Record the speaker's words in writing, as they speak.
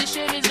This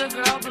shit is a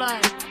girl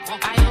blunt.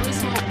 I only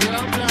smoke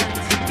girl blunts.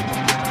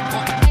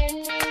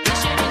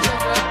 This shit is a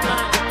girl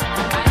blunt.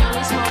 I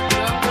only smoke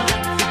girl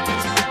blunts.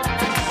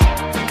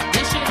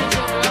 This shit is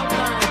a girl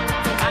blunt.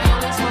 I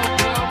only smoke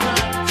girl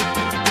blunts.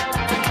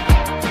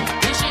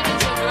 This shit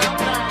is a girl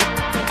blunt.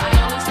 I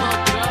only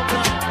smoke girl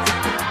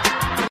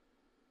blunts.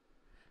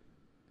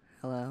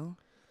 Hello?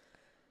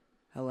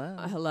 Hello?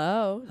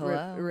 Hello.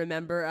 Hello.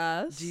 Remember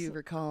us? Do you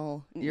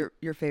recall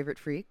your favorite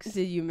freaks?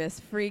 Did you miss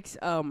freaks?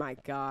 Oh my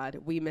God,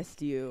 we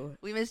missed you.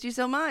 We missed you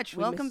so much.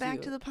 We Welcome missed back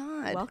you. to the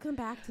pod. Welcome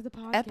back to the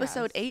podcast.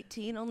 Episode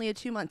 18, only a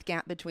 2-month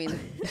gap between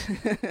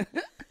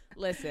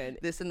Listen,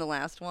 this and the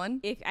last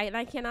one. and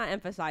I cannot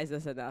emphasize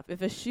this enough.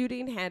 If a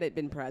shooting hadn't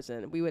been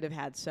present, we would have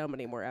had so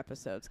many more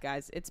episodes,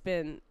 guys. It's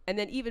been, and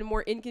then even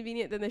more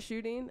inconvenient than the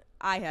shooting,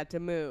 I had to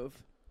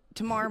move.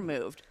 Tamar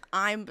moved.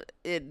 I'm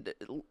in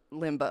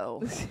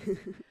limbo.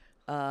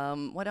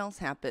 What else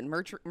happened?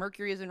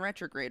 Mercury is in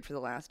retrograde for the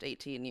last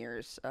 18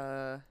 years.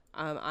 I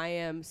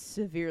am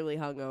severely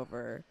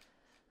hungover.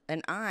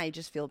 And I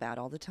just feel bad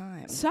all the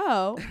time.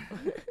 So,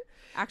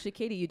 actually,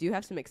 Katie, you do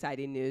have some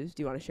exciting news.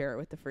 Do you want to share it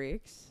with the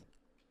freaks?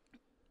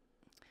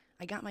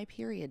 I got my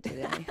period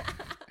today.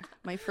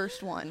 My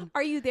first one.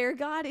 Are you there,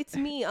 God? It's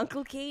me,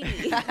 Uncle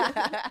Katie.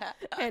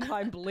 And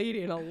I'm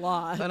bleeding a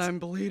lot. And I'm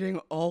bleeding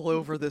all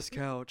over this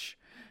couch.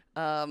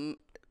 My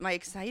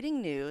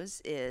exciting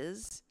news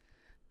is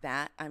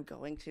that I'm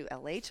going to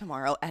LA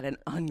tomorrow at an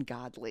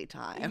ungodly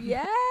time.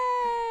 Yay!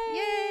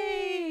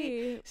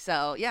 Yay!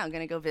 So yeah, I'm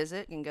gonna go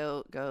visit and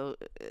go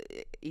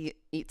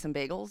eat some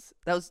bagels.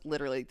 That was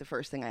literally the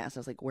first thing I asked. I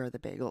was like, "Where are the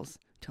bagels?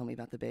 Tell me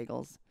about the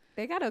bagels."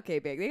 They got okay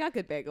They got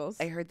good bagels.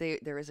 I heard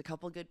there is a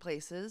couple good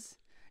places.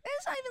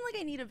 It's not even like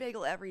I need a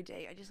bagel every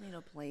day. I just need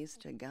a place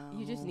to go.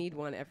 You just need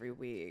one every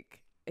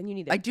week, and you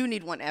need. I do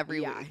need one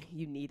every yeah, week.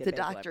 you need. The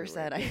doctor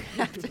said I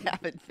have to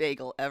have a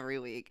bagel every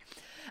week,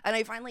 and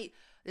I finally.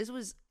 This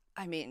was,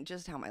 I mean,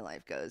 just how my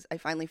life goes. I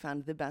finally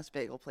found the best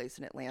bagel place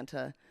in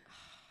Atlanta.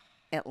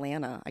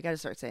 Atlanta. I got to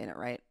start saying it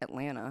right.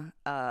 Atlanta.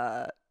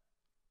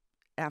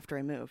 After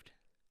I moved.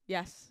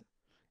 Yes.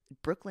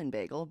 Brooklyn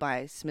Bagel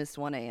by Smith's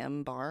 1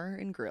 a.m. Bar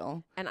and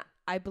Grill. And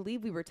I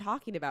believe we were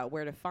talking about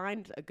where to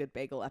find a good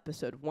bagel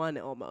episode 1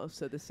 almost.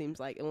 So this seems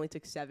like it only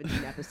took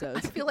 17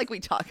 episodes. I feel like we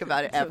talk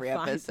about it every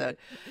find episode.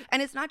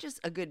 And it's not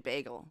just a good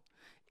bagel.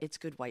 It's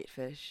good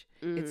whitefish.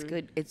 It's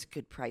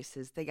good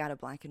prices. They got a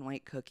black and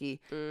white cookie.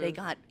 They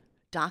got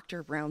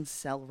Dr. Brown's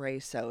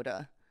celery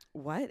soda.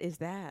 What is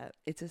that?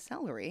 It's a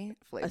celery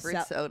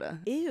flavored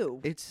soda.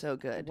 Ew. It's so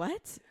good.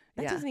 What?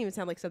 That Yeah. doesn't even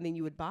sound like something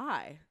you would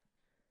buy.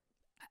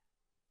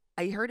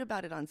 I heard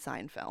about it on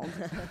Seinfeld.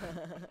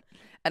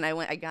 And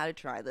I got to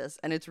try this.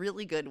 And it's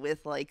really good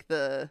with like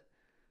the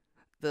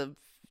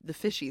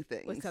fishy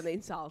things. With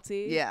something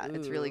salty? Yeah,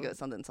 it's really Ooh. good.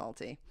 Something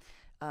salty.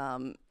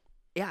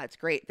 Yeah, it's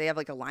great. They have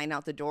like a line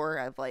out the door.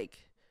 I've like,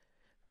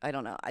 I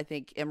don't know. I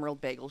think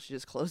Emerald Bagel should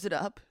just close it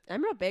up.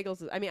 Emerald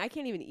Bagels, I mean, I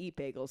can't even eat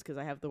bagels because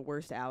I have the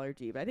worst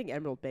allergy, but I think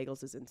Emerald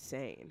Bagels is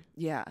insane.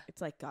 Yeah. It's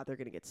like, God, they're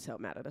going to get so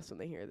mad at us when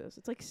they hear this.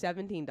 It's like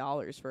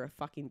 $17 for a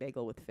fucking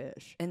bagel with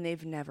fish. And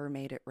they've never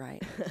made it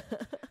right.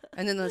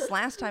 And then this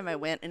last time I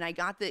went, and I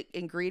got the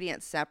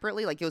ingredients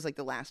separately. Like, it was like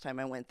the last time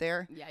I went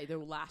there. Yeah, their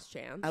last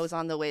chance. I was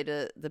on the way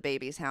to the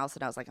baby's house,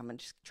 and I was like, I'm going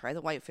to just try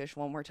the whitefish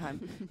one more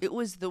time. It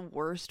was the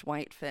worst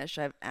whitefish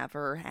I've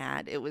ever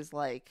had. It was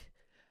like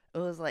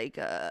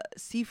a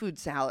seafood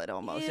salad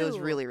almost. Ew. It was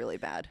really, really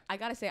bad. I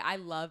got to say, I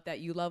love that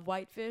you love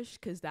whitefish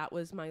because that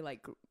was my,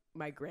 like,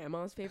 my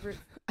grandma's favorite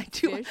I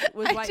do have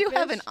an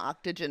whitefish.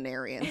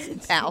 octogenarian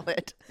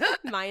palate.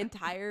 My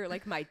entire,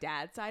 like, my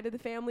dad's side of the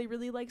family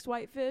really likes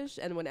whitefish.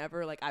 And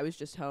whenever, like, I was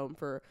just home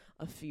for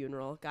a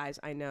funeral, guys,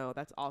 I know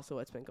that's also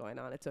what's been going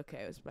on. It's okay.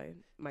 It was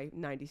my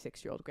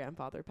 96-year-old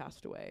grandfather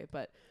passed away.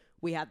 But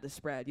we had the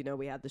spread, you know,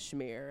 we had the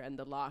schmear and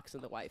the lox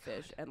and the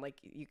whitefish. And, like,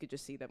 you could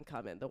just see them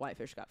come in. The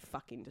whitefish got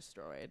fucking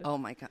destroyed. Oh,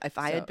 my God. If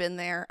I had been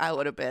there, I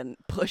would have been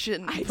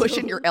pushing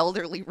don't- your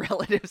elderly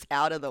relatives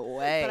out of the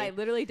way. But I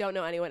literally don't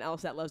know anyone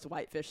else that loves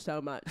whitefish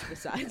so much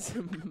besides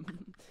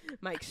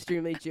my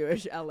extremely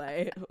Jewish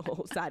LA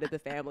whole side of the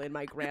family and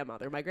my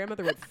grandmother. My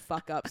grandmother would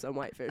fuck up some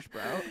whitefish,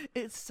 bro.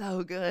 It's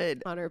so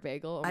good. On her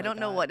bagel. Oh I my don't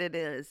know God. what it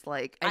is.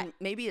 Like, and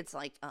maybe it's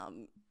like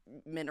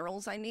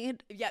minerals I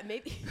need. Yeah,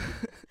 maybe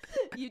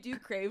you do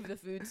crave the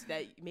foods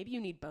that maybe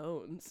you need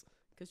bones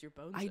because your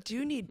bones. I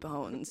do need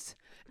bones.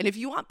 And if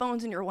you want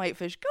bones in your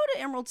whitefish, go to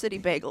Emerald City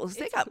Bagels.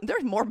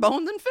 There's more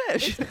bone than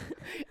fish.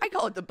 I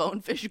call it the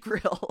Bonefish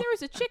Grill. There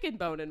was a chicken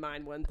bone in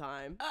mine one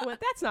time. Well,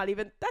 that's not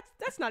even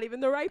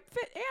the right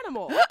fit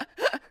animal.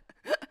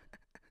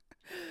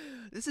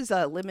 This is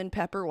a lemon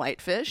pepper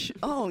whitefish.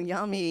 Oh,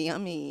 yummy,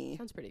 yummy.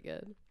 Sounds pretty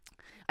good.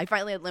 I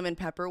finally had lemon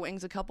pepper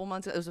wings a couple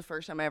months ago. It was the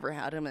first time I ever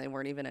had them, and they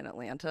weren't even in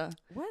Atlanta.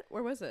 What?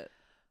 Where was it?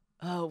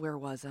 Oh, where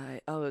was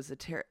I? Oh, it was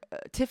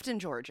Tifton,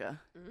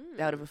 Georgia,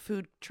 out of a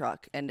food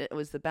truck, and it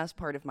was the best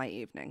part of my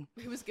evening.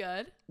 It was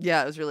good.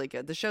 Yeah, it was really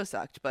good. The show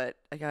sucked, but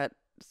I got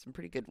some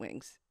pretty good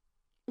wings.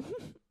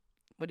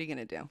 What are you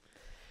gonna do?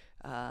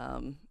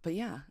 But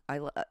yeah,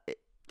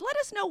 let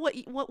us know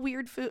what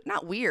weird food,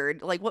 not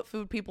weird, like what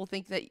food people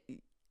think that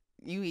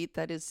you eat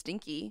that is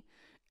stinky,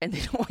 and they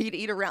don't want you to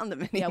eat around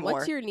them anymore. Yeah,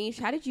 what's your niche?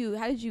 How did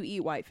you eat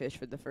whitefish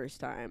for the first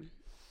time?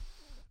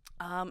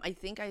 I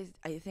think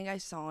I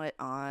saw it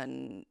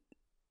on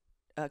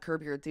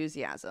Curb Your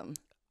Enthusiasm.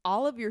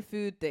 All of your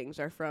food things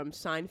are from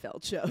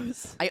Seinfeld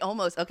shows.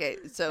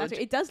 So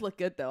It does look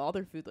good though. All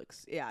their food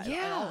looks it all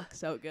Yeah. looks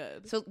so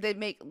good. So they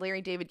make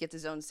Larry David gets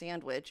his own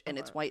sandwich, and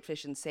it's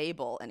whitefish and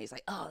sable, and he's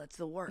like, "Oh, that's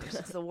the worst.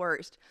 It's the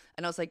worst."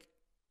 And I was like,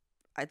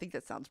 "I think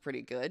that sounds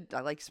pretty good. I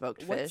like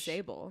smoked What's fish."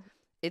 sable?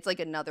 It's like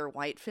another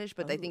whitefish,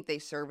 but I think they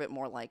serve it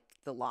more like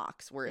the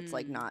lox, where it's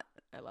like not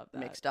I love that.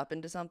 mixed up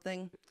into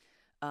something.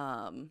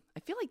 I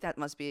feel like that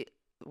must be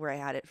where I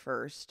had it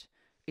first.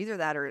 Either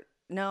that or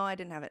no, I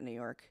didn't have it in New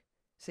York.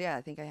 So yeah,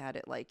 I think I had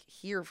it like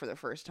here for the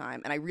first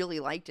time, and I really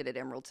liked it at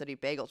Emerald City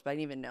Bagels, but I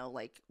didn't even know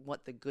like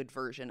what the good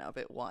version of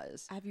it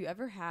was. Have you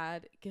ever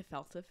had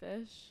gefilte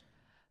fish?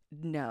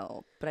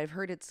 No, but I've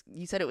heard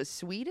you said it was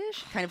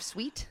Swedish, kind of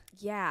sweet.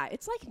 Yeah,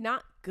 it's like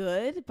not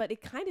good, but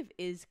it kind of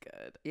is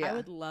good. Yeah. I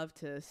would love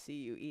to see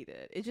you eat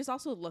it. It just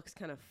also looks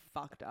kind of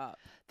fucked up.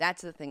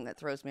 That's the thing that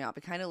throws me off.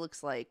 It kind of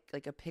looks like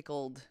a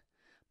pickled,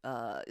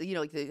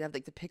 like they have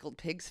like the pickled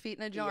pig's feet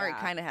in a jar. It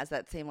Yeah. kind of has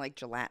that same like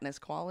gelatinous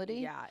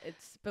quality. Yeah,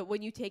 but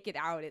when you take it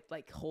out, it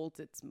like holds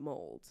its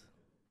mold.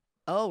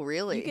 Oh,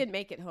 really? You can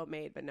make it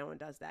homemade, but no one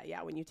does that.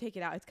 Yeah, when you take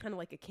it out, it's kind of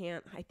like a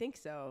can. I think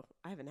so.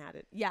 I haven't had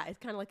it. Yeah, it's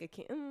kind of like a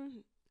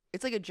can.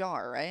 It's like a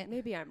jar, right?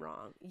 Maybe I'm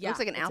wrong. Yeah, looks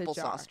like an it's a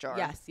applesauce jar.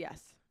 Yes,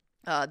 yes.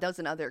 That was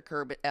another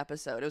Curb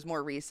episode. It was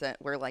more recent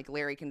where like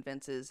Larry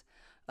convinces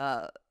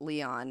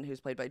Leon, who's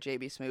played by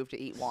JB Smoove, to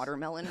eat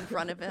watermelon in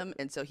front of him,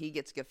 and so he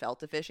gets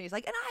gefilte fish, and he's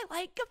like, "And I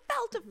like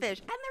gefilte fish,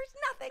 and there's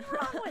nothing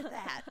wrong with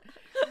that."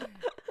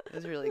 It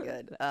was really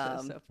good.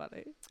 That's so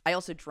funny. I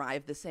also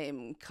drive the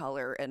same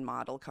color and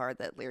model car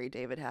that Larry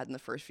David had in the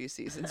first few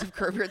seasons of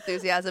Curb Your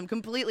Enthusiasm,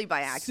 completely by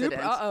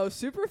accident.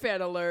 Super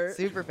fan alert.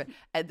 Super fan.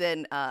 And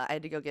then I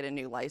had to go get a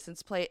new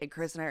license plate, and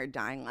Chris and I are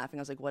dying laughing.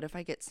 I was like, "What if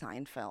I get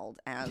Seinfeld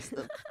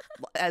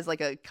as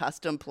like a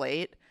custom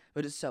plate?"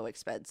 But it's so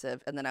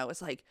expensive. And then I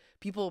was like,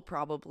 people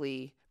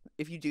probably,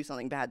 if you do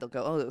something bad, they'll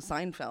go, "Oh, it was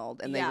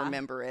Seinfeld," and they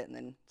remember it. And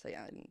then say,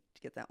 "Yeah, I didn't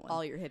get that one."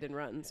 All your hit and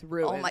runs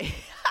ruined. Oh my!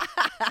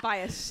 By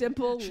a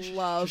simple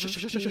love of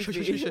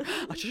TV.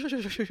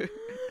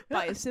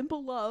 By a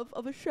simple love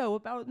of a show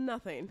about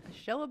nothing.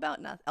 Show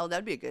about nothing. Oh,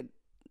 that'd be a good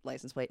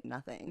license plate.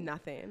 Nothing.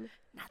 Nothing.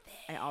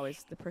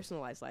 The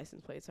personalized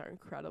license plates are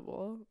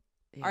incredible.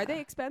 Yeah. Are they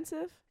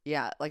expensive?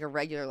 Yeah, like a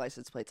regular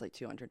license plate's like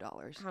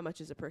 $200. How much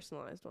is a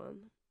personalized one?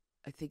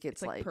 I think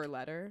it's like per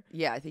letter.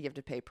 Yeah, I think you have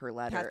to pay per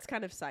letter. That's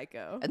kind of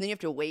psycho. And then you have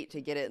to wait to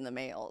get it in the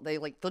mail.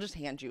 They'll just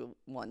hand you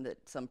one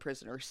that some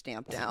prisoner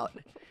stamped out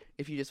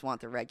if you just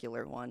want the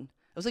regular one.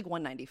 It was like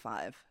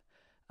 $195.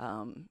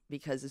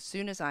 Because as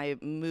soon as I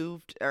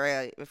moved or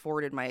I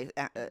forwarded my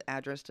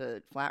address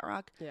to Flat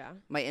Rock,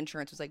 my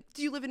insurance was like,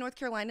 "Do you live in North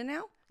Carolina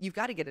now? You've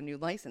got to get a new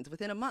license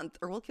within a month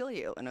or we'll kill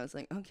you." And I was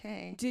like,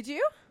 "Okay." Did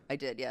you? I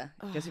did, yeah.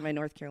 Because of my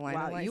North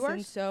Carolina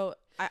license.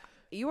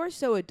 You are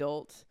so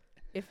adult.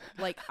 If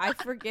like I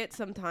forget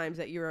sometimes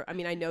that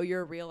I know you're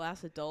a real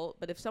ass adult,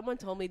 but if someone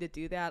told me to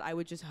do that, I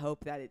would just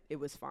hope that it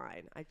was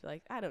fine. I'd be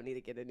like, I don't need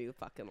to get a new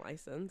fucking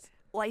license.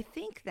 Well, I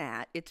think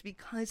that it's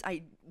because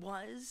I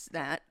was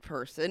that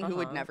person who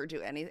would never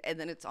do anything, and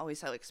then it's always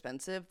so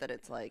expensive that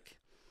it's like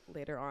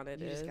later on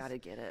you just got to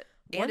get it.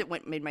 And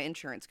it made my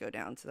insurance go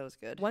down, so that was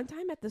good. One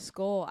time at the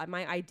school,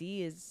 my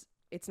ID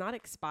it's not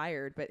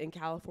expired, but in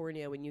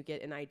California, when you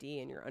get an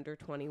ID and you're under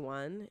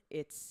 21,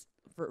 it's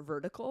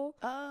vertical.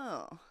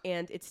 Oh.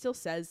 And it still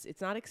says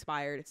it's not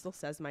expired. It still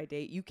says my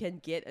date. You can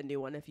get a new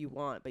one if you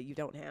want, but you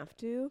don't have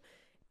to.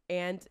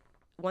 And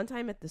one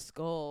time at the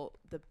school,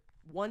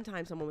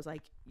 someone was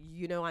like,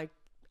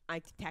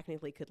 I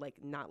technically could like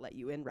not let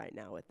you in right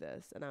now with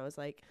this. And I was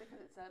like, because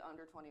it said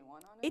under 21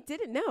 on it? It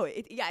didn't know.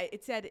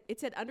 It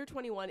said under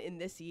 21 in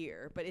this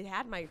year, but it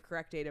had my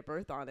correct date of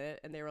birth on it.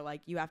 And they were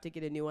like, you have to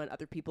get a new one.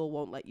 Other people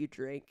won't let you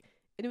drink.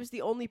 And it was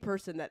the only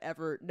person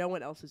no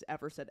one else has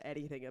ever said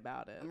anything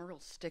about it. I'm a real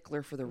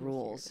stickler for the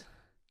rules.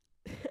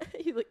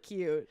 You look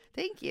cute.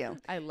 Thank you.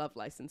 I love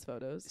license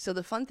photos. So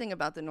the fun thing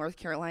about the North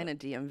Carolina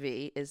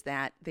DMV is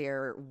that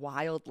they're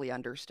wildly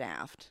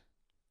understaffed,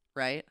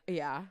 right?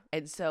 Yeah.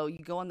 And so you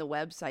go on the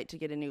website to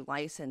get a new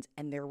license,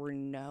 and there were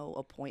no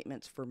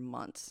appointments for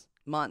months.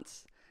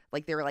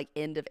 Like they were like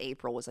end of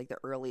April was like the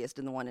earliest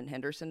in the one in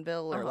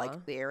Hendersonville or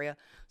like the area.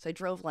 So I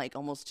drove like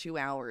almost 2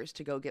 hours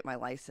to go get my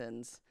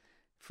license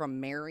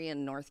from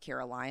Marion, North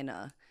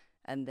Carolina,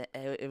 and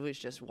it was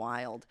just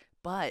wild.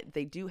 But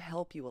they do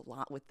help you a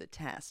lot with the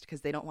test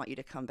because they don't want you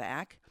to come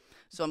back.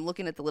 So I'm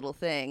looking at the little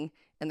thing,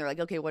 and they're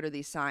like, "Okay, what are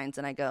these signs?"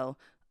 And I go,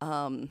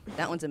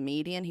 That one's a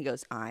median. He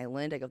goes,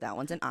 island. I go, that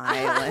one's an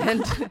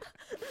island.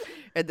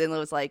 And then it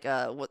was like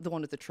the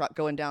one with the truck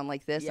going down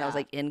like this. And I was Yeah.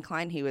 like,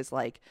 incline. He was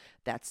like,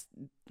 that's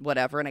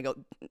whatever. And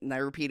I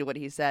repeated what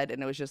he said.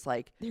 And it was just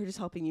like, They're just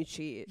helping you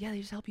cheat. yeah, they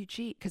just help you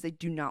cheat because they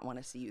do not want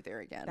to see you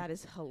there again. That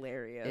is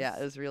hilarious. Yeah,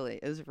 it was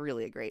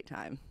really a great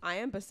time. I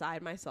am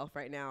beside myself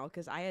right now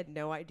because I had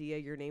no idea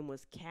your name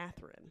was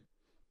Catherine.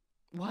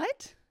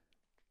 What?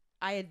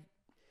 I had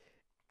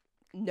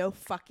no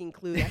fucking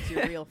clue that's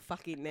your real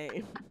fucking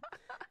name.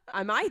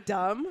 Am I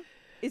dumb?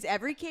 Is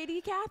every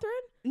Katie Catherine?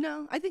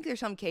 No, I think there's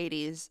some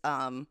Katies.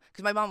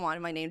 Because my mom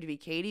wanted my name to be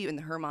Katie, and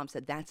her mom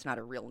said that's not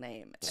a real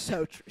name.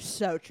 So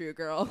true,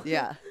 girl.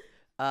 Yeah.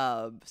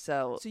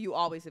 So So you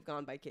always have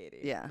gone by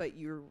Katie. Yeah. But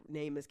your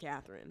name is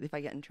Catherine. if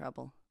I get in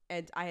trouble,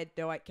 And I had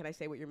no idea. Can I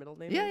say what your middle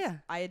name Yeah, is? yeah.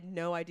 I had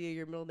no idea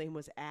your middle name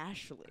was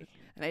Ashley.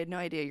 and I had no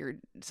idea your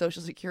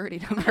social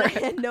security I number.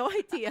 had no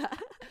idea.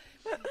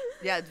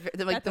 Yeah, it's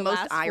like At the the most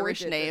last four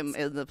Irish name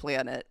digits. in the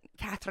planet.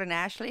 Catherine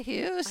Ashley I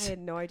Hughes. had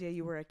no idea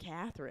you were a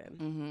Catherine.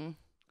 Mm-hmm.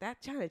 That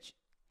kind of.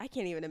 I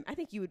can't even. I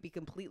think you would be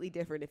completely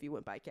different if you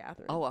went by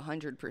Catherine. Oh,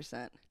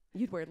 100%.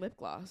 You'd wear lip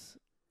gloss.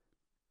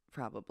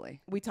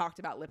 Probably. We talked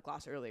about lip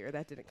gloss earlier.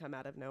 That didn't come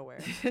out of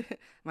nowhere.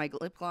 My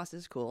lip gloss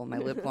is cool. My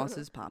lip gloss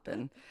is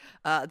popping.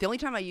 The only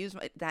time I use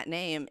that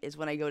name is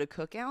when I go to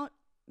Cookout,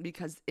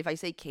 because if I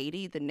say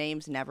Katie, the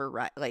name's never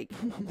right. Like,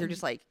 they're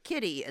just like,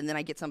 Kitty, and then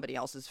I get somebody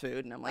else's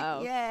food, and I'm like,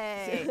 Oh.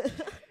 yay.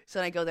 So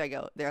then I go there,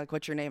 they're like,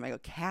 what's your name? I go,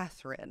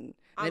 Catherine. And it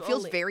I'm feels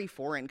only- very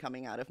foreign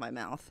coming out of my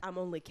mouth. I'm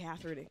only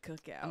Catherine at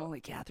Cookout. I'm only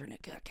Catherine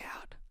at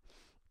Cookout.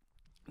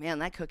 Man,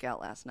 that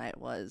Cookout last night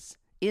was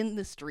in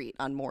the street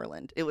on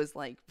Moreland. It was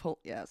like,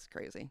 yeah, it's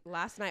crazy.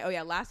 Last night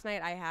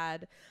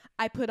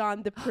I put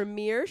on the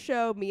premiere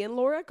show, me and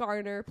Laura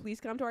Garner.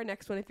 Please come to our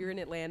next one if you're in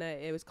Atlanta.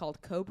 It was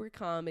called Cobra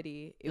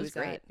Comedy. It was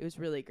great. It was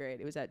really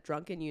great. It was at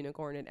Drunken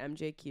Unicorn at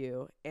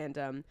MJQ.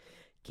 And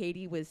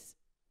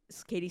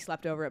Katie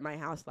slept over at my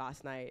house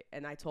last night,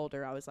 and I told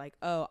her, I was like,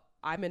 oh,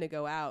 I'm going to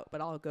go out, but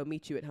I'll go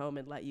meet you at home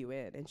and let you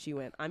in. And she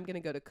went, I'm going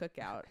to go to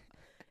Cookout.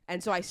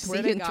 And so I swear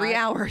See to you in God, 3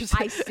 hours.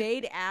 I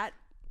stayed at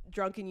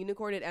Drunken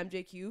Unicorn at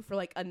MJQ for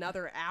like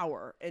another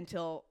hour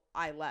until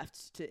I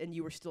left and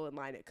you were still in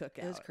line at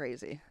Cookout. It was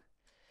crazy.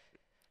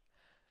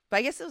 But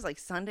I guess it was like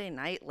Sunday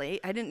night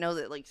late. I didn't know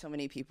that like so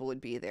many people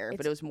would be there,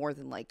 but it was more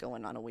than like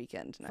going on a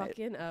weekend night.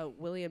 Fucking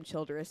William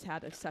Childress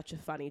had such a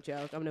funny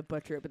joke. I'm gonna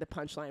butcher it, but the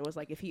punchline was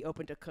like, if he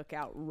opened a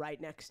Cookout right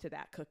next to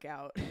that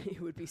Cookout, he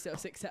would be so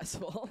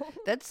successful.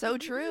 That's so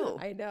true.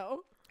 I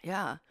know.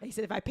 Yeah. He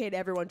said if I paid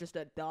everyone just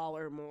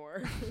 $1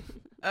 more.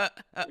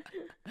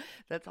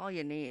 That's all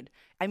you need.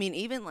 I mean,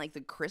 even like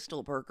the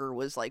Crystal Burger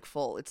was like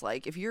full. It's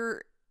like if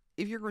you're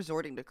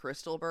resorting to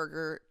Crystal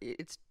Burger,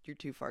 you're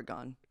too far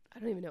gone. I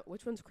don't even know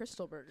which one's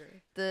Crystal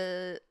Burger.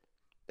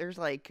 There's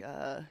like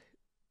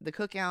the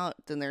Cookout,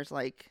 then there's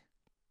like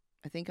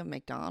I think a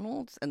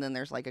McDonald's, and then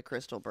there's like a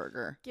Crystal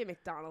Burger. Get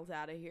McDonald's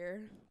out of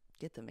here.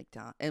 Get the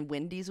McDonald's. And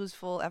Wendy's was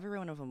full. Every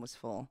one of them was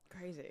full.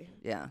 Crazy.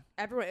 Yeah.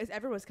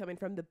 Everyone's coming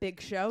from the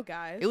big show,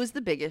 guys. It was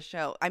the biggest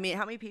show. I mean,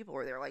 how many people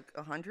were there? Like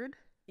 100?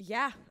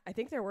 Yeah, I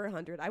think there were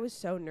 100. I was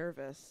so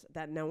nervous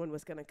that no one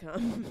was going to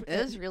come. It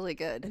was really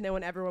good. And then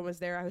when everyone was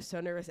there, I was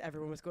so nervous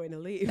everyone was going to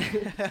leave.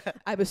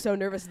 I was so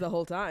nervous the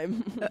whole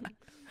time.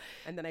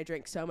 And then I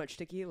drank so much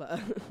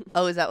tequila.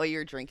 Oh, is that what you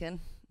were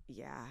drinking?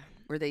 Yeah.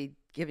 Were they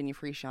giving you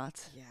free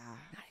shots? Yeah.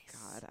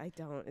 Nice.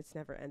 God, it's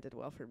never ended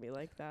well for me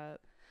like that.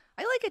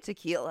 I like a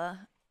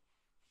tequila.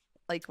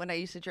 Like when I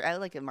used to drink, I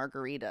like a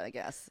margarita, I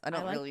guess. I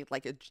don't really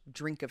like a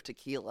drink of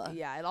tequila.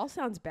 Yeah, it all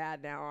sounds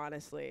bad now,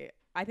 honestly.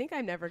 I think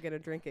I'm never going to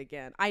drink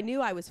again. I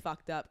knew I was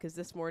fucked up because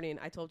this morning,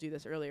 I told you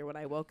this earlier, when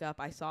I woke up,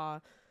 I saw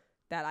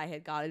that I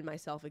had gotten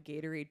myself a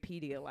Gatorade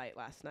Pedialyte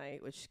last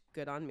night, which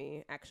good on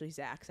me. Actually,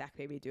 Zach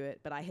made me do it,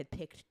 but I had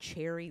picked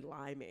cherry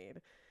limeade.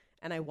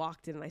 And I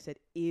walked in and I said,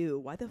 ew,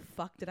 why the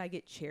fuck did I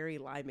get cherry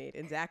limeade?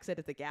 And Zach said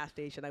at the gas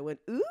station, I went,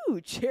 ooh,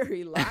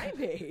 cherry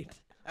limeade.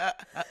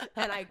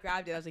 And I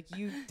grabbed it. I was like,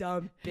 you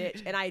dumb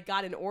bitch. And I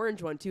got an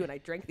orange one too. And I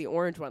drank the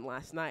orange one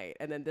last night.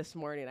 And then this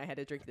morning I had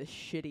to drink this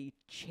shitty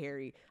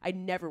cherry. I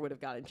never would have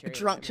gotten cherry.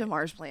 Drunk limeade.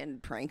 Tamar's playing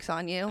pranks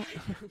on you.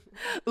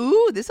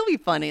 Ooh, this will be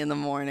funny in the I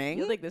morning.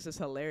 feel like this is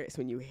hilarious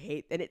when you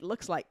hate. And it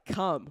looks like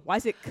cum. Why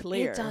is it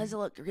clear? It does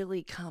look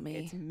really cummy.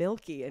 It's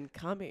milky and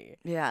cummy.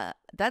 Yeah,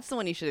 that's the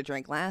one you should have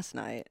drank last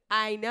night.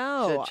 I Should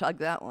know. have chugged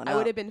that one I up.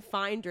 would have been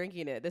fine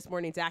drinking it. This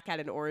morning, Zach had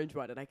an orange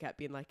one, and I kept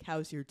being like,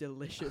 how's your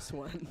delicious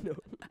one?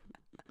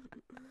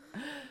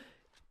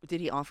 Did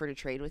he offer to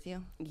trade with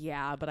you?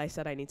 Yeah, but I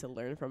said I need to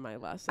learn from my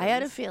lessons. I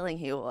had a feeling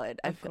he would.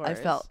 I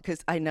felt,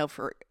 because I know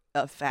for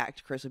a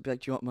fact Chris would be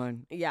like, do you want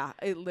mine? Yeah,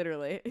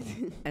 literally.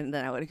 And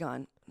then I would have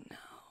gone, no.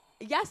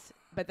 Yes,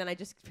 but then I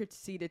just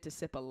proceeded to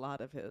sip a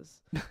lot of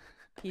his.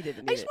 He didn't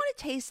I need just it. want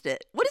to taste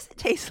it. What does it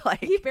taste like?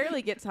 He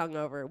barely gets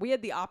hungover. We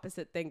had the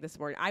opposite thing this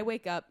morning. I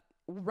wake up,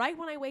 right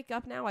when I wake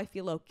up now, I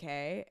feel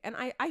okay. And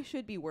I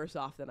should be worse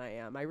off than I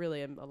am. I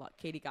really am a lot.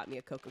 Katie got me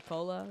a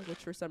Coca-Cola, which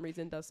for some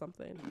reason does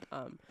something.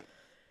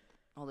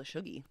 All the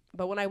suggy.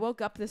 But when I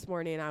woke up this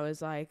morning, I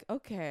was like,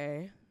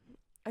 okay,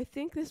 I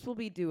think this will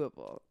be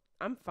doable.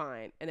 I'm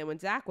fine. And then when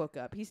Zach woke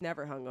up, he's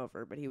never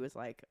hungover, but he was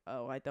like,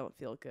 oh, I don't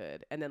feel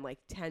good. And then like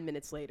 10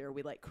 minutes later,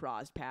 we like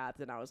crossed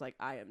paths and I was like,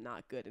 I am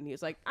not good. And he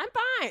was like, I'm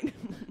fine.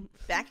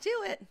 Back to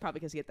it. Probably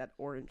because he had that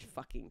orange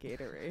fucking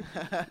Gatorade.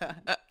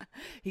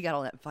 He got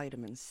all that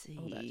vitamin C.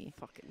 Oh, that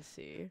fucking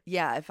C.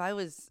 Yeah, if I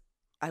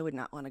would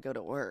not want to go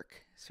to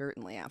work,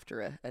 certainly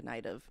after a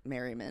night of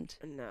merriment.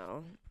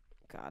 No.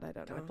 God, I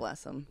don't know. God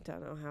bless him. Don't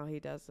know how he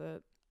does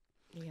it.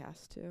 He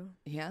has to.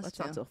 He has That's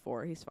to. not till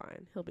 4. He's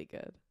fine. He'll be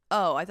good.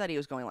 Oh, I thought he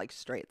was going like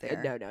straight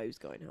there. No, he was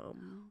going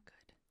home.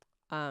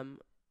 Oh,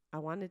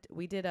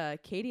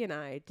 good. Katie and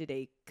I did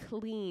a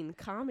clean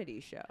comedy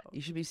show.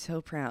 You should be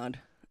so proud.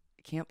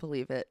 I can't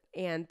believe it.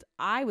 And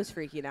I was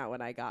freaking out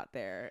when I got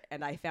there,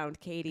 and I found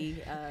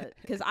Katie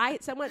because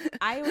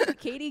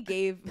Katie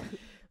gave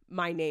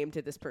my name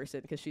to this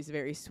person because she's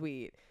very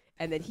sweet,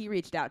 and then he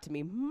reached out to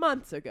me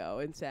months ago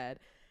and said,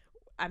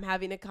 I'm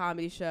having a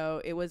comedy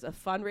show. It was a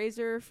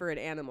fundraiser for an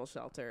animal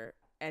shelter.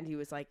 And he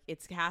was like,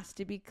 it has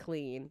to be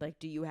clean. Like,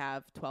 do you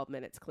have 12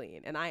 minutes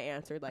clean? And I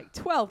answered, like,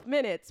 12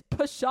 minutes?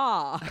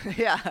 Pshaw.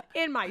 Yeah.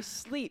 In my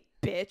sleep,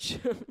 bitch.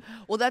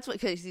 Well, that's what,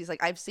 because he's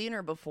like, I've seen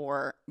her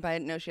before, but I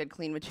didn't know she had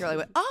clean material. I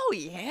went, oh,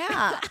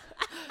 yeah.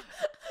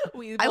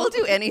 I will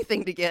do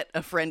anything to get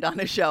a friend on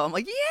a show. I'm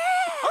like, yeah.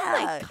 Oh,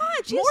 my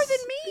God. She More has than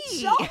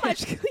me. So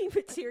much clean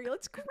material.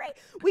 It's great.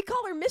 We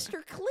call her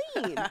Mr.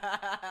 Clean.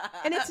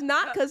 And it's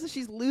not because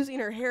she's losing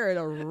her hair at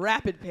a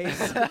rapid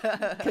pace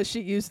because she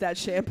used that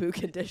shampoo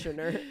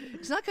conditioner.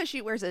 It's not because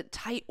she wears a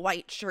tight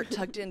white shirt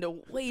tucked into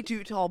way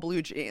too tall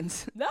blue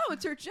jeans. No,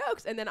 it's her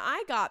jokes. And then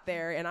I got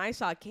there and I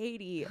saw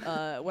Katie.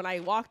 When I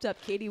walked up,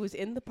 Katie was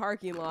in the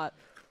parking lot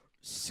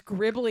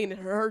scribbling in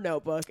her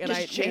notebook. And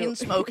just chain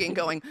smoking,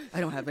 going,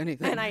 I don't have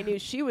anything. And I knew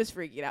she was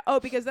freaking out.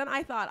 Oh, because then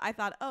I thought,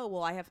 oh,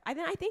 well, I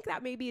think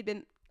that maybe had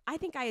been, I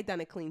think I had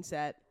done a clean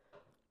set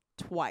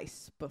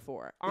twice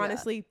before.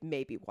 Honestly,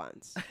 maybe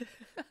once.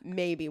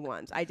 Maybe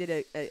once. I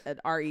did an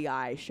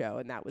REI show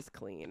and that was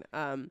clean.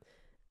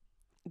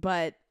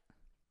 But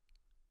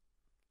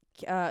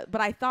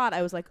I thought,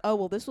 I was like, oh,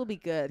 well, this will be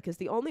good because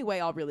the only way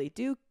I'll really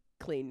do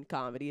clean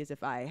comedy is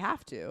if I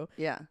have to.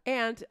 Yeah.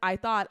 And I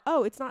thought,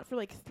 oh, it's not for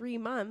like 3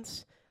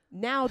 months.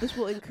 Now this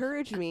will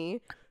encourage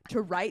me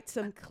to write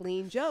some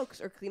clean jokes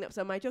or clean up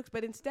some of my jokes.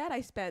 But instead, I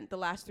spent the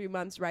last 3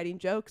 months writing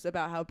jokes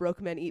about how broke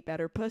men eat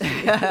better pussy.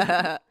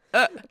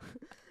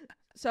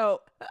 So,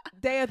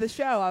 day of the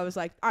show, I was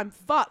like, I'm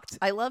fucked.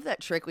 I love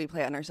that trick we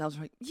play on ourselves.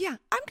 We're like, yeah,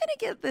 I'm going to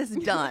get this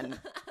done.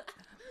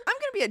 I'm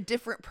going to be a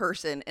different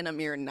person in a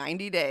mere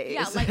 90 days.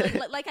 Yeah,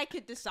 like I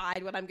could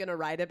decide what I'm going to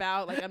write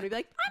about. Like, I'm going to be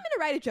like, I'm going to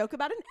write a joke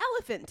about an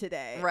elephant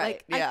today.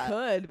 Right, Like, yeah. I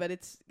could, but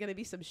it's going to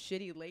be some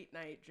shitty late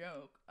night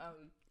joke.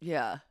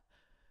 Yeah.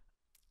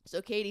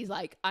 So Katie's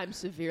like, I'm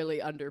severely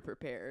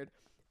underprepared.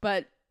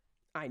 But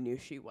I knew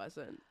she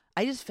wasn't.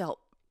 I just felt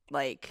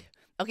like,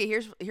 okay,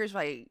 here's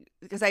why,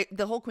 because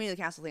the whole Queen of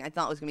the Castle thing I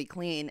thought was going to be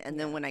clean. And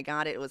then when I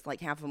got it, it was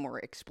like half a more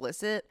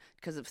explicit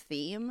because of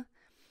theme.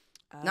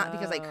 Not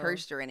because I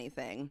cursed or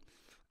anything.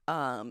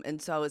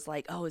 And so I was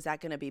like, oh, is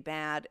that going to be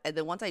bad? And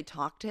then once I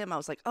talked to him, I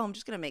was like, oh, I'm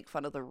just going to make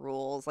fun of the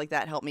rules. Like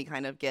that helped me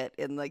kind of get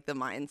in like the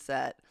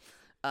mindset.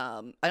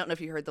 I don't know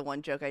if you heard the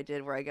one joke I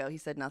did where I go, he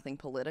said nothing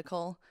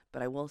political,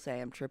 but I will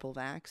say I'm triple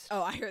vaxxed.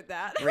 Oh, I heard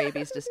that.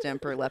 Rabies,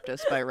 distemper,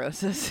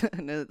 leptospirosis.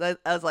 And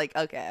I was like,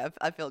 okay,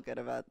 I feel good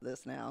about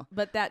this now.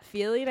 But that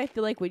feeling, I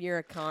feel like when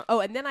you're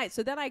and then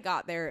I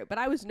got there, but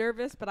I was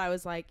nervous, but I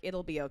was like,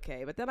 it'll be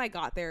okay. But then I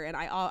got there and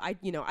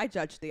I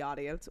judged the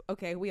audience.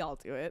 Okay, we all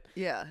do it.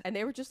 Yeah. And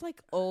they were just like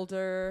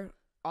older,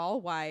 all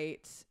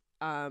white,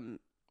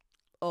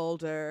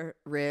 older,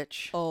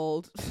 rich,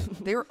 old.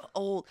 They were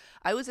old.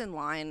 I was in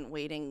line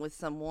waiting with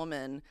some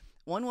woman.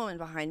 One woman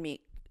behind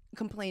me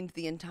complained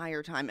the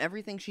entire time.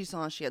 Everything she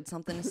saw, she had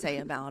something to say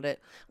about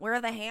it. Where are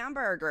the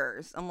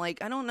hamburgers? I'm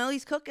like, I don't know.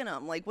 He's cooking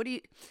them. Like, what do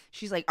you?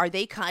 She's like, are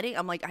they cutting?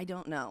 I'm like, I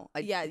don't know.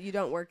 Yeah, you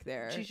don't work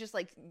there. She's just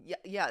like,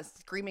 yeah,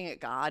 screaming at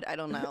God. I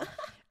don't know.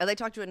 And I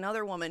talked to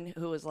another woman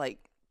who was like,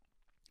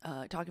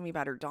 talking to me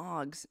about her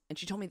dogs, and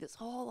she told me this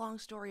whole long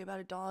story about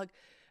a dog.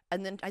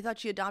 And then I thought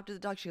she adopted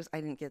the dog. She goes,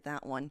 I didn't get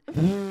that one.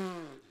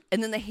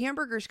 And then the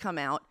hamburgers come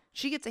out.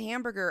 She gets a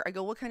hamburger. I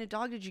go, what kind of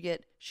dog did you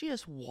get? She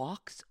just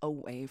walks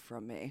away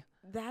from me.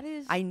 That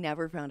is. I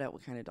never found out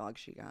what kind of dog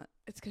she got.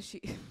 It's because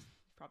she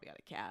probably got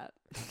a cat.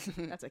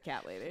 That's a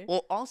cat lady.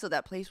 Well, also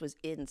that place was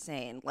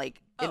insane.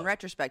 Like, in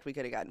retrospect, we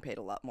could have gotten paid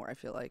a lot more, I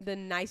feel like. The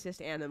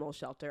nicest animal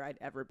shelter I'd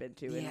ever been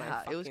to in my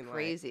fucking it was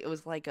crazy. life. It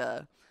was like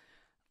a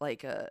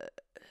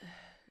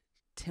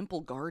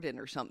temple garden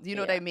or something. You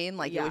know what I mean?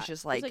 Like it was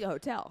just like, it was like a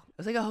hotel. It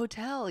was like a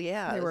hotel,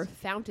 yeah. There were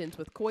fountains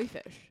with koi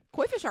fish.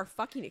 Koi fish are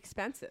fucking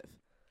expensive.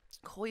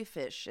 Koi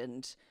fish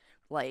and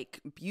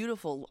like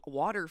beautiful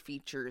water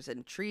features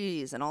and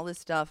trees and all this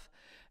stuff.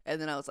 And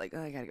then I was like,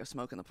 oh, I gotta go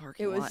smoke in the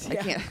parking lot. I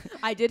can't.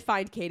 I did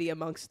find Katie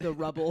amongst the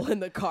rubble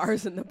and the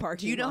cars in the parking lot.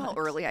 Do you know how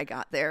early I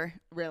got there?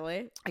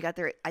 Really? I got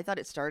there. I thought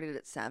it started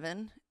at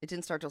 7. It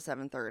didn't start till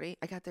 7:30.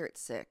 I got there at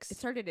 6. It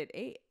started at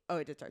 8. Oh,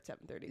 it did start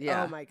 7:30.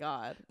 Yeah. Oh my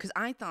God. Because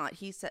I thought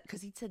he said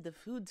the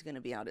food's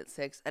gonna be out at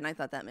 6, and I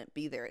thought that meant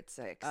be there at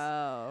 6.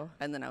 Oh.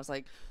 And then I was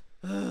like,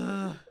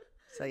 ugh.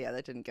 So yeah,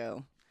 that didn't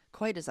go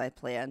quite as I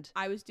planned.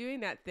 I was doing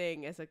that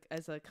thing as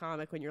a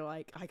comic when you're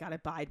like, I gotta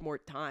bide more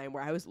time,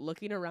 where I was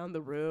looking around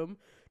the room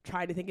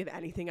trying to think of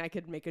anything I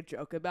could make a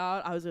joke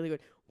about. I was really going,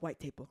 white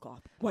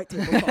tablecloth,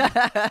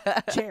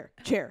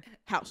 chair,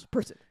 house,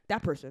 person,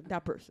 that person.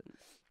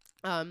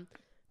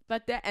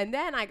 But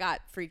then I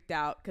got freaked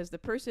out because the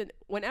person,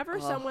 whenever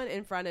someone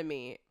in front of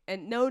me,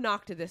 and no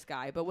knock to this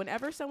guy, but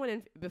whenever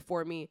someone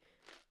before me,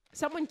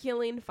 someone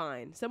killing,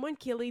 fine. Someone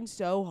killing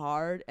so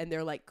hard and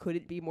they're like, could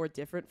it be more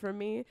different from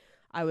me?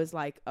 I was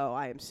like, oh,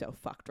 I am so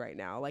fucked right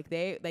now. Like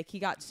he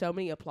got so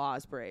many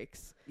applause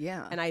breaks.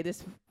 Yeah. And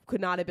this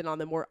could not have been on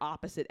the more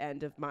opposite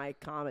end of my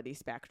comedy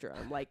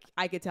spectrum. Like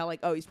I could tell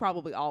like, oh, he's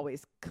probably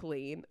always a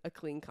clean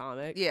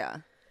comic. Yeah.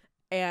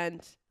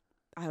 And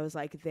I was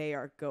like, they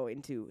are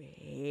going to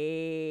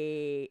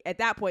hate. At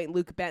that point,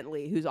 Luke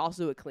Bentley, who's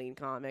also a clean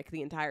comic,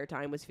 the entire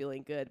time was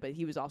feeling good, but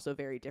he was also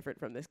very different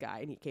from this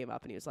guy. And he came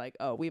up and he was like,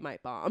 oh, we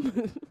might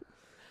bomb.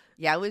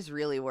 Yeah, I was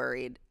really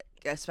worried.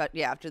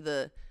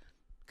 After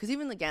because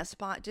even the guest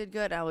spot did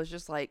good. I was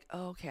just like,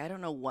 oh, okay, I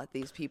don't know what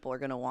these people are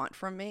going to want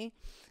from me.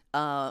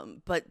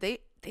 But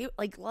they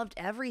like loved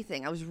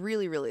everything. I was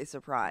really, really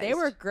surprised. They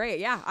were great.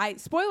 Yeah.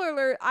 Spoiler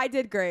alert, I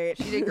did great.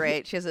 She did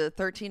great. She has a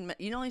 13.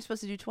 You know, you're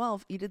supposed to do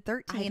 12. You did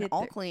 13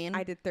 all clean.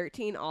 I did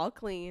 13 all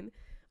clean.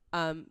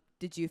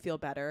 Did you feel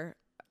better?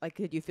 Like,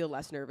 did you feel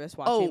less nervous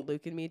watching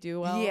Luke and me do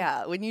well?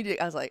 Yeah. When you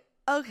did, I was like,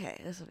 okay,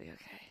 this will be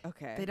okay.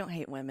 Okay. They don't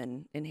hate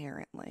women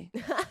inherently.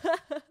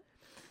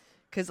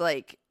 Because,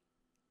 like,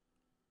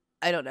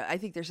 I don't know. I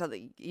think there's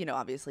something,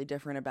 obviously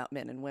different about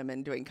men and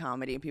women doing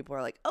comedy, and people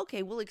are like,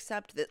 okay, we'll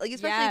accept this. Like,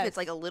 especially if it's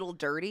like a little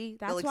dirty,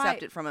 they'll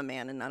accept it from a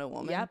man and not a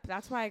woman. Yep,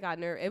 that's why I got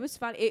nervous. It was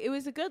fun. It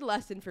was a good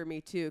lesson for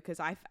me too, because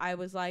I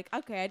was like,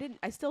 okay,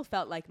 I still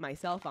felt like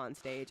myself on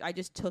stage. I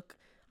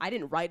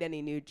didn't write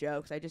any new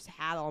jokes. I just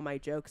had all my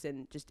jokes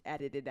and just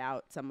edited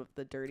out some of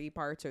the dirty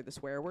parts or the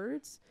swear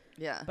words.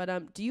 Yeah.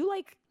 But do you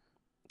like?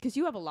 Because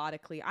you have a lot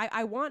of clean.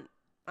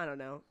 I don't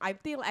know. I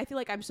feel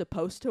like I'm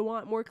supposed to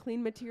want more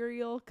clean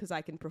material because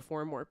I can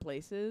perform more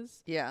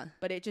places. Yeah.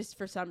 But it just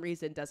for some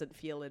reason doesn't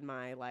feel in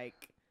my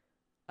like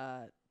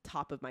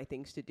top of my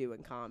things to do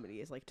in comedy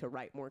is like to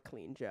write more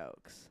clean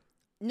jokes.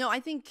 No, I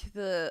think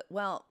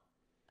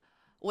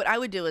what I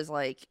would do is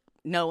like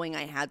knowing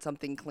I had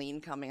something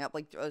clean coming up,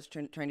 like I was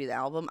trying to do the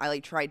album, I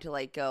like tried to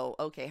like go,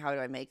 okay, how do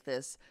I make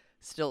this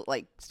still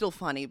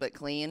funny but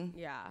clean?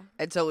 Yeah.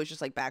 And so it was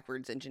just like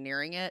backwards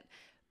engineering it.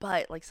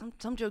 But like some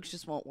jokes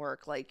just won't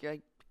work. Like you're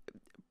like,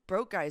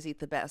 broke guys eat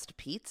the best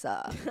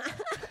pizza.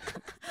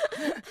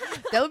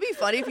 That would be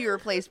funny if you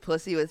replaced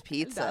pussy with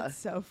pizza. That's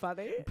so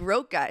funny.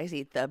 Broke guys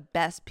eat the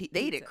best pizza.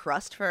 They eat it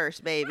crust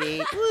first,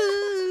 baby.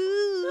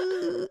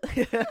 Woo!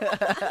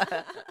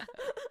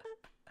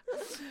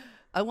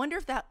 I wonder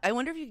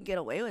if you can get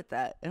away with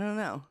that. I don't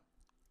know.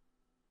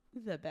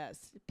 The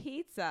best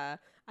pizza.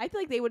 I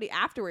feel like they would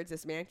afterwards.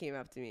 This man came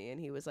up to me and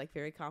he was like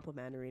very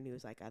complimentary and he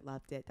was like, I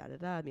loved it. Da da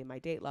da. I mean, my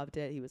date loved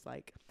it. He was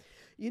like,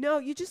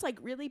 you just like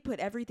really put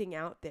everything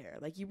out there.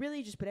 Like you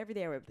really just put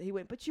everything out. He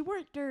went, but you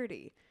weren't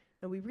dirty,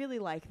 and we really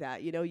like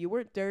that. You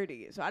weren't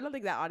dirty. So I don't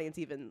think that audience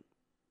even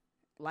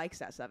likes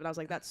that stuff. And I was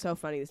like, that's so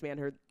funny. This man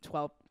heard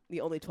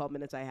the only 12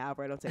 minutes I have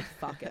where I don't say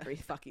fuck every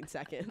fucking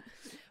second.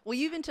 Well,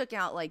 you even took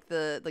out like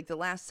the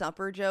Last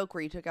Supper joke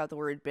where you took out the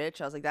word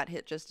bitch. I was like, that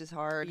hit just as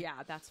hard.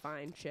 Yeah, that's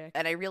fine, chick.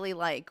 And I really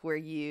like where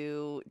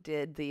you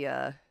did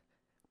the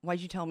why'd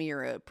you tell me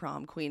you're a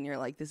prom queen? You're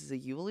like, this is a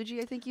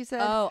eulogy, I think you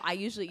said. Oh, I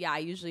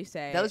usually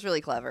say that was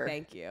really clever.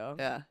 Thank you.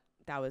 Yeah.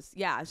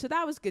 So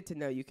that was good to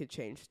know you could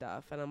change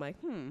stuff. And I'm like,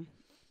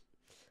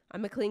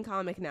 I'm a clean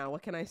comic now.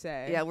 What can I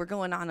say? Yeah, we're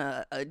going on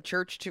a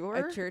church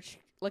tour.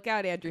 Look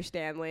out, Andrew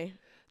Stanley.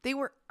 They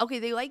were okay.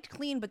 They liked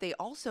clean, but they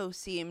also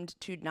seemed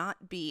to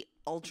not be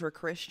ultra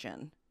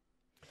Christian.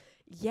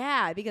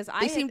 Yeah, because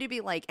they seemed to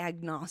be like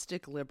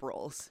agnostic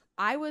liberals.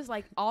 I was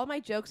like, all my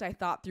jokes I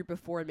thought through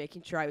before,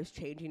 making sure I was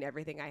changing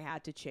everything I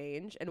had to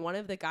change. And one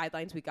of the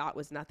guidelines we got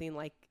was nothing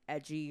like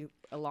edgy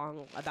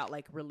about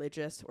like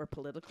religious or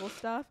political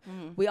stuff.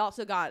 Mm-hmm. We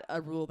also got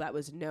a rule that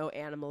was no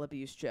animal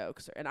abuse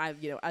jokes. And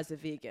as a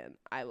vegan,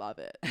 I love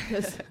it.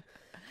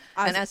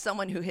 And as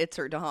someone who hits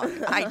her dog,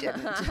 I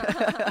didn't.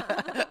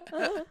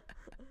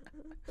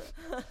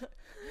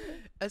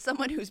 As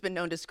someone who's been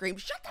known to scream,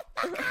 shut the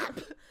fuck up.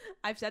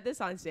 I've said this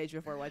on stage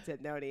before once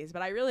at Noni's,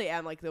 but I really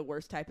am like the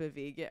worst type of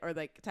vegan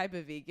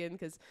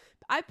because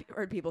I've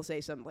heard people say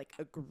some like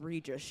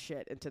egregious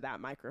shit into that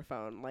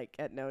microphone like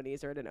at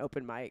Noni's or at an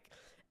open mic.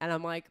 And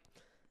I'm like,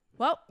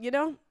 well,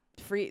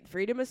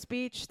 freedom of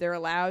speech. They're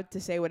allowed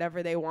to say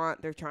whatever they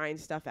want. They're trying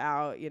stuff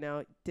out.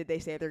 Did they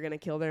say they're going to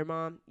kill their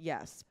mom?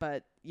 Yes.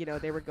 But,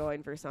 they were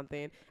going for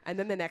something. And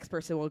then the next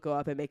person will go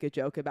up and make a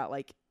joke about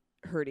like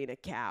hurting a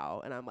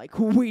cow. And I'm like,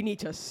 we need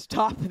to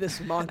stop this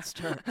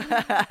monster.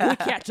 We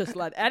can't just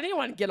let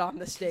anyone get on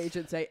the stage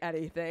and say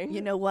anything.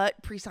 You know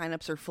what?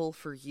 Pre-signups are full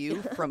for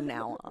you from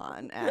now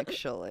on,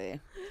 actually.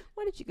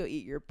 Why don't you go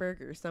eat your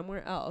burger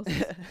somewhere else?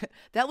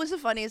 That was the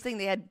funniest thing.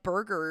 They had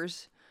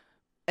burgers.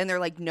 And they're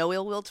like, no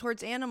ill will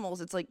towards animals.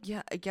 It's like,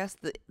 yeah, I guess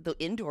the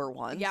indoor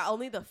ones. Yeah,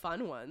 only the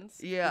fun ones.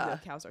 Yeah.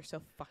 Cows are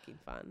so fucking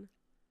fun.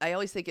 I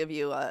always think of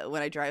you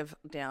when I drive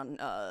down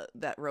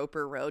that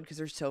Roper Road because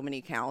there's so many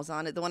cows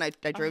on it. The one I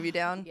drove you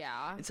down.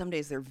 Yeah. And some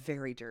days they're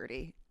very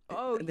dirty.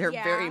 Oh, they're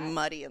very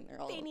muddy and they're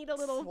all They need a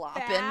little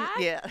slopping. bath.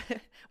 Yeah.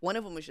 One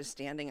of them was just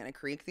standing in a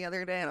creek the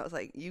other day, and I was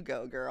like, "You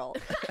go, girl."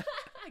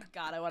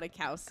 God, I want a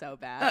cow so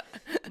bad.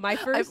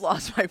 I've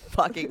lost my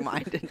fucking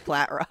mind in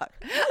Flat Rock.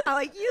 I'm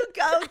like, "You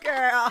go,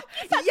 girl.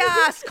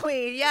 Yes,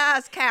 queen.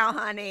 Yes, cow,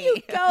 honey.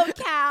 You go,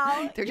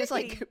 cow. They're just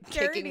like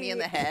kicking me in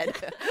the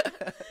head.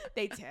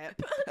 They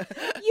tip.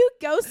 You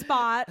go,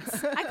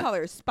 Spots. I call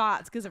her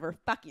Spots because of her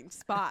fucking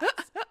spots.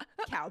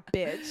 Cow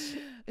bitch.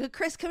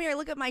 Chris, come here.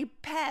 Look at my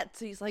pets.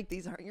 He's like,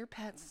 these aren't your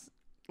pets.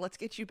 Let's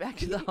get you back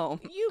to the home.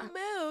 You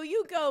moo.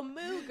 You go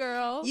moo,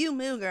 girl. You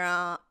moo,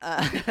 girl.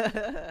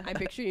 I'm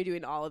picturing you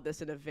doing all of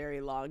this in a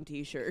very long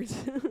t-shirt.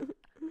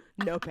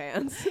 No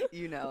pants.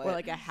 You know or it.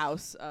 like a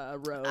house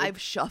robe. I've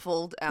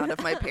shuffled out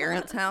of my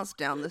parents' house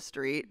down the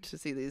street to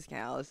see these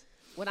cows.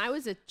 When I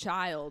was a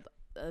child,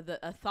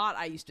 a thought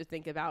I used to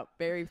think about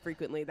very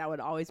frequently that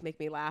would always make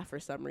me laugh for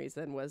some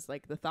reason was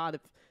like the thought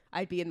of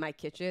I'd be in my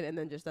kitchen and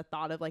then just the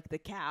thought of like a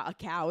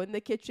cow in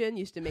the kitchen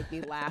used to make me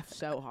laugh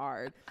so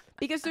hard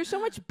because they're so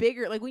much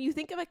bigger. Like when you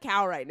think of a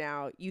cow right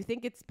now, you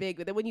think it's big,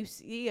 but then when you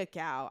see a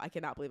cow, I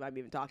cannot believe I'm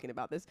even talking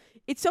about this.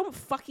 It's so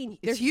fucking,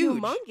 they're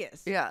huge.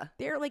 humongous. Yeah.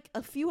 They're like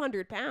a few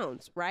 100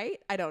 pounds, right?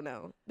 I don't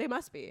know. They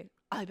must be.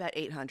 I bet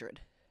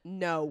 800.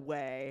 No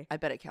way. I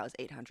bet a cow's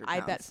 800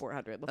 pounds. I bet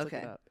 400. Let's look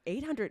Okay. it up.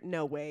 800?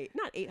 No way.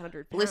 Not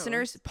 800 pounds.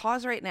 Listeners,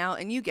 pause right now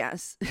and you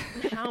guess.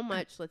 How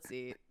much, let's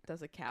see,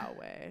 does a cow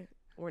weigh?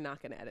 We're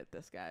not going to edit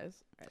this, guys.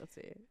 All right, let's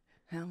see.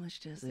 How much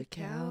does a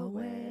cow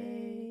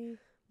weigh?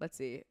 Let's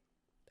see.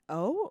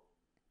 Oh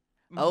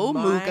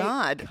my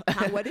God.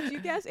 What did you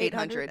guess?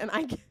 800. 800.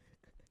 And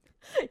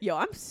yo,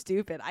 I'm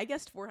stupid. I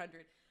guessed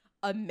 400.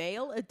 A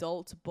male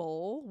adult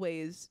bull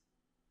weighs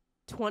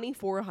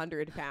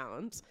 2,400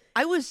 pounds.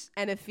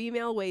 And a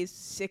female weighs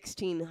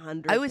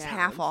 1,600 I was pounds.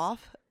 half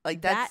off.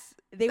 Like that's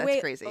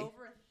weigh crazy.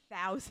 Over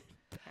 1,000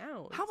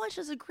 pounds. How much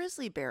does a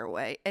grizzly bear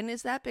weigh? And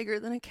is that bigger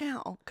than a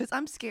cow? Because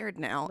I'm scared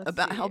now Let's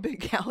about see. how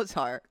big cows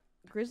are.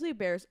 Grizzly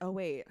bears. Oh,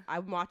 wait.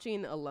 I'm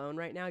watching Alone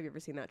right now. Have you ever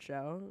seen that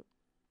show?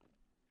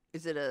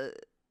 Is it a...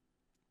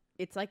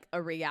 It's like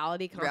a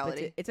reality competition.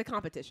 Reality? It's a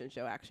competition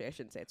show, actually. I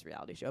shouldn't say it's a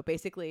reality show.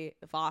 Basically,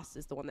 Voss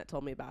is the one that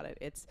told me about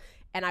it.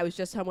 And I was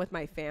just home with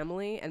my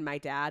family, and my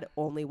dad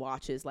only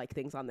watches like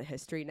things on the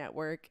History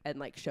Network and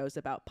like shows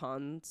about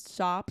pawn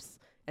shops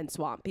and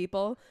swamp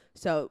people.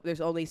 So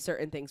there's only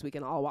certain things we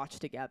can all watch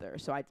together.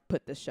 So I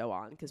put this show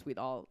on because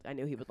I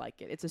knew he would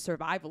like it. It's a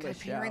survivalist My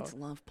show. parents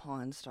love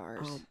Pawn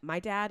Stars. My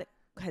dad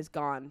has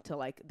gone to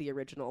like the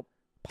original.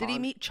 Did he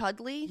meet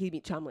Chudley? He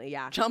meet Chumley,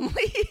 yeah.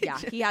 Chumley? Yeah,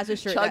 he has a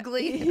shirt.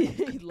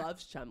 Chugly? He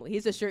loves Chumley. He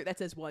has a shirt that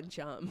says one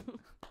chum.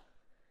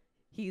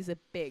 He's a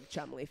big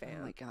Chumley fan.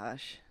 Oh my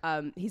gosh.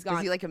 He's gone.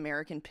 Does he like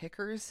American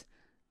Pickers?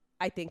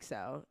 I think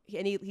so.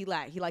 He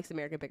likes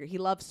American Picker. He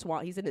loves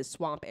swamp. He's in his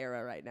swamp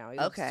era right now. He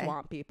loves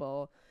swamp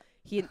people.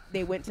 When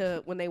they went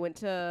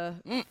to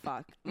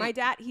fuck. My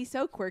dad, he's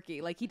so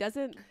quirky. Like he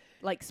doesn't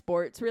like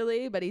sports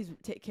really, but he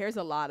cares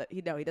a lot.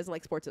 He doesn't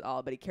like sports at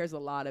all, but he cares a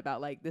lot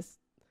about like this.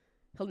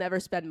 He'll never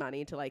spend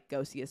money to like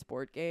go see a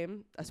sport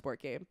game.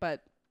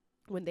 But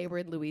when they were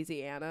in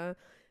Louisiana,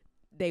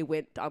 they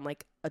went on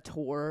like a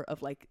tour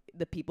of like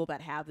the people that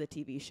have the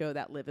TV show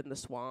that live in the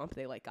swamp.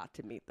 They like got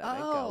to meet them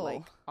and go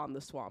like on the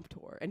swamp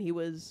tour. And he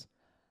was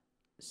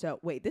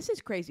wait, this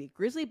is crazy.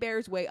 Grizzly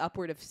bears weigh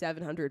upward of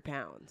 700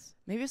 pounds.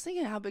 Maybe I was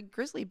thinking how big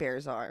grizzly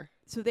bears are.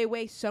 So they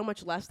weigh so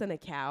much less than a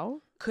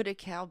cow? Could a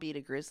cow beat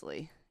a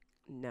grizzly?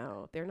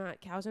 No, they're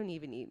not. Cows don't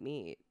even eat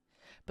meat.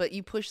 But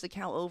you push the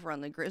cow over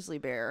on the grizzly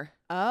bear.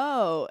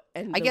 Oh,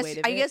 and I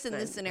guess in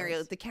this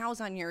scenario, the cow's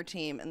on your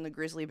team and the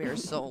grizzly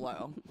bear's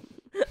solo.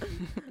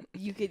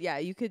 You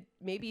could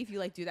maybe if you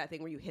like do that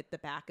thing where you hit the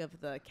back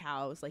of the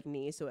cow's like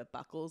knee so it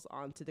buckles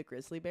onto the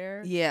grizzly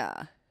bear.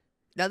 Yeah.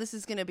 Now this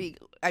is going to be,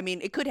 I mean,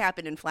 it could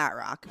happen in Flat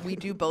Rock. We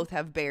do both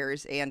have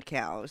bears and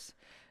cows.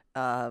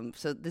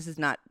 So this is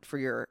not for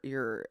your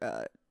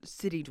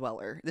city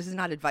dweller. This is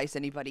not advice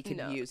anybody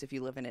can use if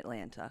you live in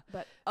Atlanta.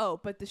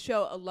 But the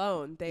show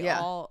Alone,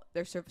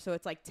 so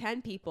it's like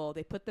 10 people.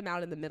 They put them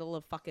out in the middle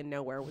of fucking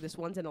nowhere. This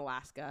one's in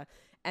Alaska,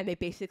 and they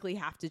basically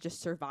have to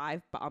just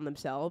survive on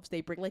themselves.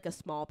 They bring like a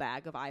small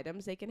bag of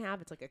items they can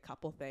have. It's like a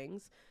couple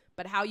things.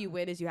 But how you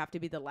win is you have to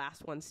be the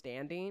last one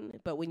standing.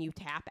 But when you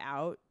tap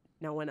out,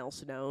 no one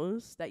else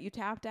knows that you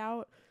tapped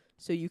out.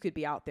 So you could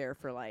be out there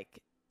for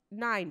like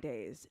 9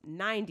 days,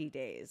 90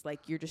 days.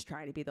 Like, you're just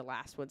trying to be the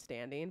last one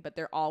standing, but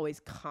they're always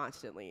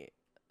constantly.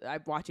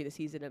 I'm watching a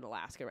season in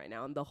Alaska right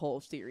now, and the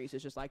whole series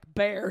is just like,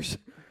 bears.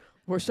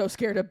 We're so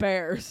scared of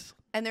bears.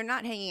 And they're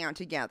not hanging out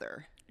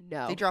together.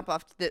 No. They drop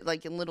off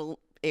like in little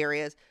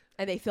areas.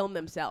 And they film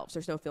themselves.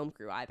 There's no film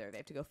crew either. They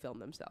have to go film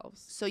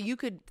themselves. So you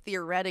could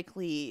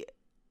theoretically,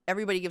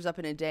 everybody gives up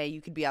in a day. You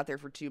could be out there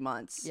for 2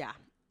 months. Yeah.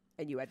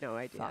 And you had no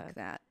idea. Fuck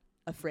that.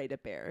 Afraid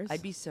of bears.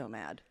 I'd be so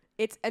mad.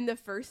 And the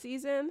first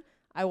season,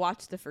 I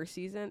watched the first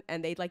season,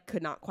 and they like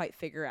could not quite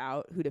figure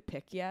out who to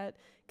pick yet.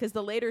 Because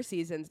the later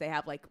seasons, they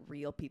have like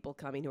real people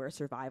coming who are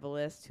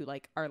survivalists who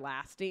like are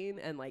lasting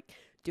and like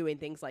doing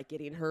things like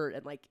getting hurt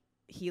and like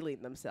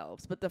healing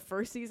themselves. But the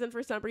first season,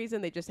 for some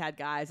reason, they just had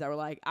guys that were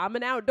like, I'm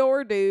an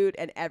outdoor dude,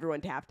 and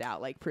everyone tapped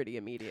out like pretty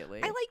immediately.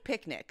 I like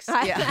picnics.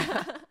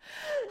 Yeah.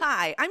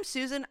 Hi, I'm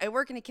Susan. I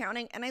work in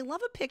accounting, and I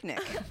love a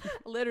picnic.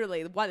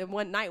 Literally,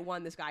 one night,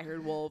 this guy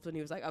heard wolves, and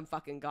he was like, I'm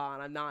fucking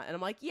gone. I'm not. And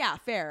I'm like, yeah,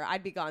 fair.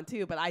 I'd be gone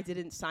too, but I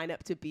didn't sign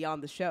up to be on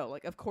the show.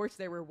 Like, of course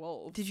there were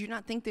wolves. Did you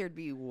not think there'd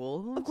be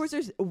wolves? Of course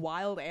there's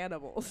wild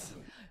animals.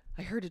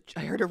 I heard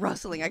a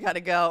rustling. I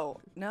gotta go.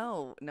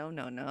 No.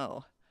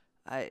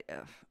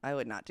 I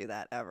would not do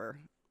that ever.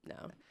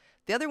 No.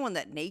 The other one,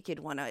 that naked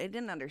one, I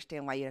didn't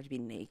understand why you have to be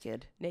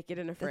naked. Naked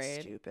and Afraid.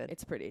 That's stupid.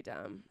 It's pretty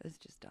dumb. It's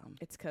just dumb.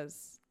 It's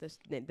because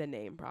the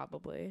name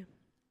probably.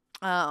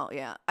 Oh,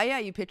 yeah. Yeah,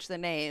 you pitch the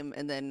name,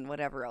 and then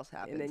whatever else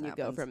happens. And then you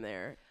go from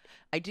there.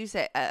 I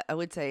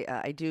would say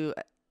I do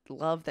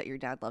love that your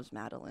dad loves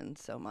Madeline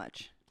so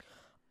much.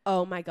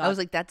 Oh, my God. I was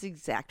like, that's the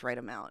exact right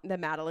amount. The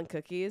Madeline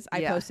cookies. I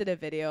Yeah. posted a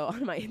video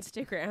on my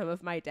Instagram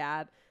of my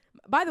dad.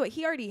 By the way,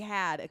 he already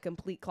had a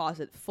complete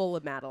closet full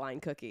of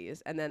Madeline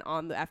cookies. And then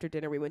after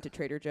dinner, we went to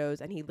Trader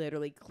Joe's, and he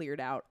literally cleared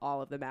out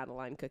all of the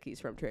Madeline cookies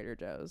from Trader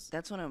Joe's.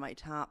 That's one of my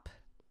top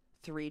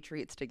 3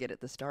 treats to get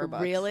at the Starbucks.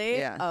 Really?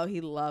 Yeah. Oh,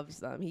 he loves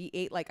them. He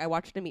ate, I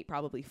watched him eat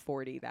probably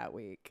 40 that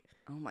week.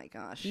 Oh, my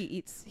gosh.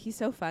 He's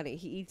so funny.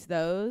 He eats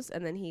those,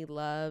 and then he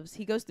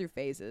goes through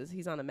phases.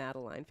 He's on a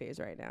Madeline phase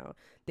right now.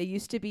 They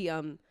used to be,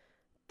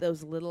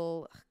 those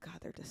little, God,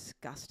 they're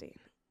disgusting.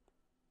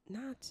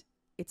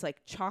 It's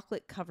like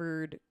chocolate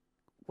covered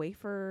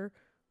wafer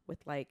with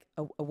like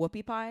a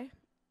whoopie pie.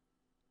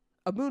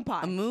 A moon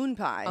pie. A moon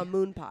pie. A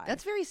moon pie.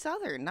 That's very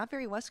Southern, not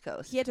very West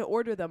Coast. He had to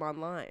order them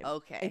online.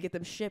 Okay. And get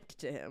them shipped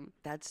to him.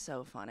 That's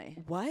so funny.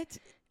 What?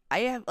 I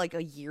have like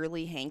a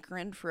yearly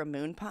hankering for a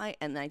moon pie,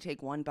 and then I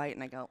take one bite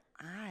and I go,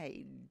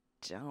 I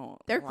don't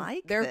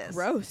like They're this.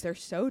 gross. They're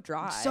so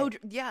dry.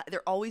 Yeah,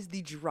 they're always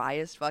the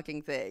driest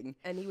fucking thing.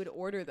 And he would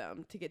order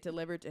them to get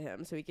delivered to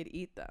him so he could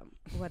eat them.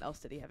 What else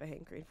did he have a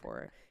hankering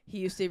for? He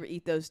used to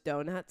eat those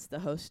donuts, the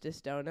Hostess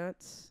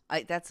donuts.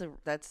 That's a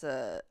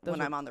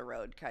when are- I'm on the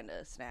road kind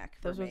of snack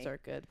for Those me. ones are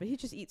good. But he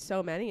just eats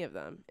so many of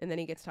them. And then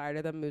he gets tired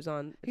of them, moves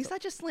on. He's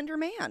such a slender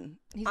man.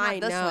 He's I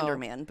not the know. slender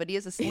man, but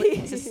he's a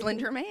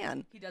slender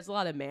man. He does a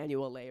lot of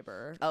manual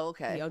labor. Oh,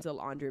 okay. He owns a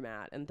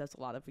laundromat and does a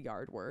lot of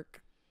yard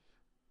work.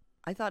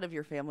 I thought of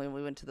your family when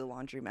we went to the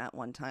laundromat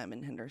one time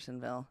in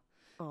Hendersonville.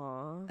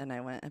 Aw. And I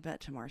went, I bet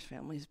Tamar's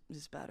family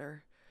is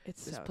better.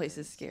 It's This so place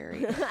good. is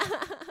scary.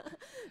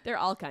 They're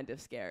all kind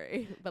of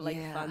scary, but like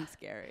Yeah. fun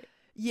scary.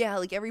 Yeah,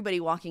 like everybody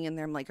walking in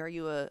there, I'm like, are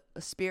you a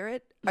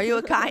spirit? Are you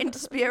a kind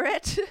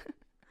spirit?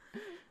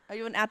 Are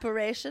you an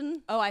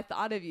apparition? Oh, I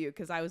thought of you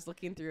because I was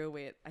looking through.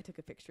 I took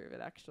a picture of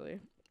it actually.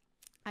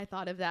 I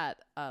thought of that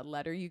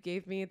letter you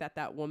gave me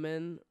that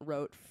woman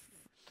wrote.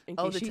 In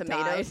Oh, case the she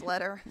tomatoes died,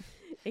 letter.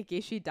 in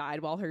case she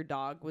died while her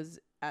dog was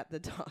at the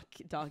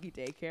doggy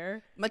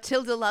daycare.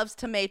 Matilda loves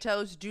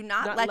tomatoes. Do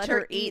not let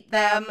her eat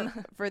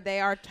them. for they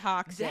are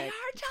toxic. They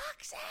are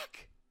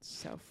toxic.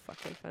 So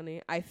fucking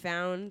funny. I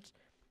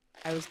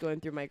was going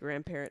through my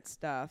grandparents'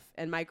 stuff,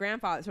 and my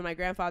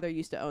grandfather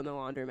used to own the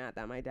laundromat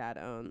that my dad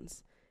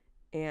owns,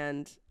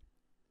 and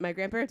my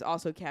grandparents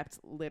also kept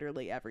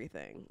literally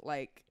everything.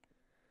 Like,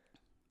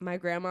 my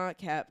grandma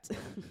kept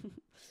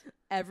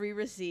every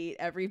receipt,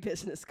 every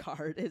business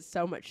card. There's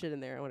so much shit in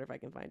there. I wonder if I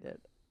can find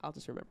it. I'll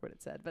just remember what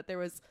it said. But there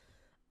was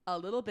a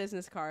little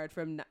business card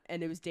and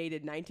it was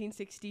dated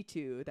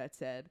 1962 that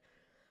said,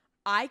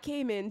 I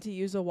came in to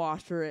use a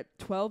washer at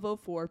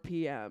 12:04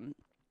 p.m.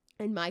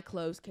 and my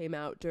clothes came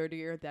out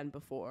dirtier than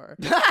before.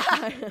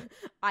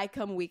 I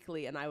come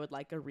weekly and I would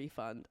like a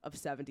refund of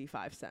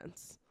 75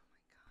 cents.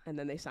 And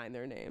then they signed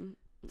their name.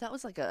 That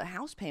was like a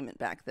house payment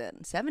back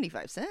then.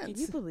 75 cents. Can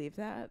you believe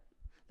that?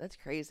 That's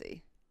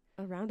crazy.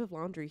 A round of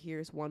laundry here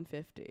is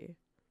 $150.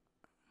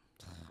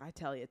 I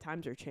tell you,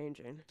 times are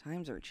changing.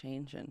 Times are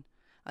changing.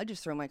 I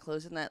just throw my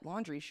clothes in that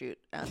laundry chute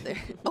out there.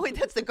 Oh, wait,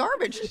 that's the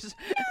garbage.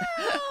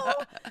 No!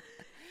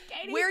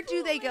 Katie, Where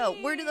do they go?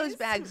 Where do those please.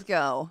 bags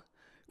go?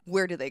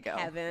 Where do they go?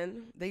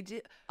 Heaven. They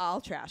do.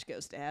 All trash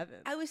goes to heaven.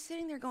 I was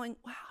sitting there going,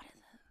 wow,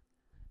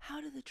 how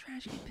did the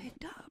trash get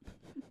picked up?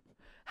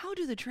 How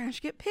do the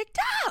trash get picked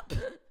up?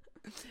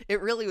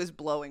 It really was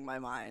blowing my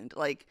mind.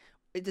 Like,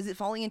 is it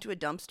falling into a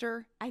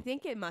dumpster? I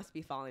think it must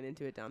be falling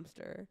into a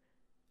dumpster.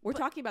 We're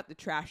talking about the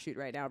trash chute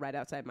right now, right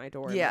outside my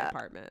door in Yeah. my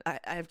apartment.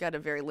 I've got a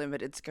very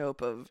limited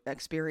scope of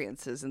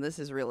experiences, and this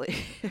is really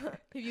Have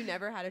you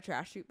never had a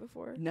trash chute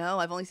before? no.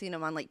 I've only seen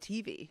them on like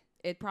TV.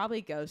 It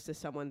probably goes to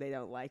someone they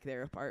don't like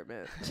their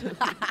apartment.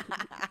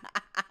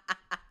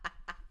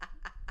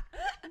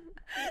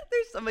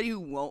 There's somebody who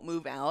won't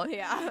move out.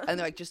 Yeah. And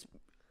they're like, just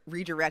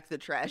redirect the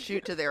trash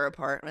chute to their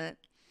apartment.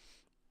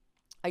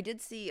 I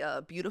did see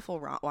a beautiful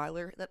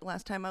Rottweiler that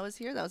last time I was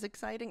here. That was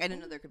exciting. I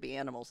didn't know there could be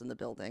animals in the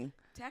building.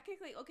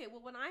 Technically, okay,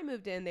 well, when I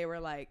moved in, they were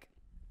like,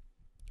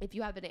 if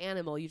you have an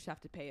animal, you just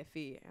have to pay a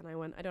fee. And I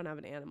went, I don't have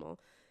an animal.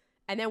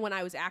 And then when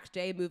I was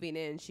actually moving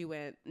in, she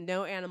went,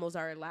 no animals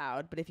are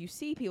allowed. But if you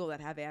see people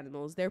that have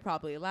animals, they're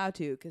probably allowed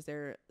to because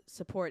they're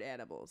support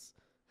animals.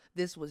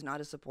 This was not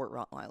a support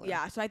Rottweiler.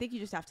 Yeah, so I think you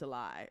just have to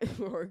lie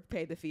or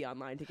pay the fee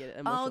online to get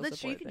it. Oh, that's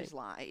true. You can just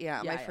lie.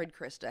 Yeah, my friend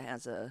Krista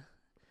has a...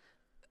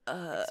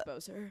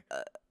 expose her.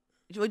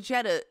 She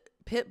had a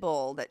pit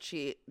bull that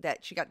she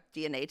got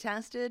DNA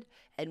tested,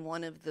 and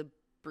one of the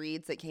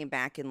breeds that came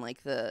back in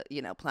like the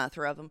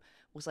plethora of them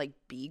was like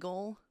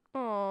beagle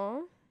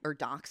Aww. or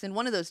dachshund,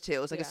 one of those two. It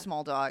was like a Yeah.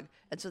 small dog,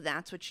 and so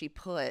that's what she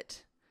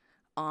put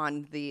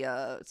on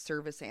the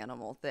service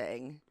animal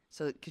thing.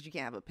 So because you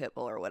can't have a pit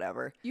bull or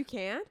whatever, You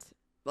can't?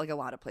 like a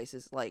lot of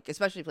places, like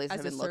especially places As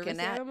I've a been service looking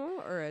at.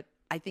 animal or a...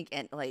 I think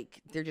and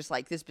like they're just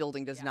like this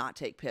building does Yeah. not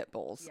take pit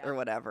bulls Yeah. or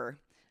whatever.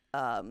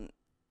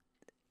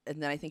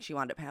 And then I think she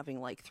wound up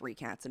having like 3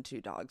 cats and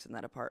 2 dogs in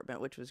that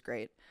apartment, which was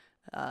great.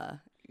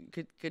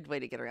 Good way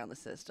to get around the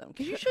system,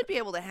 because you should be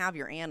able to have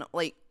your animal.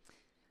 Like,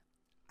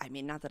 I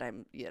mean, not that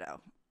I'm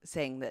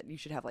saying that you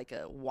should have like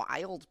a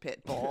wild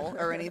pit bull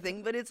or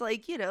anything, but it's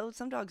like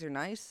some dogs are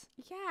nice.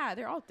 Yeah,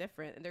 they're all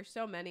different, and there's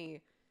so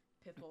many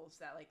pit bulls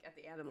that like at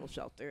the animal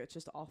shelter, it's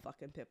just all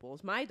fucking pit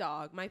bulls. My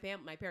dog, my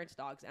parents'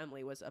 dogs,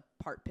 Emily, was a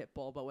part pit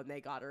bull, but when they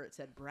got her, it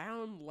said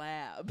brown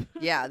lab.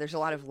 Yeah, there's a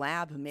lot of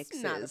lab mixes.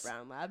 It's not a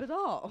brown lab at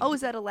all. Oh,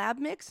 is that a lab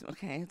mix?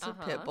 Okay, it's a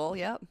pit Uh-huh. bull.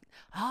 Yep.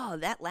 Oh,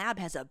 that lab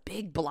has a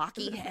big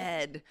blocky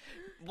head,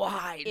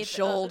 wide If,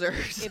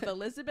 shoulders. if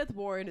Elizabeth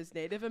Warren is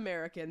Native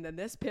American, then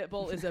this pit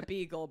bull is a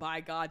beagle. By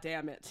God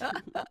damn it!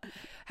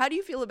 How do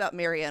you feel about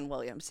Marianne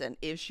Williamson?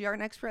 Is she our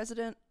next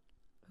president?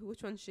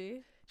 Which one's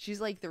she? She's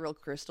like the real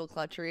crystal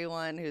clutchery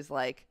one who's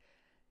like,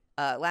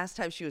 last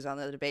time she was on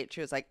the debate,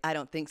 she was like, I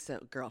don't think so,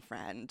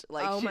 girlfriend.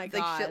 Like, Oh my like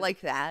God. shit like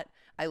that.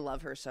 I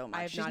love her so I much.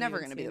 have She's not never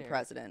even going to be seen the her.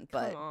 president,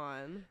 but Come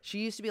on. she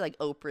used to be like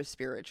Oprah's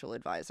spiritual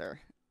advisor.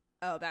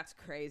 Oh, that's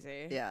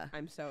crazy. Yeah.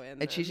 I'm so in.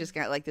 And she's just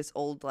got like this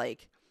old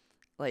like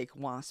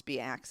waspy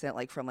accent,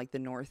 like from like the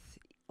north,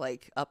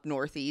 like up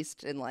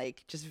northeast, and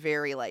like just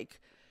very like,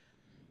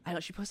 I don't know.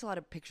 She posts a lot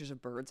of pictures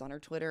of birds on her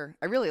Twitter.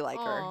 I really like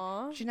her.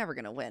 Aw. She's never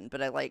gonna win, but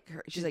I like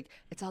her. She's like,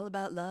 it's all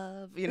about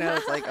love.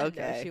 It's like,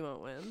 okay. No, she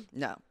won't win.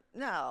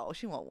 No,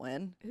 she won't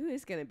win. Who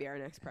is going to be our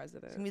next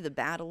president? It's gonna be the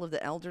battle of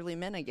the elderly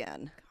men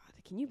again.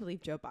 God, can you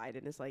believe Joe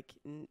Biden is like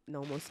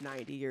almost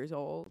 90 years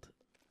old?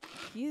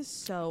 He is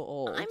so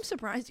old. I'm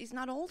surprised he's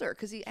not older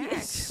because he He is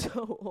acts.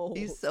 so old.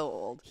 He's so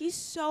old. He's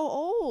so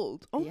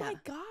old. Oh my Yeah.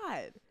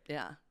 God.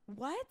 Yeah.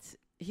 What?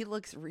 He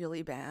looks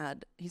really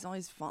bad. He's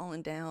always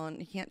falling down.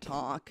 He can't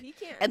talk. He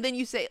can't. And then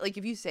you say, like,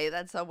 if you say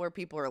that somewhere,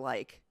 people are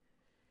like,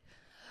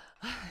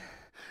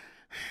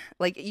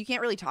 like, you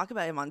can't really talk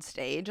about him on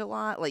stage a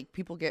lot. Like,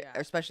 people get, Yeah.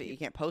 especially you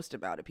can't post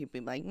about it. People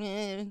be like,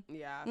 meh.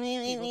 Yeah.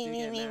 People do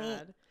get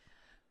mad.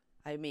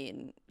 I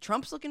mean,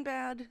 Trump's looking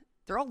bad.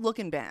 They're all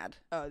looking bad.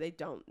 Oh, they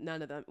don't.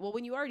 None of them. Well,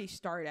 when you already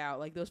start out,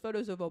 like those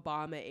photos of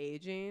Obama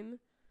aging,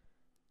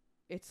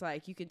 it's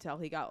like you can tell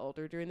he got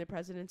older during the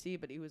presidency,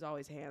 but he was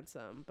always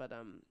handsome. But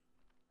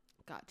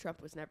God,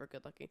 Trump was never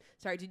good looking.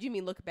 Sorry, did you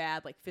mean look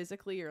bad, like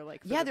physically or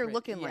like? for Yeah, the they're print?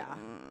 looking Yeah.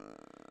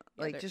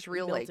 like they're just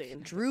real milting.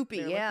 like droopy.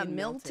 They're Yeah, looking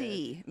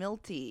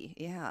milty.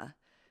 Yeah,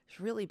 it's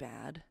really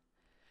bad.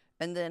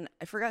 And then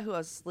I forgot who I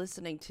was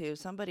listening to.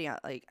 Somebody I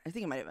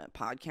think it might have been a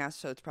podcast,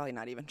 so it's probably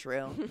not even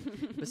true.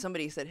 But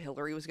somebody said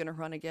Hillary was going to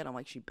run again. I'm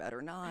like, she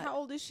better not. How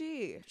old is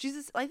she?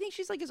 I think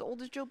she's like as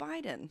old as Joe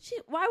Biden.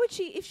 Why would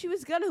she? If she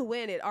was gonna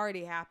win, it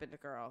already happened,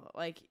 girl.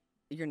 Like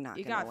You're not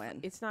you going to got, win.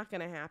 it's not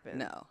gonna happen.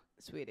 No.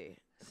 Sweetie.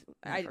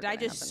 Never Did I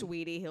gonna just happen.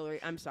 sweetie Hillary?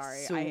 I'm sorry.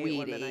 I hate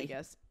women, I Sweetie.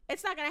 guess.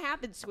 It's not gonna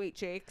happen, sweet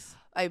cheeks.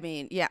 I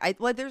mean, yeah.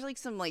 There's like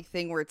some like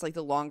thing where it's like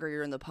the longer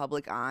you're in the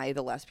public eye,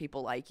 the less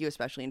people like you,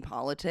 especially in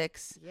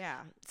politics. Yeah.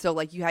 So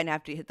like you kind of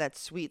have to hit that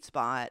sweet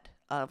spot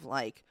of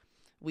like,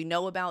 we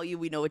know about you,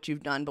 we know what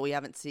you've done, but we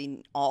haven't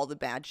seen all the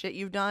bad shit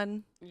you've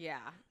done.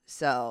 Yeah.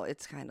 So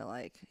it's kind of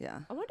like, yeah,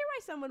 I wonder why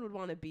someone would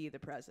want to be the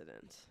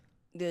president.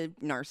 the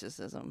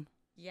narcissism.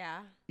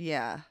 Yeah.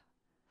 Yeah.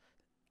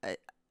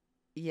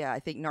 I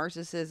think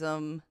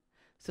narcissism,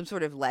 some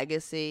sort of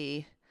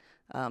legacy,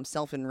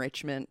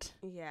 self-enrichment.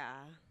 Yeah.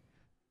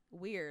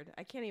 Weird.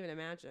 I can't even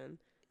imagine.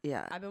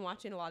 Yeah. I've been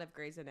watching a lot of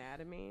Grey's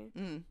Anatomy,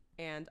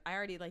 and I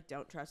already like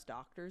don't trust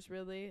doctors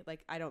really.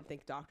 Like I don't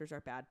think doctors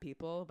are bad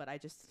people, but I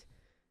just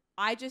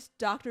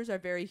doctors are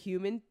very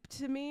human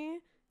to me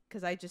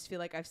because I just feel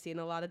like I've seen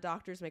a lot of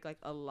doctors make like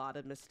a lot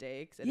of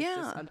mistakes, and it's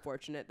just Yeah.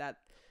 unfortunate that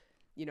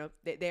you know,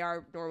 they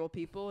are normal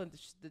people, and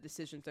the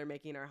decisions they're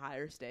making are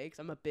higher stakes.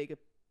 I'm a big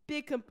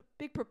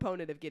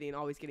proponent of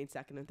always getting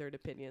second and third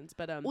opinions.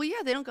 But well,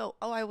 yeah, they don't go,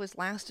 oh, I was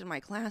last in my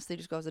class. They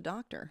just go as a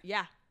doctor.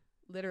 yeah,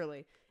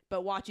 literally.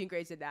 But watching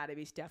Grey's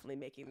Anatomy is definitely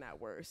making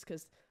that worse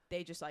because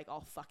they just like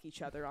all fuck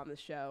each other on the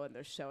show, and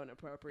they're so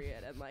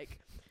inappropriate and like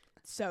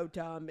so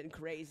dumb and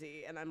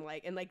crazy. And I'm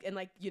like, and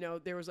you know,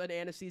 there was an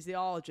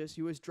anesthesiologist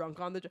who was drunk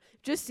on the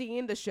just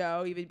seeing the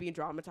show even being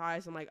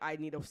dramatized. I'm like, I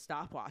need to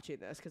stop watching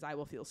this because I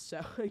will feel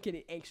so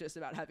getting anxious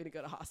about having to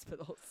go to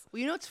hospitals. Well,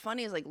 you know what's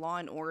funny is like Law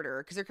and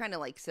Order, because they're kind of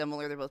like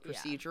similar. They're both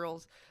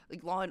procedurals.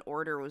 Like Law and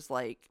Order was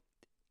like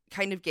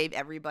kind of gave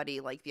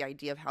everybody like the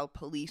idea of how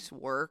police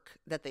work,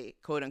 that they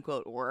quote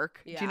unquote work.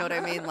 Yeah. Do you know what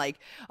I mean? Like,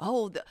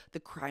 oh, the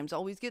crimes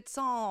always get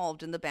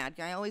solved and the bad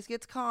guy always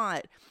gets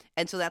caught.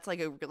 And so that's like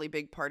a really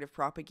big part of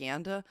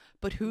propaganda.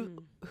 But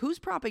whose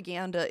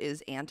propaganda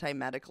is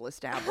anti-medical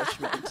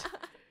establishment?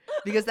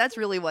 Because that's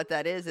really what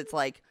that is. It's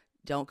like,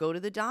 don't go to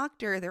the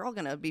doctor. They're all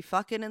going to be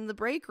fucking in the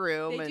break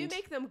room. They do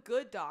make them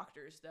good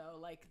doctors, though.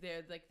 Like,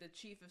 they're like the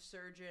chief of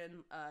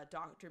surgeon,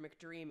 Dr.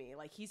 McDreamy.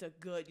 Like, he's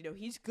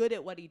he's good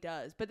at what he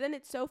does. But then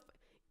it's so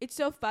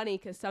funny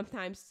because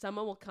sometimes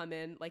someone will come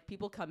in, like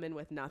people come in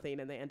with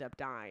nothing and they end up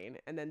dying.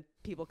 And then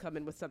people come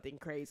in with something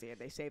crazy and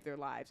they save their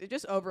lives. It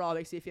just overall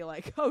makes you feel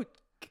like, oh,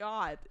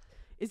 God.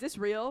 Is this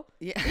real?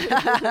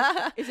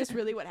 Yeah. Is this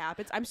really what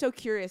happens? I'm so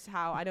curious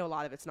how. I know a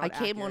lot of it's not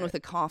accurate. One with a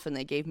cough and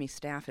they gave me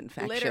staph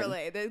infection.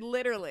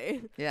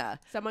 Literally. Yeah.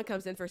 Someone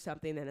comes in for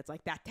something and it's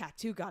like, that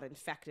tattoo got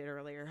infected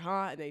earlier,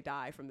 huh? And they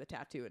die from the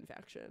tattoo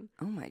infection.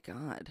 Oh my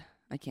God.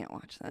 I can't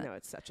watch that. No,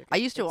 it's such a good, I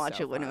used to watch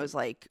it when it was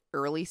like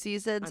early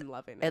seasons. I'm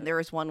loving it. And there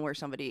was one where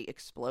somebody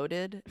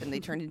exploded and they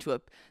turned into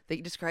they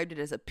described it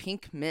as a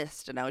pink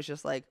mist. And I was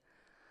just like,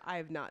 I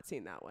have not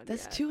seen that one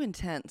That's yet. too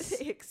intense.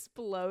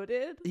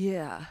 Exploded?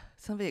 Yeah.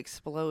 Somebody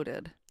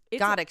exploded.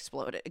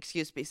 Exploded.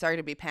 Excuse me. Sorry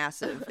to be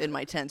passive in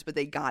my tense, but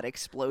they got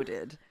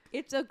exploded.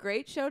 It's a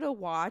great show to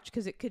watch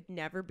because it could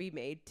never be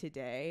made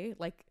today.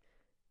 Like,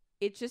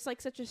 it's just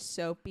like such a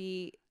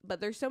soapy,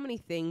 but there's so many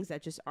things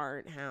that just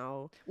aren't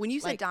how. When you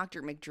said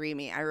Dr.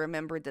 McDreamy, I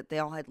remembered that they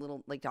all had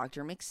little, like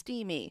Dr.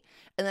 McSteamy.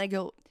 And then I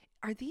go,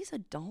 are these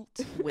adult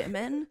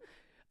women?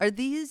 Are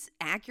these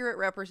accurate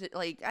represent?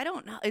 Like, I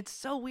don't know. It's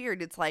so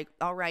weird. It's like,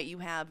 all right, you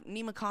have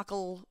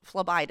pneumococcal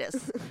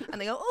phlebitis,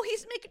 and they go, oh,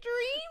 he's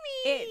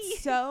McDreamy.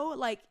 It's so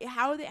like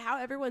how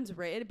everyone's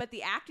written, but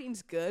the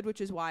acting's good, which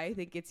is why I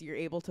think you're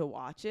able to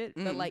watch it.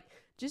 But like,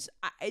 just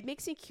it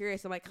makes me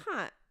curious. I'm like,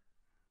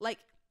 like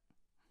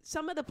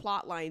some of the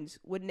plot lines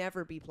would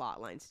never be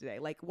plot lines today.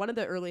 Like one of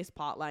the earliest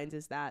plot lines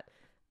is that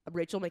is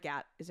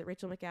it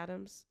Rachel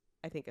McAdams?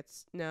 I think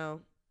it's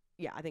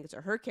I think it's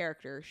her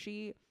character.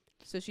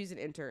 So she's an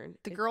intern.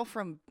 The girl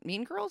from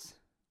Mean Girls?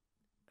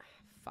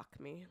 Fuck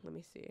me. Let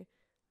me see.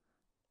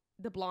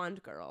 The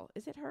blonde girl.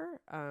 Is it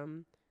her?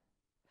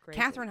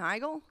 Katherine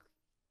Heigl?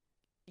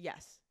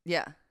 Yes.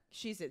 Yeah.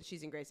 She's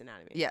in Grey's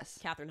Anatomy. Yes.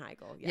 Katherine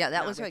Heigl. Yeah,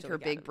 that was like her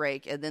big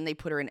break. And then they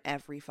put her in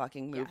every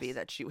fucking movie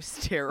that she was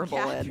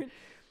terrible in.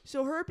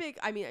 So her big,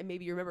 I mean,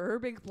 maybe you remember her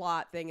big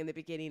plot thing in the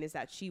beginning is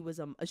that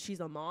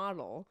she's a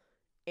model,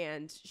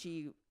 and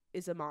she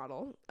is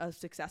a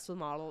successful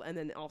model, and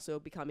then also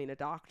becoming a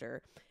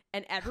doctor.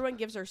 And everyone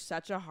gives her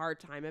such a hard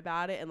time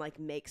about it and like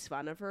makes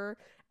fun of her.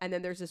 And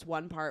then there's this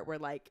one part where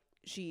like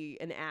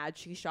an ad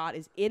she shot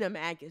is in a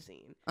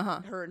magazine.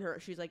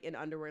 She's like in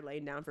underwear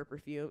laying down for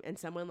perfume, and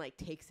someone like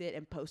takes it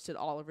and posts it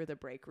all over the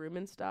break room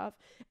and stuff,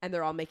 and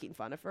they're all making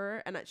fun of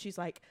her. And she's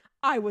like,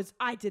 I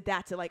did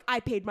that to like, I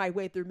paid my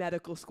way through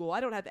medical school. I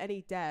don't have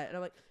any debt. And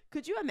I'm like,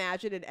 could you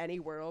imagine in any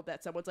world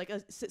that someone's like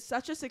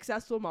such a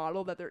successful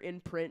model that they're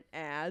in print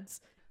ads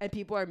and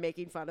people are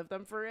making fun of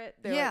them for it?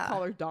 They like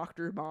call her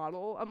Dr.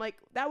 Model. I'm like,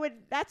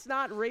 that's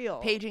not real.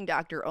 Paging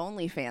Dr.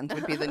 OnlyFans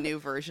would be the new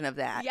version of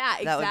that. Yeah,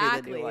 exactly. That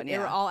would be the new one. They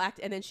were all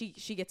and then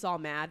she gets all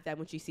mad that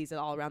when she sees it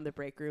all around the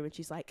break room, and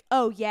she's like,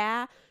 oh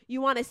yeah,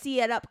 you want to see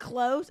it up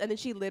close? And then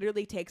she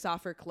literally takes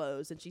off her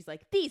clothes and she's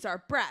like, these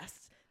are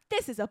breasts.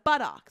 This is a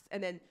buttocks.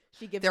 And then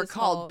she gives They're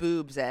called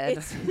boobs, Ed.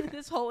 It's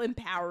this whole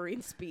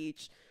empowering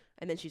speech.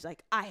 And then she's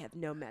like, I have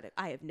no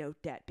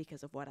debt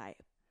because of what I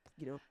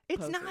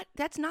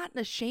that's not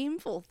a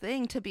shameful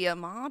thing to be a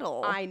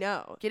model. I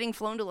know. Getting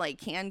flown to like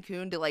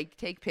Cancun to like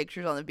take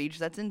pictures on the beach,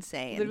 that's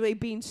insane. Literally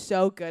being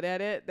so good at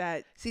it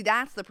that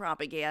that's the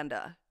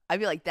propaganda. I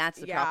feel like that's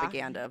the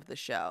propaganda of the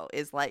show,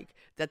 is like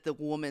that the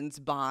woman's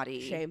body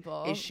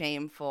is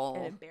shameful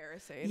and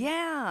embarrassing.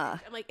 Yeah.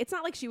 I'm like, it's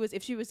not like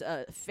if she was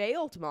a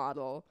failed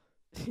model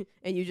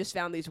and you just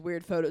found these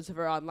weird photos of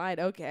her online,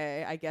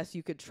 okay, I guess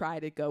you could try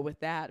to go with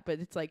that. But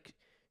it's like,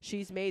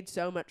 she's made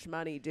so much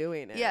money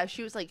doing it. Yeah,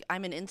 she was like,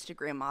 I'm an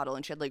Instagram model,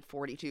 and she had like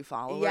 42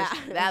 followers.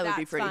 Yeah, that would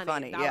be pretty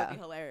funny. That would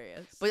be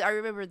hilarious. But I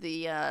remember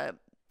the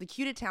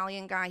cute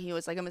Italian guy. He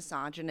was like a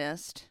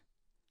misogynist.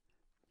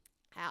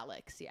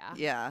 Alex, yeah.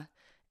 Yeah.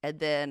 And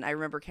then I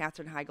remember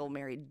Katherine Heigl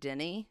married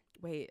Denny.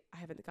 Wait, I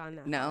haven't gotten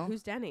that. No.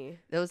 Who's Denny?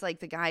 That was like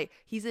the guy.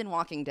 He's in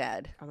Walking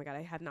Dead. Oh my God,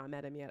 I have not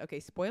met him yet.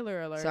 Okay,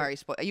 spoiler alert. Sorry,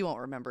 you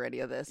won't remember any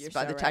of this You're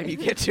by so the time right. you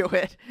get to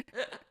it.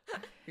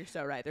 You're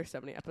so right. There's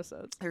so many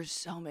episodes. There's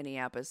so many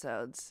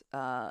episodes.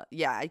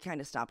 Yeah, I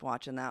kind of stopped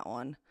watching that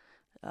one.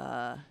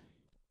 Trying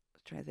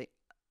to think.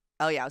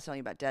 Oh yeah, I was telling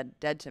you about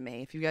Dead to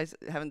Me. If you guys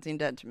haven't seen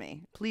Dead to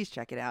Me, please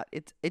check it out.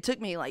 It took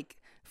me like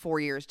 4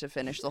 years to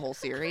finish the whole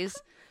series,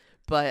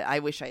 but I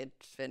wish I had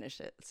finished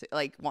it,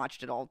 like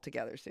watched it all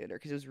together sooner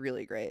because it was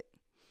really great.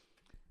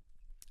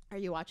 Are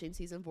you watching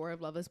season 4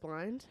 of Love Is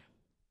Blind?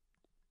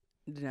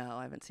 No,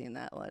 I haven't seen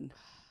that one.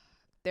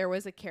 There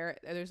was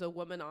there's a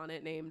woman on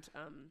it named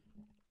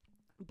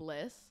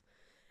Bliss,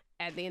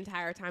 and the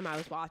entire time I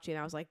was watching,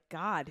 I was like,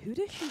 God, who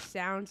does she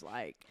sound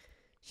like?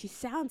 She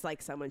sounds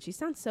like someone. She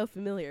sounds so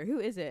familiar. Who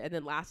is it? And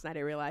then last night I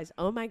realized,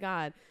 oh my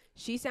God,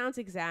 she sounds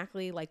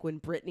exactly like when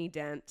Brittany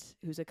Dent,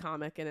 who's a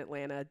comic in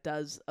Atlanta,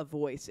 does a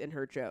voice in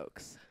her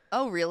jokes.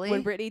 Oh, really?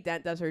 When Brittany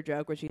Dent does her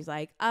joke where she's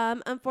like,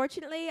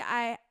 unfortunately,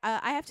 I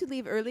have to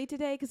leave early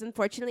today because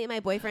unfortunately my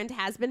boyfriend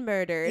has been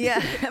murdered.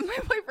 Yeah, my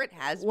boyfriend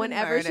has been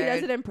Whenever murdered. she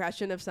does an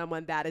impression of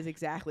someone, that is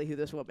exactly who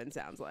this woman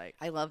sounds like.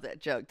 I love that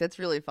joke. That's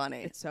really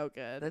funny. It's so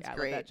good. That's I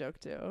great. love that joke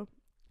too.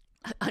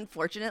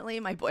 Unfortunately,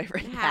 my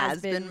boyfriend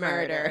has been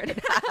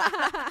murdered.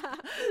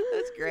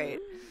 That's great.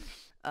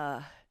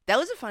 That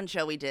was a fun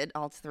show we did,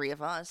 all three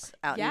of us,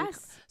 out in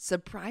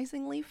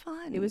surprisingly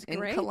fun. It was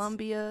great. In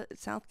Columbia,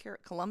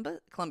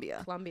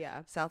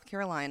 Columbia, South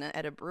Carolina,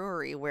 at a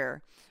brewery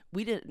where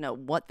we didn't know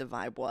what the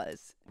vibe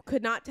was.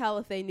 Could not tell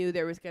if they knew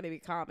there was going to be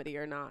comedy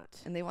or not.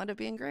 And they wound up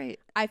being great.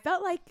 I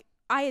felt like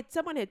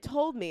someone had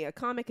told me, a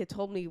comic had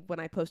told me when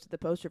I posted the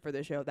poster for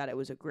the show that it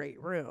was a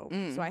great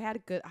room. So I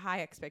had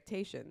high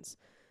expectations.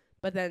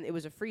 But then it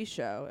was a free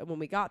show, and when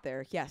we got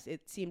there, yes,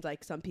 it seemed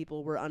like some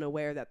people were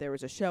unaware that there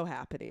was a show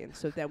happening.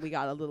 So then we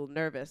got a little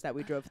nervous that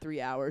we drove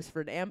 3 hours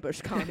for an ambush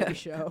comedy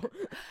show.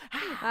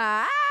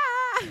 But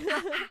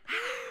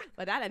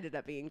that ended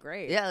up being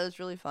great. Yeah, it was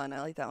really fun. I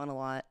like that one a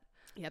lot.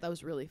 Yeah, that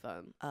was really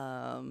fun.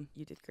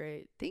 You did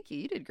great. Thank you.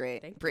 You did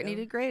great. Thank Brittany you.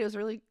 did great. It was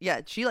really,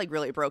 she like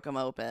really broke them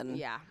open.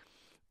 Yeah.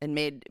 And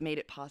made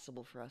it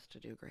possible for us to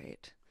do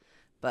great.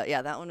 But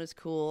yeah, that one was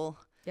cool.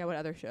 Yeah, what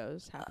other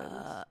shows happened?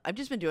 I've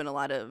just been doing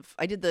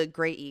I did the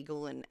Grey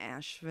Eagle in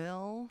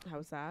Asheville. How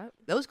was that?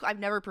 I've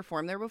never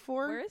performed there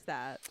before. Where is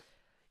that?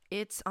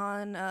 It's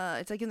on,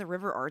 it's like in the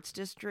River Arts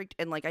District.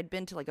 And like I'd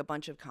been to like a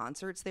bunch of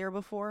concerts there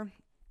before,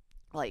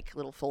 like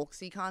little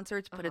folksy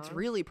concerts, but it's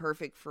really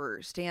perfect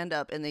for stand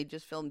up. And they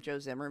just filmed Joe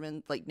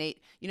Zimmerman, like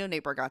Nate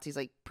Bargatze's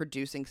like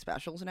producing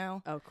specials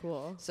now. Oh,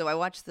 cool. So I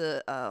watched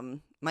the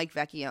Mike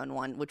Vecchione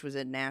one, which was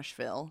in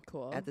Nashville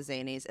at the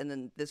Zanies. And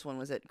then this one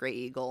was at Grey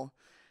Eagle.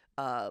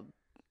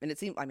 And it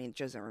seemed,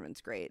 Joe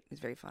Zimmerman's great. He's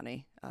very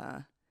funny.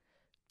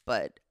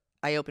 But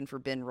I opened for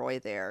Ben Roy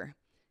there,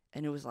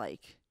 and it was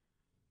like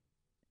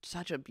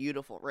such a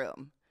beautiful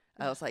room.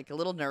 I was like a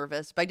little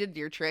nervous, but I did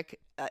your trick.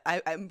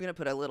 I'm going to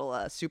put a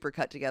little super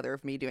cut together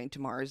of me doing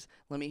Tamar's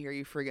Let Me Hear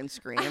You Friggin'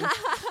 Scream.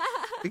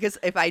 Because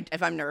if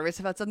I'm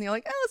nervous about something, I'm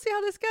like, let's see how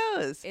this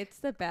goes. It's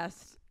the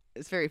best.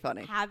 It's very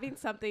funny. Having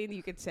something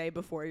you could say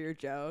before your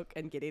joke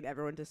and getting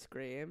everyone to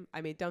scream.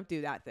 I mean, don't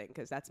do that thing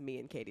because that's me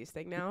and Katie's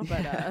thing now.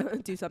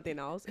 But do something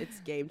else.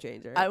 It's game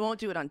changer. I won't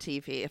do it on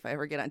TV. If I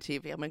ever get on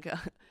TV, I'm going to go,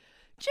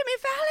 Jimmy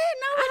Fallon,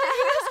 no,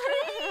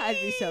 I'd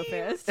be so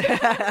pissed.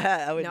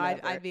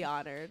 I'd be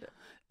honored.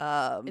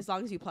 As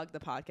long as you plug the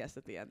podcast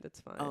at the end, it's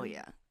fine. Oh,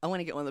 yeah. I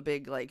want to get one of the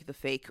big, like, the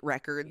fake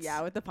records.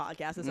 Yeah, with the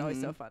podcast. It's always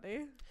so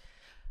funny.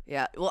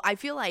 Yeah. Well, I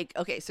feel like,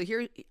 okay, so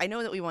here, I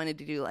know that we wanted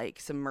to do, like,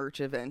 some merch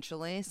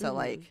eventually. So,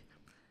 like,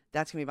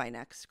 that's going to be my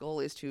next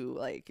goal is to,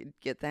 like,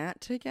 get that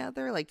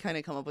together. Like, kind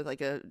of come up with,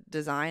 like, a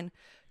design.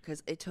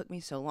 Because it took me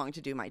so long to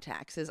do my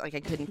taxes. Like,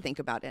 I couldn't think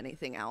about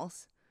anything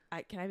else.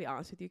 Can I be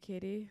honest with you,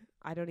 Katie?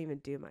 I don't even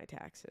do my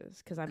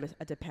taxes because I'm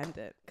a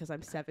dependent because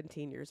I'm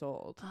 17 years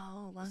old.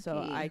 Oh, lucky. So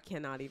I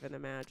cannot even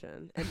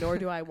imagine. And nor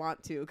do I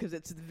want to because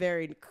it's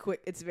very quick.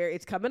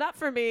 It's coming up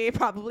for me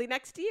probably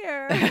next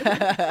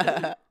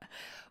year.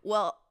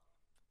 Well,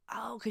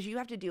 because you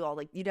have to do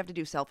you'd have to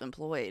do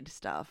self-employed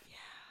stuff.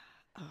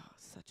 Yeah. Oh,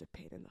 such a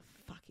pain in the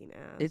fucking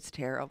ass. It's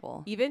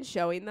terrible. Even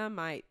showing them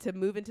to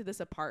move into this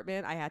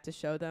apartment, I had to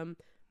show them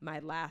my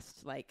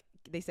last,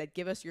 they said,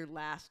 give us your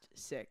last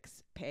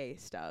 6 pay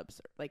stubs.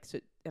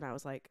 And I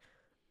was like,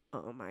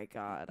 oh my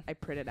God. I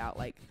printed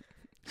out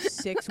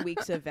 6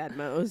 weeks of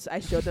Venmos. I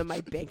showed them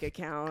my bank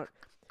account.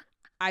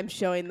 I'm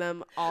showing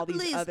them all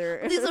these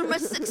other. These are my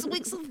 6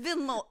 weeks of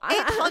Venmo.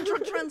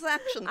 800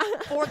 transactions,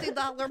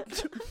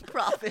 $40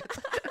 profit.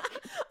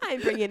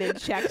 I'm bringing in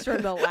checks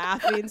from the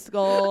Laughing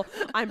Skull.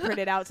 I'm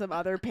printed out some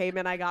other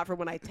payment I got from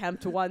when I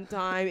temped one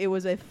time. It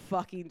was a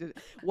fucking.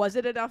 Was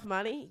it enough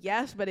money?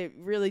 Yes, but it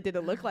really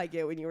didn't look like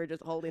it when you were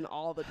just holding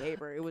all the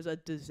paper. It was a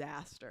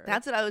disaster.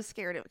 That's what I was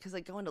scared of because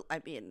going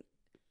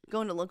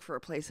to look for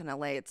a place in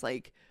LA. It's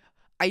like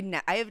I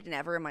have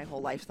never in my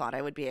whole life thought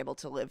I would be able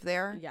to live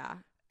there. Yeah.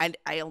 And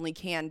I only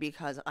can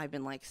because I've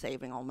been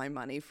saving all my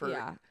money for.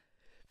 Yeah.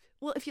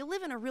 Well, if you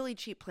live in a really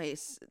cheap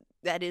place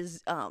that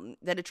is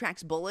that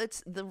attracts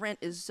bullets, the rent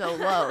is so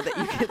low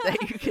that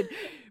you could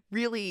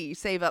really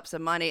save up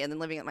some money. And then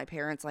living at my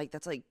parents,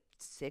 that's like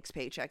 6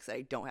 paychecks that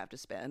I don't have to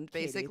spend,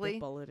 Katie, basically. the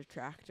bullet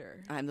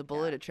attractor. I'm the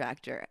bullet Yeah.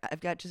 attractor. I've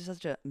got just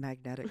such a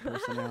magnetic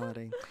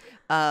personality.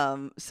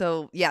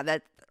 So yeah,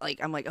 that like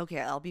I'm like, okay,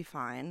 I'll be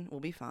fine. We'll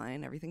be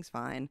fine. Everything's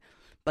fine.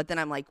 But then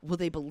I'm like, will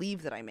they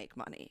believe that I make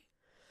money?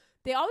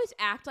 They always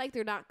act like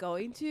they're not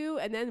going to,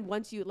 and then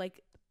once you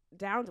like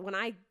when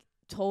I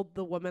told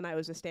the woman I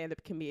was a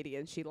stand-up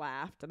comedian, she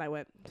laughed, and I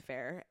went,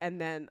 fair. And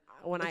then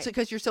when It's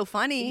because you're so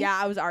funny. yeah,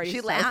 I was already She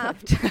so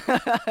laughed.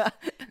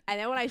 And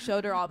then when I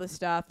showed her all the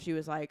stuff, she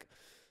was like,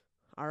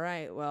 all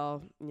right,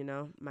 well,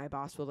 my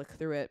boss will look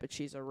through it, but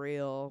she's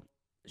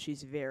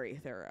very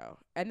thorough.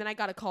 And then I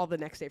got a call the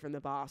next day from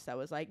the boss that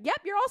was like, yep,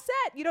 you're all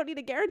set. You don't need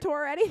a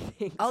guarantor or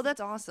anything. Oh,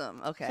 that's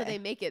awesome. Okay. So they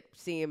make it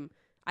seem,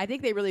 I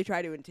think they really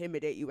try to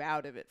intimidate you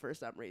out of it for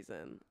some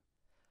reason,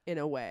 in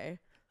a way.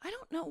 I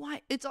don't know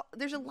why.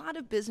 There's a lot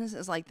of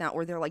businesses like that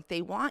where they're like,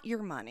 they want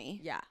your money,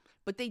 Yeah.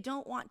 but they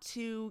don't want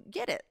to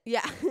get it.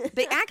 Yeah.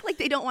 They act like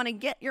they don't want to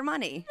get your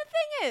money.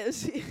 The thing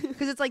is,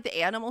 Because it's like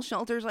the animal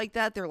shelters like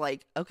that. They're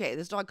like, okay,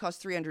 this dog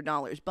costs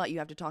 $300, but you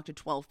have to talk to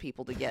 12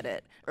 people to get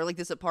it. Or like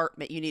this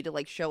apartment, you need to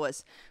like show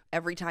us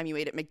every time you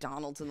ate at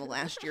McDonald's in the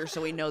last year so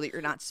we know that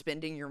you're not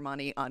spending your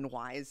money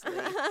unwisely.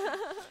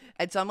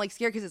 And so I'm like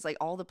scared because it's like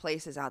all the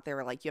places out there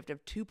are like, you have to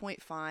have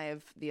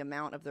 2.5 the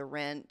amount of the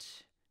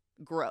rent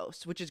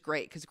gross, which is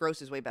great because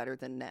gross is way better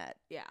than net.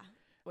 yeah.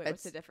 Wait,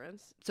 what's It's- the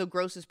difference? So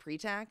gross is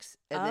pre-tax,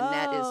 and the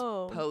net is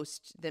Oh.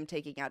 post them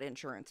taking out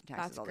insurance and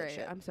taxes, That's all great. that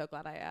shit. I'm so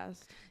glad I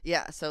asked.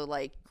 Yeah, so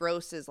like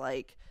gross is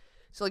like,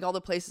 so like all the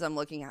places I'm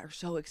looking at are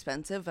so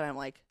expensive, but I'm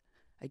like,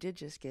 I did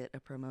just get a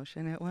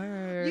promotion at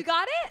work. You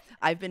got it?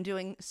 I've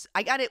been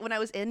I got it when I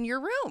was in your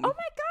room. Oh my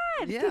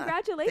God. Yeah.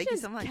 Congratulations, Thank you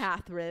so much.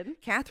 Catherine.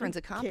 Catherine's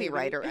a Katie.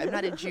 copywriter. I'm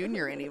not a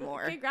junior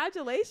anymore.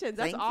 Congratulations.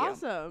 That's Thank you.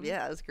 awesome.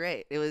 Yeah, it was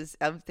great. It was,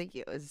 thank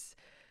you. It was,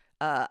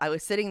 I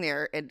was sitting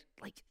there and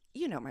like,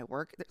 my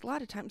work, a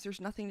lot of times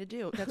there's nothing to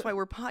do. That's why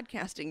we're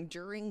podcasting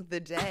during the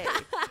day.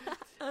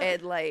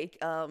 And like,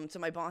 so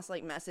my boss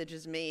like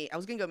messages me. I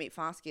was going to go meet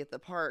Foskey at the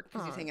park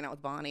because he's hanging out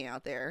with Bonnie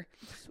out there.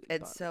 Sweet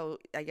And Bonnie. so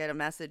I get a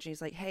message and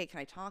he's like, hey, can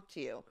I talk to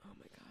you? Oh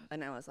my God.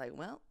 And I was like,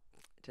 well,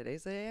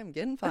 today's the day I'm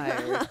getting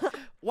fired.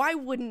 Why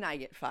wouldn't I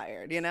get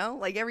fired?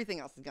 Like everything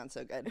else has gone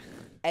so good.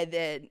 And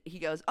then he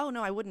goes, oh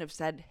no, I wouldn't have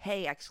said,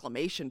 hey,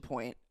 exclamation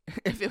point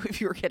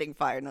if you were getting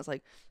fired. And I was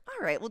like,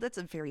 all right, well, that's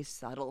a very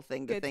subtle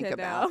thing to Good think to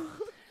about. know.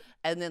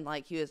 And then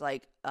like, he was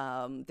like,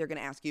 they're going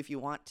to ask you if you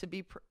want to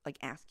be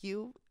ask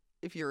you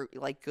if you're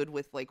like good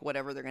with like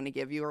whatever they're going to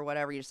give you or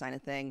whatever, you just sign a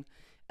thing.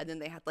 And then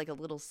they had like a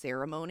little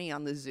ceremony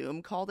on the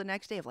Zoom call the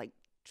next day of like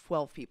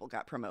 12 people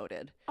got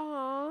promoted.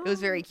 Aww. It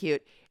was very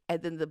cute.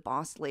 And then the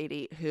boss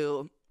lady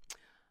who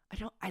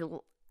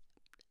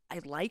I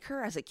like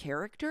her as a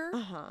character,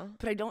 Uh-huh.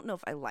 but I don't know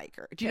if I like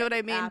her. Do you know what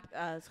I mean?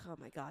 Oh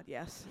my God,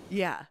 yes.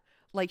 Yeah.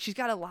 Like she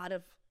says a lot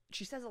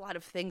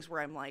of things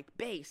where I'm like,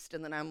 based,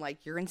 and then I'm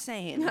like, you're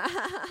insane.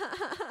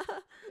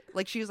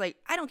 Like she was like,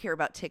 I don't care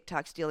about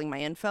TikTok stealing my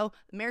info.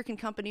 American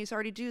companies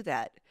already do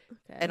that.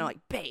 Okay. And I'm like,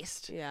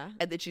 based. Yeah.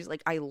 And then she's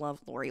like, I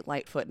love Lori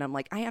Lightfoot. And I'm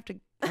like, I have to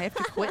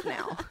quit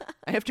now.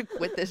 I have to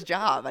quit this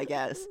job, I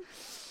guess.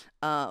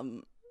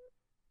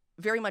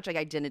 Very much like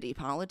identity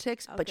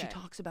politics, but she Okay.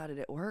 talks about it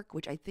at work,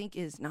 which I think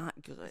is not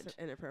good. It's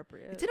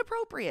inappropriate. It's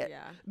inappropriate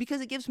Yeah. because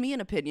it gives me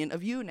an opinion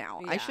of you now.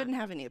 I Yeah. shouldn't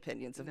have any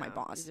opinions of my No,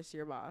 boss. You're just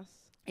your boss.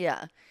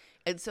 Yeah.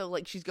 And so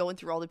like she's going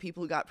through all the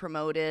people who got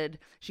promoted.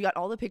 She got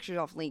all the pictures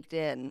off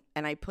LinkedIn,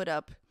 and I put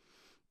up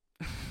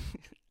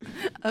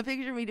a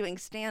picture of me doing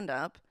stand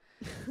up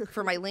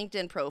for my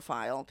LinkedIn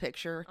profile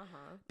picture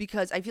Uh-huh.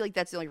 because I feel like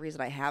that's the only reason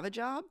I have a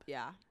job.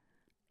 Yeah.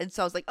 And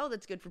so I was like, oh,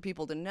 that's good for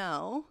people to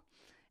know.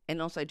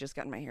 And also I just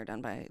got my hair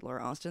done by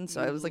Laura Austin,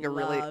 so You it was like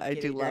love I do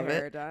getting your love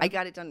hair it. done. I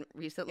got it done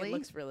recently. It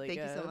looks really Thank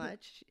you so good.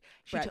 much.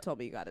 She Brett to- told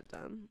me you got it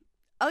done.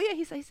 oh yeah,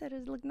 he said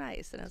it looked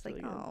nice, and I was That's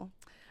like, really oh.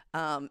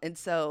 good. And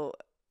so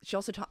she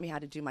also taught me how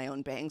to do my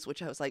own bangs,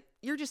 which I was like,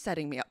 you're just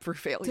setting me up for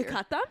failure. To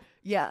cut them?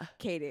 Yeah.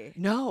 Katie.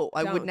 No,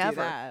 I don't would do never.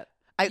 that.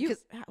 I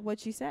 'cause- What'd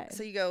she say?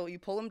 so you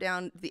pull them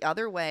down the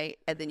other way,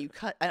 and then you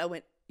cut. And I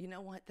went, you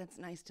know what? That's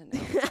nice to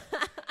know.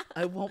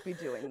 I won't be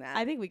doing that.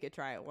 I think we could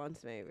try it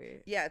once,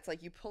 maybe. Yeah, it's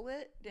like you pull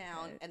it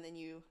down, Okay. and then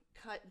you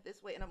cut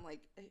this way, and I'm like,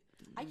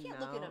 I can't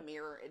look in a No.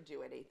 mirror and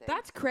do anything.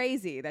 That's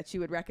crazy that she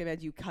would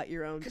recommend you cut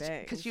your own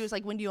bangs. Because she was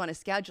like, when do you want to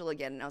schedule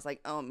again? And I was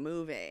like, oh, I'm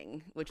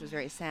moving, which was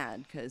very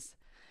sad because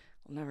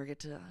I'll never get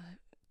to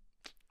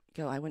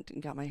go. I went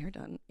and got my hair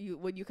done.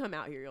 When you come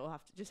out here, you'll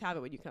have to just have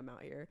it when you come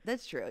out here.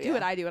 That's true. Do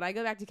what I do. When I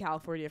go back to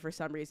California, for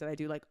some reason, I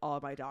do like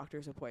all my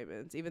doctor's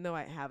appointments, even though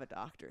I have a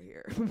doctor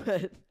here.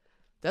 But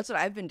That's what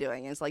I've been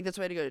doing. It's like, that's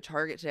why I had to go to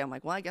Target today. I'm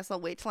like, well, I guess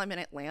I'll wait till I'm in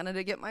Atlanta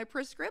to get my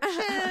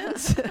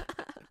prescriptions.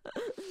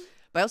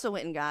 But I also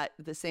went and got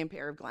the same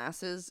pair of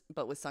glasses,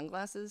 but with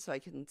sunglasses, so I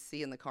can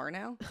see in the car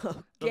now.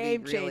 It'll be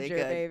game really changer,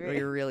 good. baby. It'll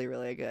be really,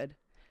 really good.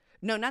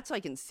 No, not so I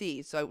can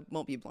see, so I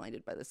won't be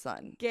blinded by the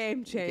sun.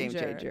 Game changer.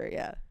 Game changer,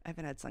 yeah. I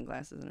haven't had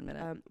sunglasses in a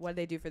minute. What did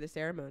they do for the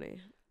ceremony?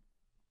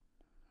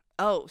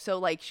 Oh, so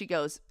like she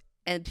goes,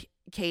 and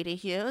Katie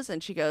Hughes,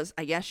 and she goes,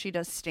 I guess she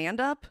does stand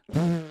up.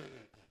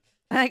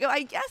 And I go,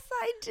 I guess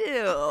I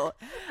do.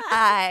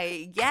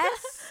 I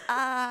guess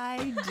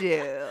I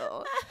do.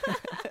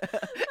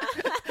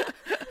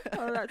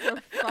 Oh, that's so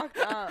fucked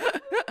up.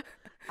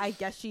 I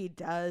guess she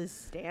does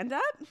stand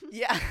up.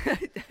 Yeah.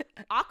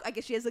 I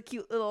guess she has a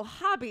cute little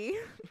hobby.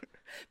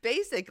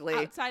 Basically.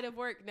 Outside of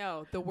work,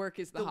 no. The work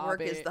is the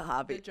hobby. work is the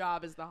hobby. The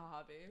job is the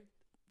hobby.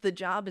 The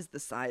job is the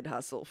side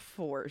hustle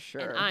for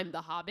sure. And I'm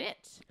the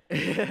Hobbit.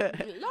 Lord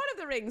of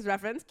the Rings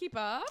reference. Keep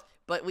up.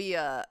 But we,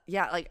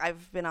 like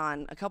I've been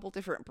on a couple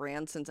different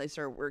brands since I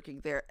started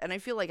working there. And I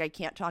feel like I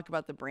can't talk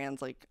about the brands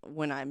like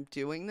when I'm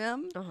doing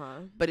them.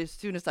 Uh-huh. But as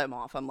soon as I'm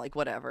off, I'm like,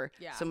 whatever.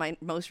 Yeah. So my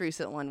most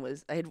recent one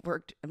was I had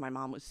worked and my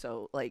mom was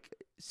so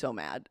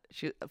mad.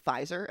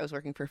 Pfizer. I was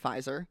working for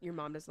Pfizer. Your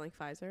mom doesn't like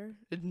Pfizer?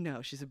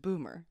 No, she's a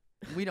boomer.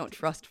 We don't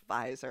trust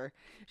Pfizer.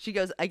 She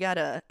goes, I got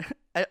a,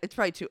 it's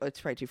probably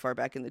too far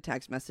back in the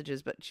text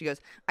messages, but she goes,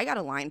 I got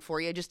a line for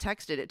you. I just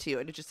texted it to you.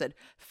 And it just said,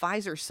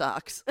 Pfizer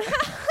sucks.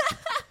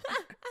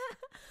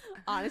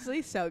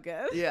 Honestly, so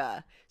good.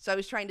 Yeah. So I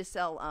was trying to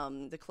sell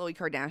the Khloe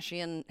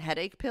Kardashian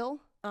headache pill.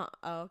 Oh,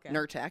 okay.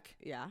 Nurtec.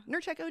 Yeah.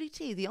 Nurtec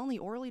ODT, the only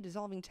orally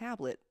dissolving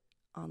tablet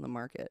on the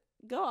market.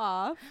 Go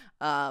off.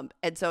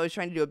 And so I was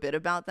trying to do a bit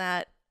about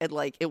that. And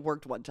it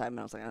worked one time. And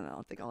I was like, I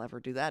don't think I'll ever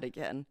do that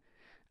again.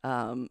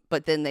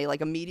 But then they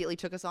immediately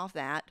took us off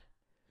that.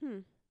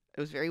 It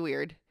was very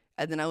weird.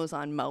 And then I was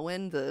on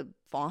Moen, the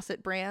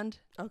faucet brand.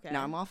 Okay.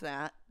 Now I'm off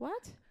that.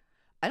 What?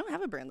 I don't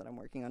have a brand that I'm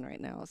working on right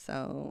now.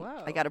 So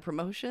Whoa. I got a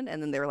promotion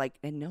and then they were like,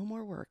 and no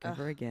more work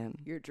ever again.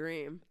 Your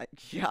dream.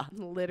 Yeah.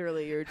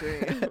 Literally your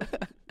dream.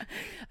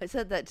 I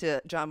said that to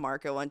John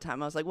Marco one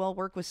time. I was like, well,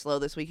 work was slow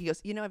this week. He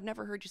goes, I've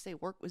never heard you say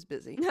work was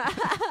busy.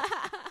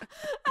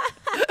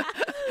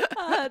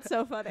 Oh, that's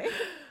so funny.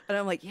 And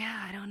I'm like,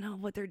 yeah, I don't know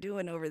what they're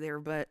doing over there,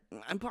 but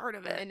I'm part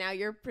of it. And now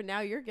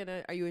you're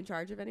gonna. Are you in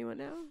charge of anyone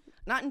now?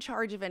 Not in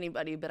charge of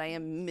anybody, but I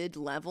am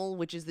mid-level,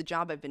 which is the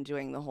job I've been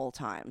doing the whole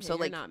time. Yeah, So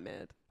you're not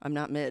mid. I'm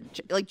not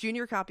mid.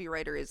 Junior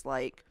copywriter is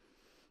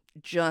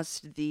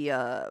just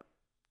the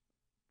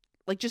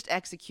just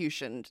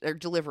execution or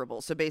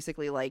deliverables. So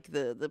basically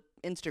the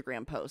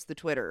Instagram post, the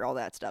Twitter, all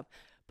that stuff.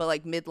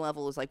 But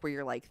mid-level is where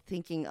you're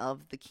thinking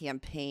of the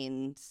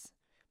campaigns,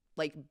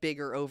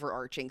 bigger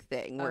overarching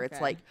thing where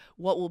it's Okay.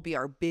 what will be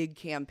our big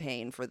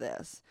campaign for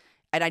this?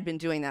 And I'd been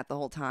doing that the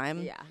whole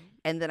time. Yeah.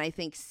 And then I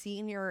think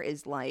senior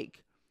is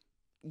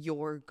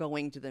you're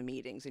going to the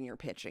meetings and you're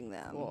pitching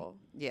them. Cool.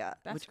 Yeah.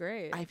 That's which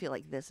great. I feel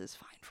like this is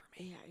fine for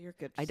me. Yeah, you're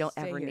good. I don't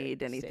Stay ever here- need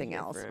stay anything here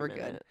else. for a We're good.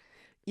 minute.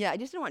 Yeah, I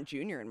just don't want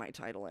junior in my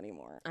title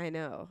anymore. I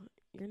know.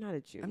 You're not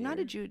a junior. I'm not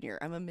a junior.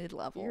 I'm a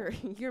mid-level.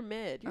 You're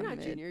mid. You're I'm not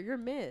mid. junior. You're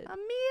mid. I'm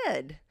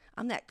mid.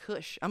 I'm that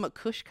cush. I'm a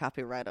cush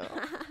copywriter.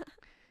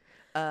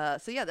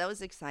 So yeah, that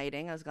was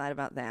exciting. I was glad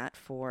about that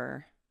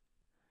for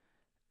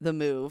the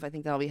move. I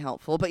think that'll be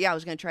helpful. But yeah, I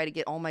was going to try to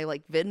get all my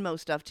Venmo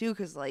stuff too.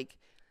 Cause I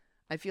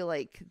feel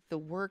like the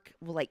work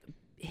will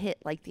hit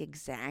the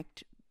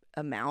exact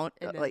amount.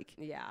 And then,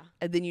 yeah.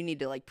 And then you need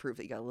to prove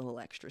that you got a little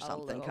extra A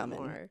something little coming.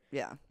 more.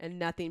 Yeah. And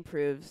nothing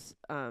proves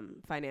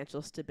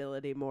financial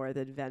stability more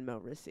than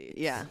Venmo receipts.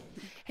 Yeah.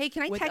 Hey,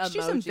 can I With text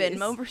you some emojis.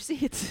 Venmo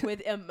receipts?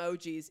 With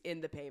emojis in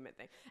the payment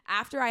thing.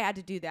 After I had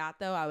to do that,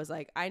 though, I was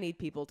like, I need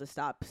people to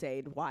stop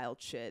saying wild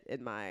shit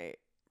in my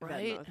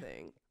Right. Venmo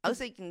thing. I was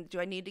thinking, do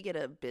I need to get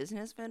a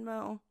business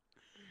Venmo?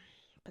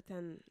 But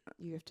then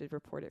you have to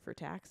report it for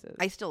taxes.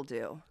 I still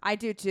do. I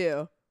do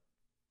too.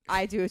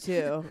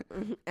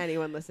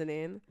 Anyone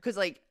listening? Because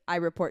I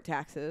report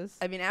taxes.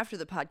 I mean, after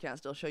the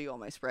podcast, I'll show you all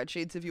my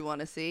spreadsheets if you want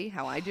to see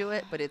how I do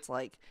it. But it's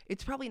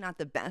it's probably not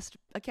the best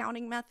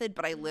accounting method,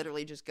 but I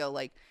literally just go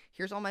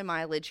here's all my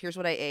mileage, here's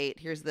what I ate,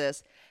 here's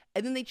this.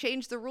 And then they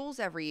change the rules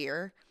every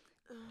year.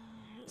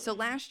 So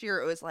last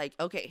year it was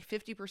okay,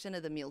 50%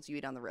 of the meals you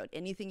eat on the road,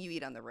 anything you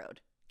eat on the road,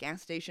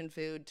 gas station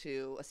food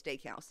to a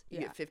steakhouse, you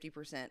get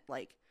 50%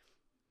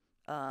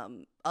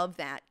 of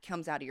that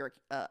comes out of your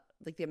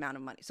the amount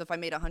of money. So if I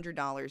made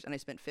 $100 and I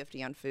spent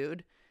 $50 on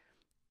food,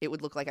 it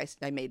would look like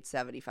I made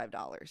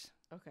 $75.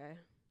 Okay.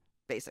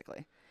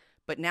 Basically.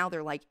 But now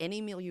they're any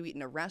meal you eat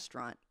in a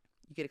restaurant,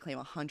 you get to claim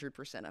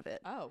 100% of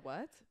it. Oh,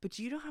 what? But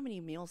do you know how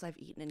many meals I've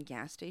eaten in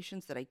gas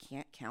stations that I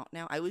can't count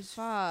now? I was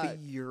Fuck.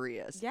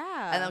 furious.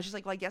 Yeah. And I was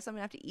just well, I guess I'm going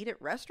to have to eat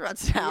at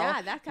restaurants now.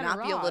 Yeah, that kinda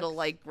Not be a little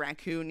rocks.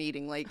 raccoon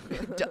eating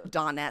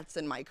donuts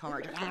in my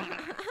car.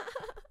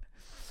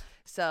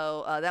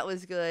 So that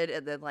was good.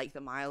 And then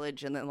the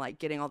mileage and then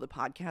getting all the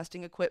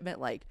podcasting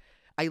equipment.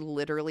 I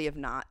literally have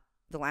not,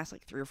 the last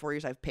 3 or 4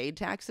 years I've paid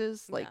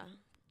taxes,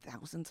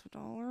 thousands of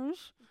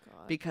dollars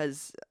God.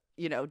 because,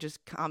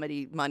 just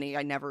comedy money.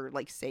 I never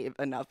save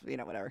enough,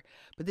 whatever.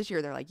 But this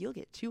year they're you'll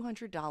get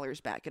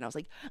 $200 back. And I was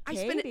I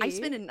spend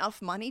Katie. enough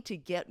money to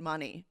get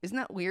money. Isn't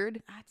that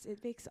weird?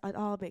 It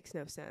all makes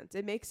no sense.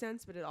 It makes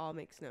sense, but it all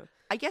makes no.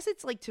 I guess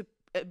it's to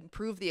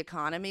improve the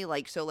economy.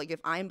 If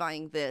I'm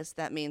buying this,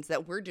 that means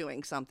that we're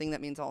doing something.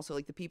 That means also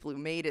the people who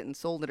made it and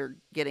sold it are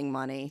getting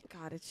money.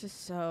 God, it's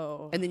just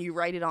so. And then you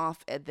write it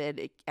off and then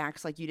it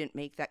acts like you didn't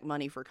make that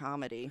money for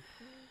comedy.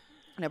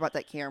 And I brought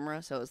that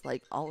camera, so it was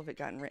like all of it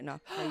gotten written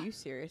off. Are you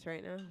serious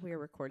right now? We are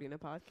recording a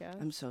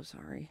podcast. I'm so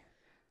sorry.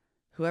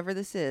 Whoever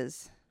this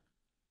is,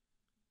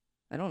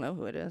 I don't know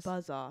who it is.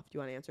 Buzz off. Do you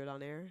want to answer it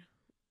on air?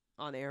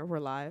 On air, we're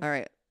live. All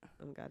right.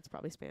 Oh my god, it's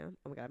probably spam.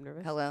 Oh my god, I'm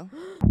nervous. Hello.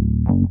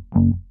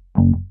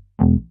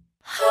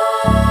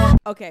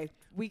 Okay,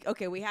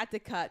 we had to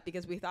cut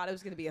because we thought it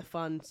was going to be a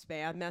fun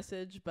spam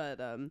message, but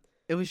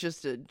It was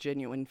just a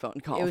genuine phone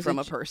It call was from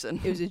a a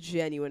person. it was a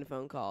genuine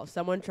phone call.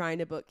 Someone trying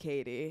to book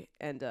Katie,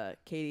 and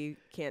Katie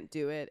can't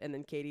do it, and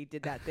then Katie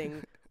did that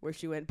thing where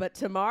she went, but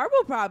Tamar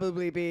will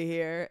probably be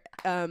here.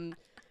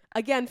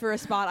 Again, for a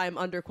spot I'm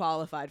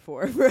underqualified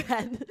for.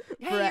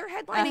 Hey, you're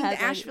headlining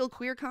the Asheville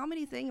queer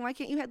comedy thing. Why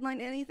can't you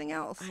headline anything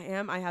else? I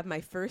am. I have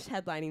my first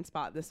headlining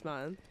spot this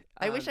month.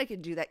 I wish I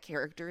could do that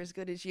character as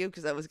good as you,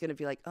 because I was going to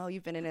be like, oh,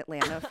 you've been in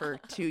Atlanta for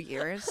 2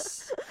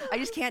 years. I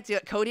just can't do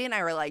it. Cody and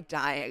I were like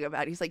dying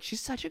about it. He's like,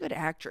 she's such a good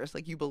actress.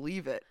 Like, you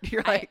believe it.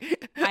 You're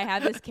like, I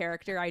have this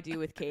character I do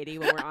with Katie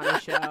when we're on the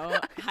show.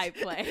 I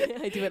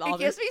do it all. It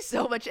gives me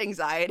so much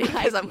anxiety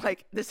because I'm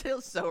like, this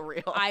feels so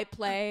real. I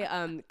play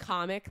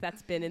comic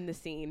that's been in the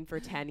scene for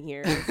 10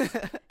 years.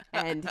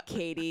 And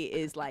Katie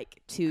is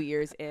like 2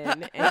 years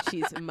in, and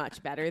she's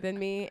much better than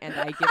me. And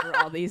I give her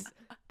all these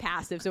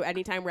passive. So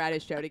anytime we're at a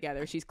show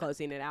together, she's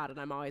closing it out, and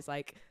I'm always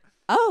like,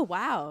 "Oh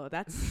wow,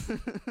 that's."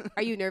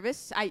 Are you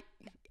nervous?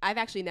 I've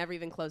actually never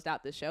even closed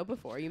out the show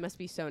before. You must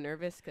be so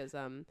nervous because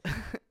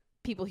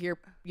people hear,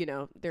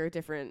 there are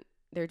different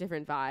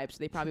vibes. So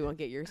they probably won't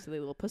get your silly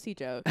little pussy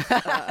jokes.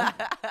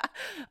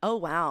 Oh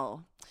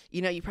wow,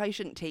 you probably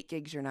shouldn't take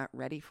gigs you're not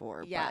ready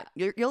for. Yeah.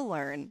 but you'll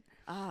learn.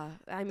 I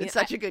mean, It's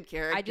such a good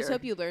character. I just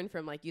hope you learn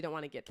from you don't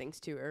want to get things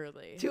too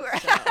early. Too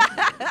early.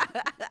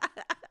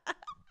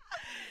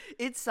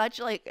 It's such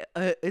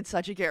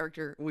a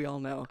character we all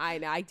know. I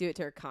know. I do it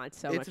to her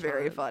much. It's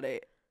very funny.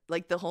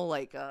 Like the whole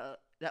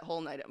that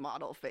whole night at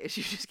model face.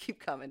 You just keep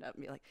coming up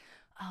and be like,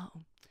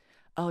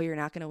 oh, you're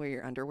not gonna wear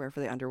your underwear for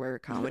the underwear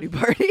comedy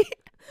party.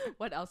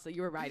 What else?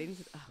 You were writing?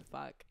 Oh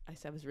fuck!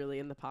 I was really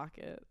in the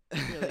pocket.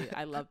 Really,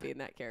 I love being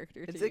that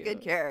character. It's a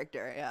good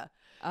character. Yeah.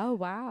 Oh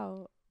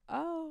wow.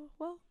 Oh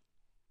well.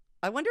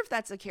 I wonder if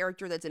that's a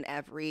character that's in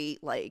every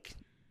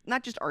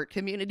not just art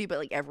community,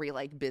 but every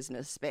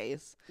business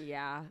space.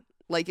 Yeah.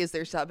 Is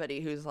there somebody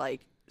who's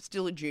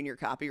still a junior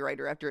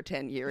copywriter after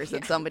 10 years,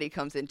 and somebody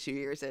comes in 2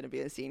 years in to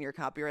be a senior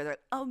copywriter? Like,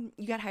 oh,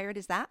 you got hired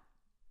as that?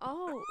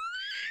 Oh.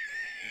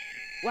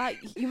 Wow,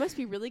 you must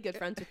be really good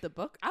friends with the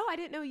book. Oh, I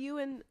didn't know you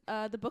and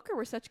the booker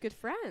were such good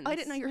friends. I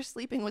didn't know you were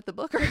sleeping with the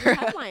booker. You're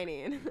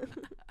headlining.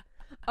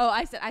 Oh,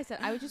 I said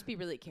I would just be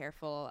really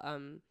careful.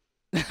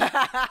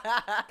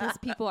 Because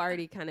people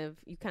already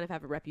you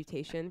have a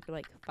reputation for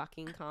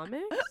fucking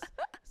comics,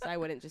 so I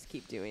wouldn't just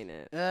keep doing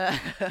it.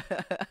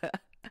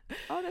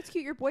 Oh, that's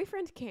cute. Your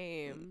boyfriend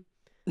came.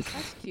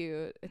 That's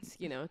cute. It's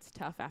it's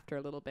tough after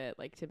a little bit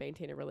to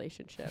maintain a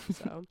relationship.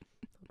 So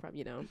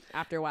probably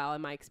after a while,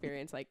 in my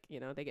experience,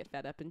 they get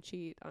fed up and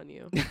cheat on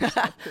you.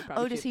 So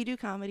oh, does he do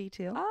comedy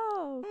too?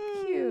 Oh,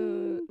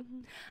 cute.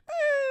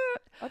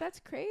 Oh, that's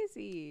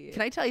crazy.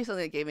 Can I tell you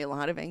something that gave me a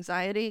lot of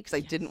anxiety because I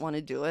didn't want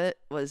to do it?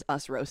 Was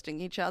us roasting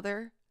each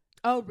other.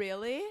 Oh,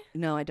 really?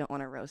 No, I don't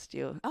want to roast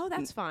you. Oh,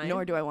 that's fine.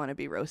 Nor do I want to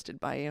be roasted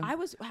by you.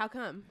 How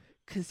come?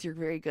 Because you're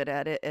very good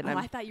at it. And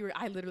I thought you were.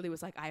 I literally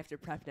was like, I have to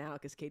prep now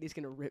because Katie's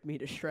going to rip me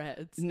to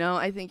shreds. No,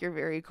 I think you're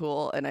very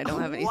cool, and I don't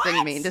have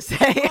anything mean to say.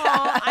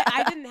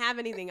 I didn't have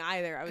anything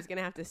either. I was going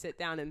to have to sit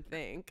down and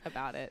think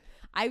about it.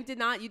 You did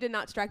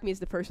not strike me as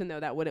the person, though,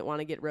 that wouldn't want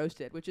to get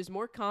roasted, which is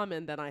more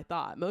common than I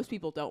thought. Most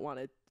people don't want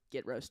to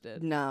get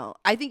roasted. No.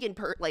 I think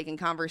in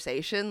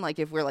conversation,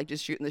 if we're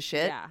just shooting the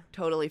shit,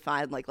 totally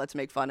fine. Let's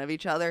make fun of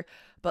each other.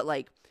 But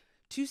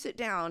to sit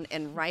down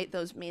and write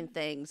those mean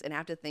things and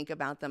have to think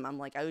about them, I'm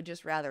I would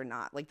just rather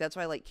not. That's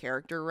why I like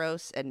character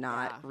roasts and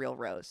not real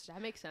roasts. That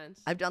makes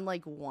sense. I've done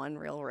one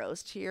real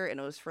roast here, and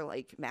it was for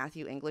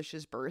Matthew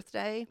English's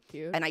birthday.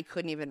 Cute. And I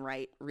couldn't even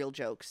write real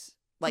jokes.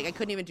 I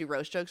couldn't even do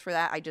roast jokes for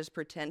that. I just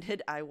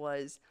pretended I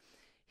was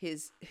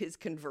his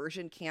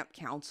conversion camp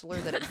counselor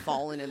that had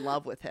fallen in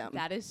love with him.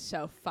 That is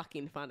so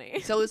fucking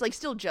funny. So it was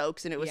still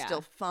jokes, and it was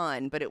still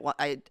fun, but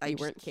I you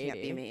just weren't Katie.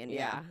 Can't be mean.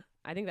 Yeah.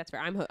 I think that's fair.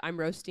 I'm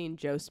roasting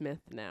Joe Smith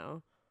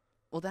now.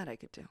 Well, that I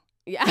could do.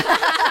 Yeah.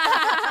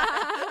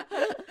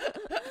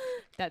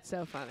 That's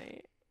so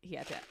funny. He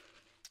had to.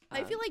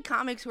 I feel like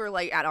comics who are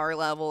at our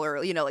level,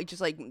 or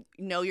just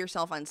know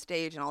yourself on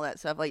stage and all that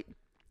stuff,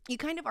 you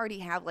kind of already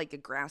have a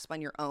grasp on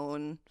your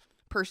own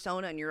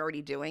persona, and you're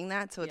already doing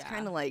that. So it's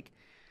kind of like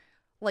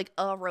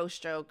a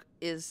roast joke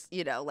is,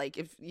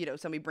 if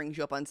somebody brings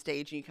you up on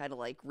stage and you kind of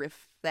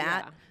riff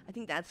that. Yeah. I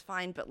think that's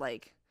fine, but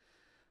I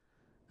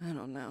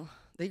don't know.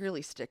 They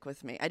really stick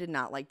with me. I did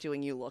not like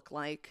doing You Look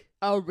Like.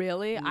 Oh,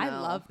 really? No. I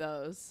love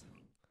those.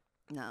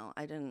 No,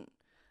 I didn't.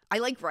 I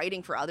like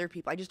writing for other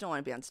people. I just don't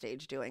want to be on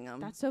stage doing them.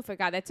 That's so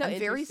God. That's so I'm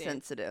interesting. very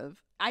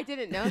sensitive. I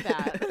didn't know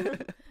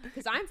that.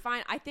 Because I'm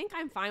fine. I think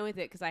I'm fine with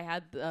it because I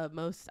had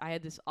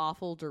this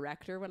awful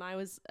director when I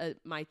was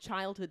my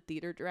childhood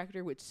theater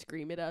director would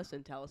scream at us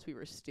and tell us we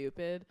were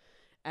stupid.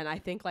 And I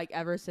think like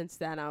ever since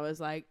then I was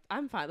like,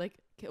 I'm fine. Like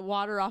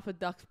water off a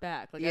duck's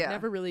back. Like I've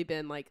never really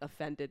been like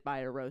offended by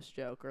a roast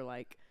joke or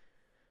like,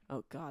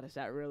 oh God, is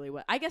that really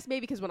what? I guess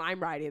maybe because when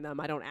I'm writing them,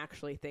 I don't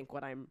actually think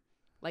what I'm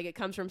like. It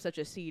comes from such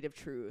a seed of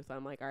truth.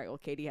 I'm like, all right, well,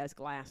 Katie has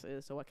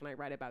glasses, so what can I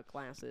write about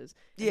glasses?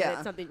 And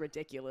it's something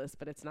ridiculous,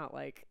 but it's not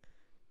like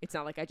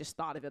I just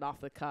thought of it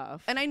off the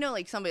cuff. And I know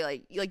like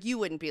somebody like you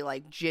wouldn't be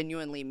like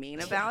genuinely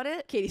mean about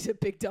it. Katie's a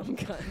big dumb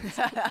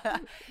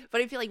cunt.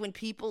 But I feel like when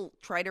people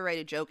try to write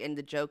a joke and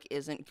the joke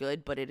isn't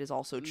good, but it is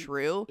also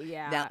true,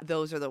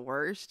 those are the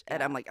worst.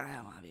 And I'm like, I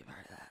don't want to be a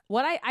part of that.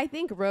 What I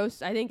think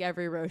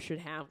every roast should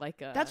have like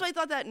a. That's why I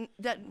thought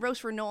that roast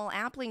for Noel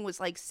Appling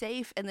was like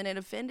safe, and then it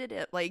offended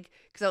it, like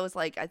because I was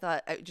like I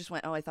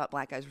thought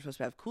black guys were supposed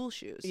to have cool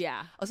shoes.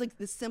 Yeah, I was like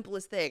the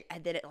simplest thing,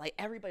 and then it like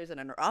everybody was in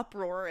an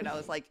uproar, and I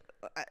was like,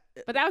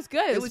 but that was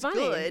good. It was funny.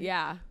 Good.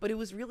 Yeah, but it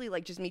was really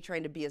like just me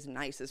trying to be as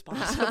nice as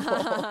possible.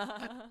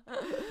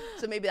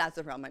 So maybe that's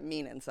the problem. I'm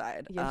mean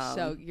inside.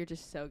 You're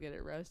just so good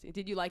at roasting.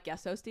 Did you like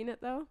guest hosting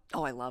it though?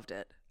 Oh, I loved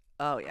it.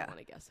 Oh yeah, I want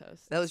to guest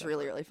host. That was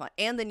really really fun.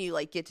 And then you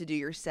like get to do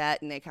your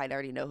set, and they kind of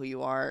already know who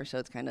you are, so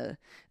it's kind of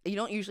you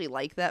don't usually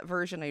like that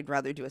version. I'd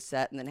rather do a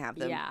set and then have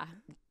them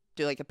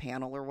do like a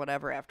panel or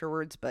whatever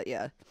afterwards. But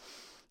yeah,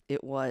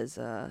 it was.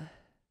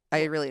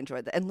 I really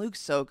enjoyed that, and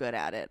Luke's so good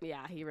at it.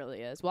 Yeah, he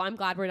really is. Well, I'm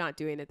glad we're not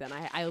doing it then.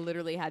 I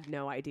literally had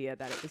no idea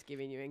that it was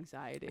giving you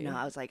anxiety. No,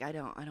 I was like, I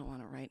don't want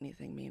to write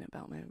anything mean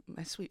about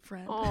my sweet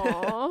friend.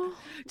 Aww.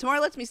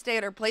 Tamar lets me stay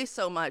at her place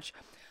so much,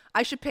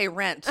 I should pay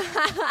rent.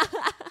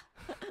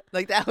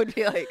 Like that would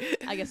be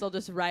like. I guess I'll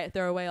just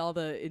throw away all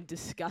the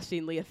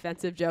disgustingly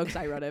offensive jokes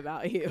I wrote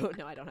about you.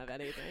 No, I don't have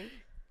anything.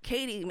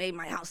 Katie made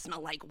my house smell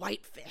like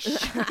whitefish.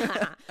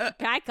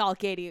 I call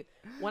Katie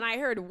when I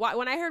heard we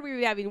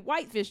were having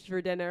whitefish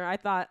for dinner. I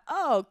thought,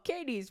 oh,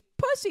 Katie's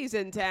pussy's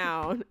in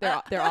town.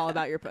 They're all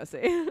about your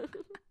pussy.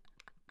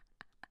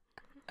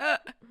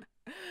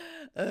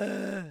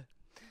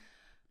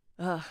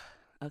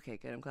 Okay,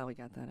 good. I'm glad we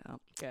got that out.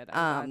 Good.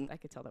 I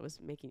could tell that was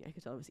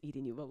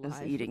eating you alive. It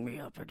was eating me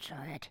up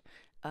inside.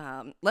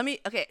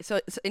 So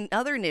in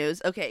other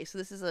news, so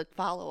this is a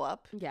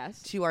follow-up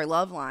to our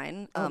love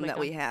line that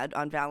we had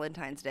on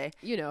Valentine's Day.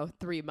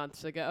 3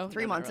 months ago.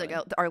 3 months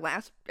ago, our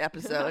last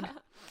episode.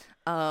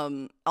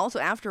 Also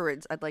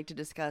afterwards, I'd like to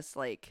discuss,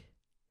 I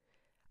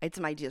had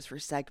some ideas for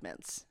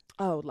segments.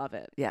 Oh, love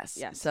it. Yes.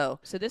 So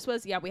this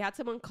was, we had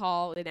someone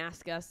call and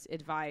ask us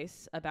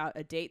advice about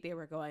a date they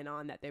were going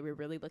on that they were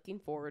really looking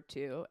forward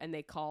to. And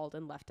they called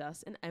and left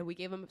us. And we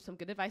gave them some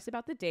good advice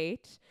about the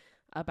date,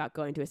 about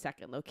going to a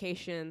second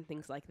location,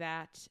 things like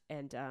that.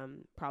 And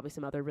probably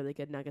some other really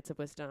good nuggets of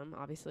wisdom,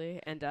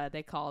 obviously. And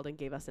they called and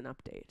gave us an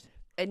update.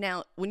 And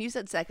now, when you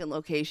said second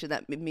location,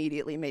 that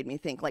immediately made me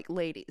think,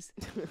 ladies,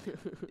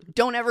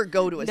 don't ever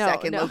go to a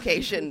second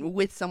location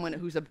with someone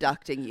who's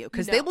abducting you,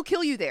 because they will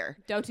kill you there.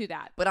 Don't do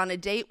that. But on a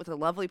date with a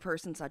lovely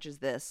person such as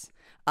this,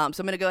 so I'm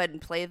going to go ahead and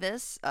play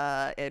this,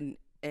 and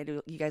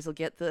you guys will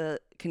get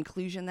the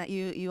conclusion that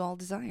you all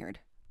desired.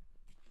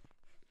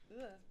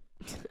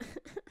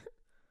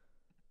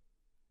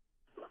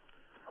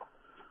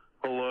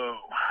 Hello.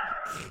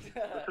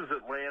 This is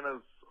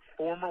Atlanta's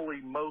formerly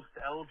most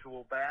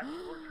eligible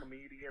bachelor,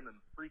 comedian, and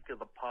freak of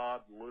the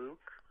pod, Luke.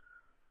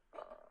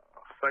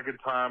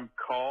 Second-time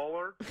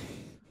caller.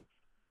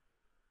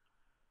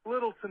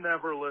 Little to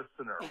never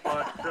listener.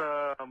 But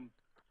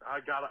I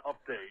got an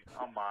update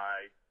on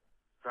my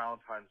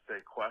Valentine's Day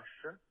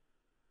question.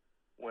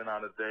 Went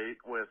on a date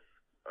with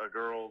a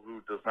girl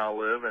who does not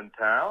live in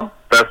town.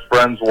 Best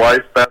friend's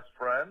wife, best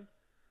friend.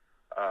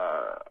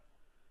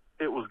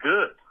 It was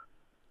good.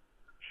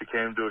 She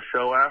came to a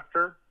show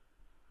after.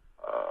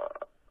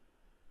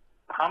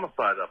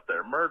 Homicide up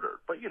there, murdered.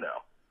 But,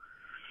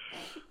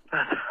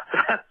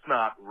 that's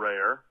not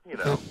rare.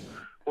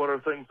 What are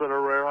things that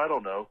are rare? I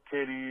don't know.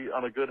 Katie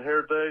on a good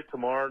hair day,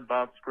 Tamar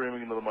not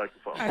screaming into the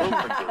microphone. Those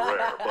things are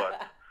rare,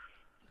 but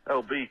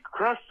LB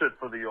crushed it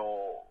for the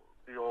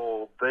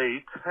old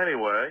date.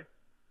 Anyway,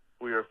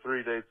 we are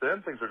 3 dates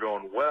in. Things are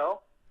going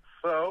well.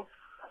 So,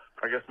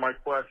 I guess my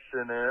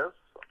question is,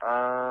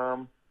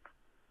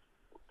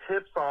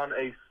 tips on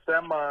a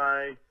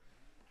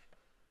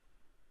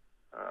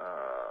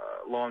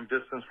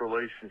long-distance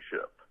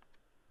relationship.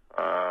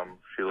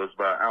 She lives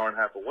about an hour and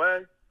a half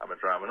away. I've been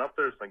driving up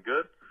there. It's been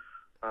good.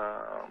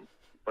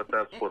 But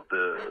that's what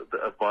the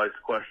advice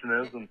question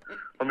is. And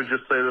let me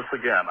just say this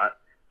again. I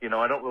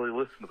don't really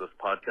listen to this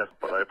podcast,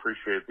 but I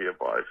appreciate the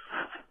advice.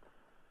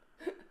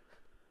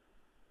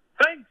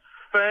 Thanks,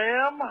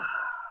 fam.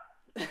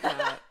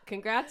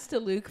 Congrats to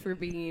Luke for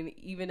being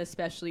even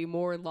especially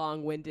more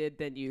long-winded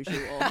than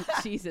usual.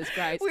 Jesus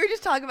Christ. We were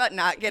just talking about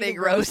not getting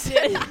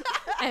roasted.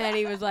 And then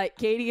he was like,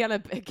 Katie,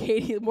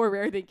 more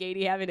rare than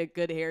Katie having a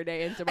good hair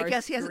day. And I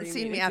guess he hasn't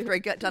seen me after I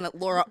got done at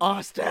Laura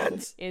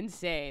Austin's.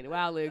 Insane.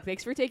 Wow, Luke.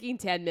 Thanks for taking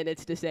 10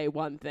 minutes to say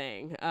one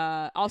thing.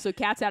 Also,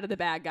 cat's out of the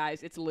bag,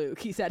 guys. It's Luke.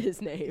 He said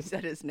his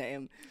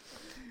name.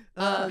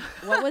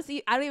 What was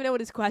he? I don't even know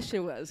what his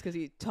question was because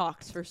he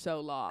talked for so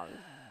long.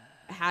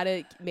 how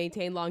to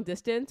maintain long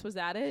distance. Was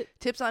that it?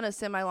 Tips on a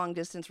semi-long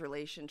distance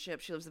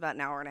relationship. She lives about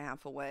an hour and a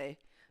half away.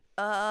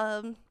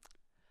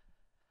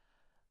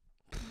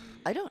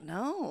 I don't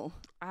know.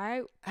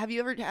 Have you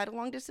ever had a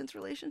long distance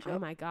relationship? Oh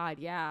my God,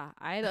 yeah.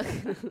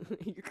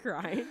 You're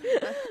crying.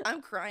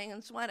 I'm crying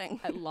and sweating.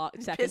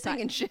 Second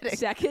and shitting.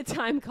 Second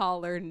time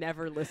caller,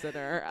 never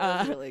listener. That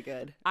was really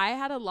good. I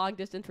had a long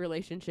distance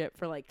relationship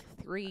for like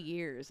 3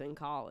 years in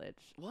college.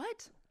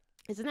 What?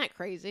 Isn't that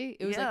crazy?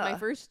 It was like my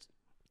first,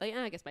 like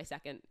I guess my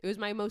second. It was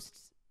my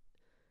most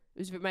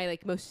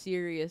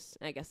serious.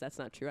 I guess that's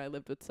not true. I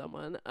lived with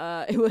someone.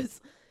 It was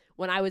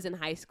when I was in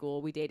high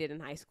school. We dated in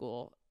high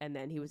school, and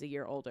then he was a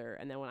year older.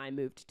 And then when I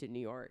moved to New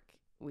York,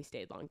 we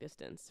stayed long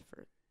distance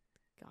for,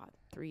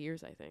 3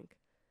 years, I think.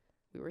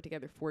 We were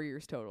together 4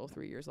 years total,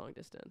 3 years long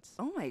distance.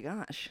 Oh my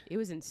gosh. It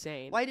was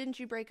insane. Why didn't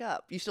you break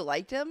up? You still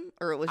liked him?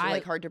 Or was it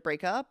like hard to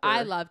break up? Or?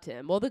 I loved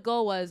him. Well, the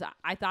goal was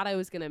I thought I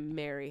was going to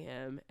marry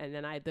him. And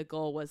then the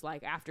goal was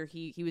like after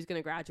he was going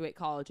to graduate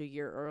college a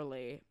year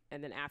early.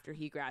 And then after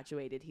he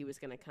graduated, he was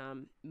going to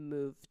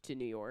move to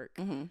New York.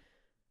 Mm-hmm.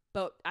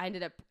 But I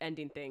ended up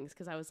ending things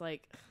because I was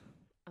like,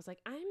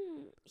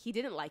 he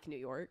didn't like New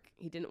York.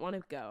 He didn't want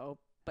to go,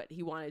 but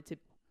he wanted to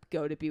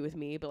go to be with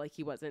me, but like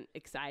he wasn't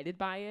excited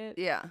by it.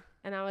 Yeah.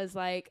 And I was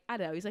like, I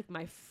don't know. He's like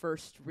my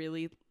first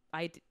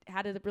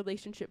had a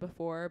relationship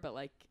before, but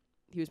like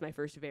he was my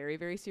first very,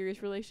 very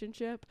serious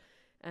relationship.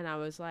 And I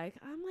was like,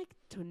 I'm like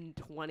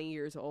 20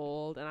 years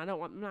old, and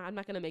I'm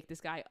not going to make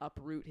this guy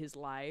uproot his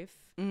life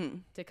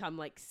to come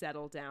like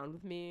settle down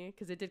with me.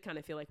 Cause it did kind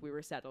of feel like we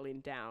were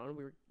settling down.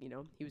 We were,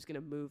 he was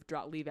going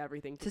to leave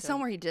everything to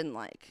somewhere he didn't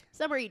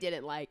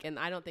like. And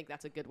I don't think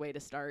that's a good way to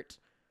start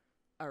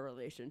a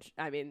relationship.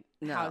 I mean,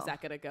 No. How is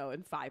that going to go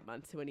in 5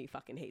 months when he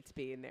fucking hates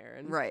being there?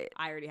 And Right.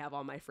 I already have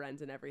all my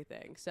friends and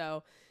everything.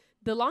 So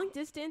the long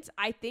distance,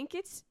 I think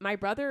it's my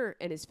brother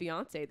and his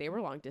fiance. They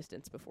were long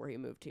distance before he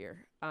moved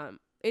here.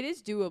 It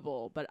is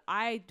doable, but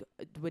I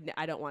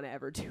don't want to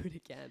ever do it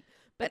again.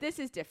 But this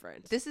is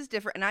different.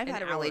 And I've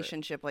had a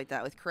relationship like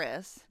that with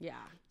Chris. Yeah.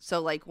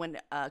 So like when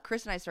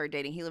Chris and I started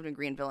dating, he lived in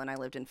Greenville and I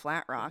lived in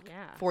Flat Rock.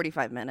 Yeah.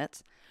 45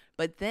 minutes.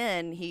 But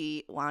then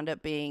he wound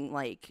up being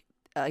like,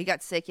 he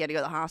got sick. He had to go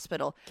to the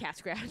hospital. Cat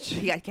scratch.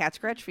 He got cat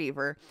scratch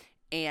fever.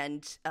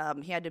 And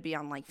he had to be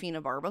on like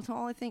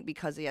phenobarbital, I think,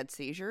 because he had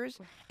seizures.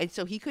 And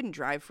so he couldn't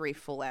drive for a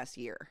full ass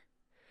year.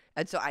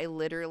 And so I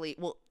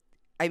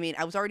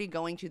was already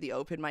going to the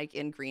open mic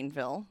in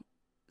Greenville.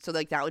 So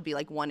like that would be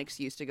like one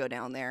excuse to go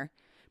down there.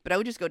 But I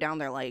would just go down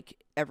there like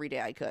every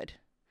day I could.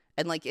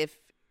 And like if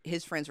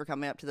his friends were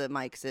coming up to the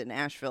mics in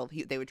Asheville,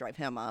 they would drive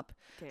him up.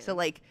 Damn. So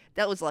like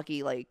that was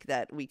lucky like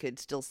that we could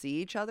still see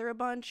each other a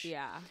bunch.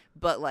 Yeah.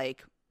 But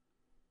like,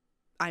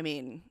 I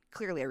mean,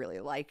 clearly I really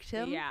liked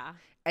him. Yeah.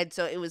 And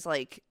so it was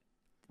like,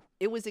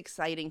 it was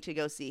exciting to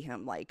go see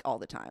him like all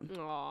the time.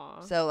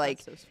 Aw. So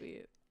like, that's so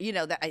sweet.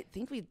 That I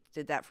think we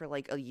did that for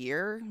like a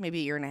year, maybe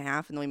a year and a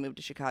half, and then we moved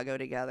to Chicago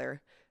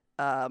together.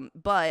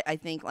 But I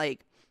think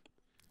like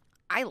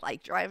I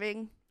like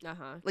driving.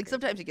 Like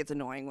sometimes it gets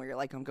annoying where you're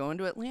like, I'm going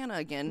to Atlanta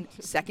again,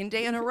 second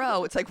day in a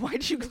row. It's like,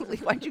 why'd you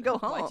go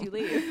home? Why'd you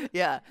leave?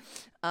 Yeah.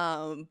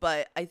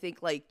 But I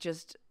think like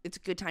just it's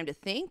a good time to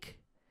think.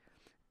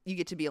 You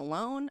get to be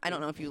alone. I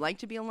don't know if you like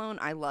to be alone.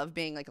 I love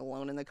being like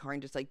alone in the car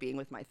and just like being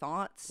with my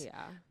thoughts.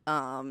 Yeah.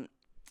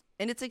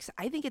 And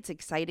I think it's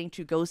exciting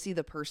to go see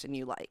the person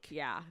you like.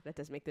 Yeah, that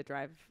does make the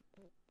drive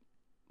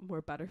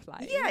more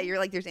butterfly. Yeah, you're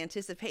like, there's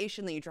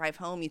anticipation that you drive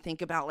home. You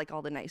think about like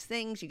all the nice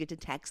things. You get to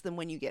text them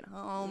when you get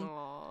home.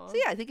 Aww. So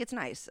yeah, I think it's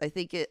nice. I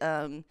think it,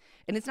 and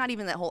it's not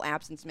even that whole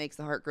absence makes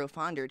the heart grow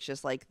fonder. It's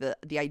just like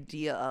the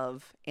idea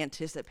of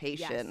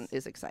anticipation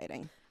is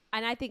exciting.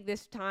 And I think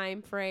this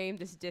time frame,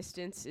 this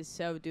distance is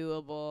so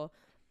doable.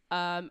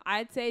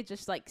 I'd say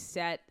just like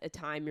set a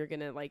time you're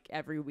gonna like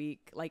every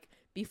week, like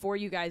before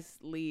you guys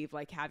leave,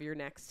 like have your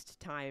next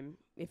time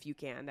if you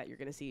can that you're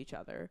gonna see each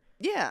other.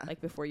 Yeah.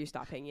 Like before you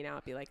stop hanging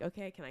out, be like,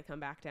 okay, can I come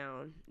back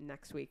down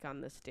next week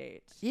on this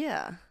date?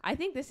 Yeah. I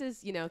think this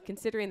is,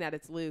 considering that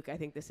it's Luke, I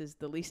think this is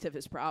the least of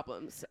his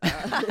problems.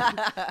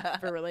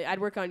 For really, I'd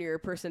work on your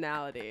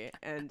personality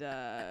and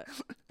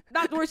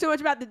not to worry so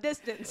much about the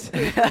distance.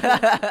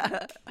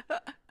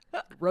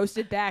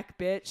 Roasted back,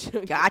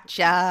 bitch.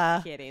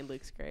 Gotcha. Kidding.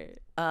 Luke's great.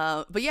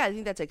 But yeah, I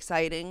think that's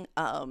exciting.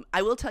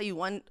 I will tell you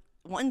one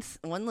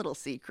little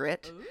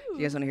secret. Ooh. Do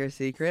you guys want to hear a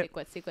secret?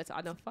 Secrets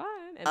are no fun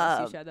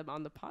unless you share them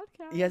on the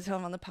podcast. You guys tell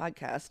them on the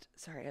podcast.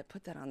 Sorry, I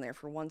put that on there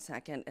for 1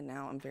 second, and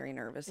now I'm very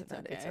nervous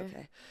about it. It's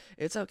okay.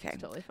 It's okay.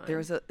 It's totally fine. There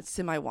was a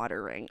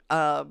semi-water ring.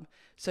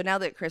 So now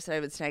that Chris and I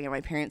have been staying at my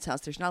parents'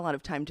 house, there's not a lot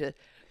of time to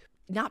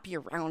not be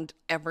around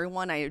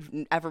everyone I've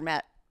ever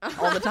met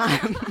all the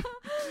time.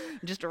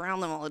 Just around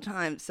them all the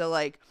time. So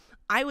like,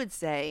 I would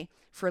say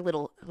for a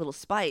little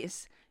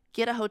spice,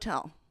 get a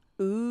hotel.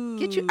 Ooh.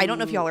 I don't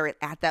know if y'all are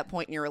at that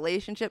point in your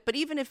relationship, but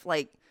even if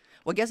like,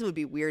 well, I guess it would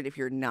be weird if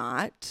you're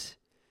not.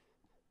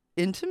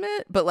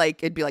 intimate, but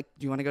like it'd be like,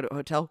 do you want to go to a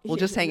hotel? We'll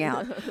just hang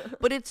out.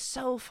 But it's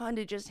so fun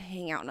to just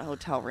hang out in a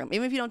hotel room,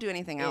 even if you don't do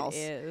anything else.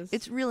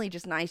 It's really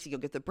just nice. You go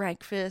get the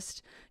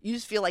breakfast. You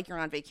just feel like you're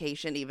on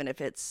vacation, even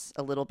if it's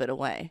a little bit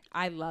away.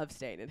 I love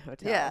staying in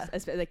hotels, Yeah.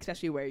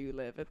 especially where you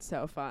live. It's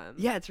so fun.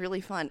 Yeah, it's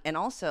really fun. And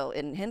also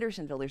in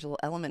Hendersonville, there's a little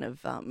element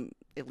of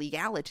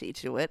illegality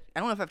to it. I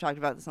don't know if I've talked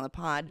about this on the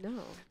pod.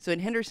 No. So in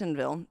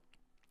Hendersonville,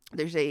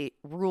 there's a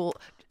rule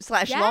 /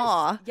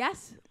 law.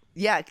 Yes.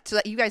 Yeah, so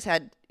that you guys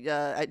had,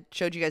 I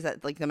showed you guys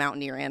that, like, the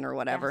mountain you're in or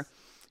whatever. Yes.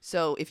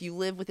 So if you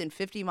live within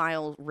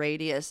 50-mile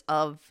radius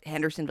of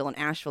Hendersonville and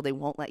Asheville, they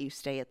won't let you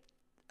stay at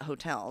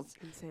hotels.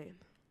 Insane.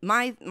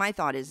 My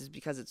thought is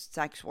because it's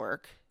sex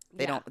work.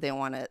 They Yeah. don't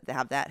want to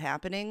have that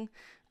happening.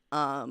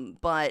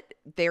 But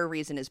their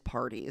reason is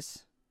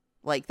parties.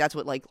 Like, that's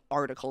what, like,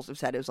 articles have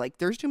said. It was like,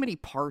 there's too many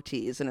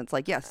parties. And it's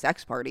like, yeah,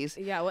 sex parties.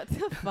 Yeah, what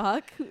the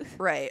fuck?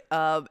 Right.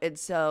 And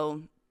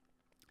so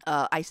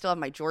I still have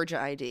my Georgia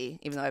ID,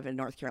 even though I have a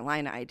North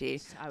Carolina ID.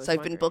 So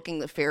I've been booking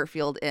the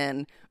Fairfield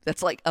Inn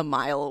that's like a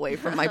mile away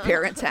from my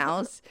parents'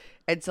 house.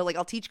 And so, like,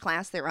 I'll teach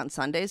class there on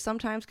Sundays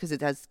sometimes because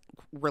it has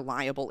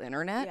reliable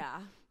internet. Yeah.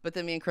 But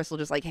then me and Chris will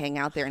just, like, hang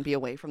out there and be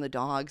away from the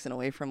dogs and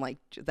away from, like,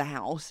 the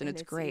house. And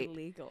it's great.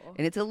 Illegal.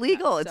 And it's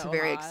illegal. That's It's so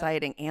very hot.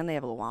 exciting. And they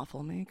have a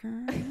waffle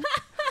maker.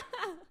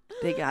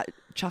 They got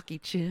Chucky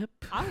Chip.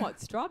 I want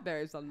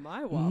strawberries on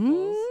my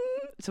waffles.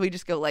 So we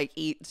just go, like,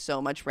 eat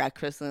so much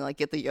breakfast and, like,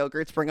 get the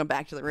yogurts, bring them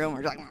back to the room.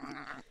 We're just like,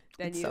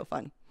 Then it's so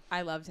fun.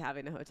 I loved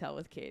having a hotel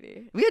with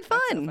Katie. We had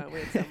That's so fun. fun.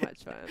 We had so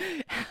much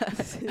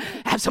fun.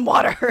 Have some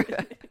water.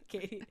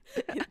 Katie,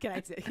 can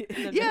I say?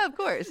 Yeah, of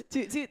course.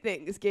 Two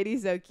things.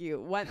 Katie's so cute.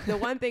 The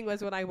one thing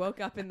was when I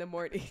woke up in the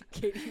morning,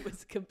 Katie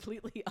was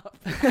completely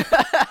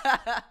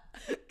upright.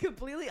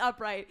 Completely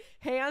upright,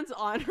 hands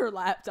on her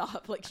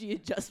laptop like she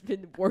had just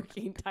been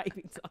working,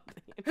 typing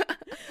something.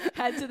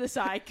 Head to the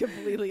side,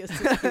 completely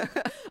asleep.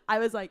 I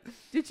was like,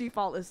 did she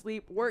fall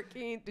asleep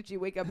working? Did she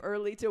wake up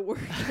early to work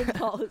and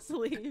fall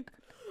asleep?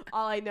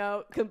 All I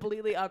know,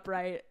 completely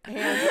upright,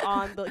 hands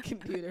on the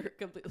computer,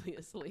 completely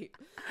asleep.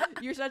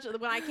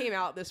 When I came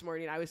out this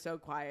morning, I was so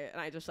quiet,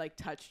 and I just, like,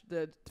 touched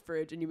the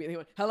fridge, and you immediately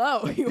went,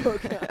 hello, you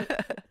woke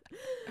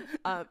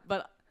up.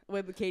 But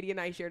when Katie and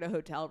I shared a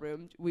hotel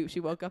room, she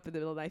woke up in the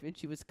middle of the night, and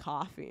she was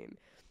coughing.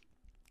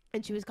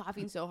 And she was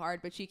coughing so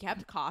hard, but she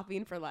kept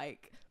coughing for,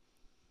 like,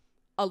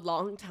 a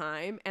long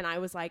time. And I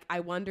was like, I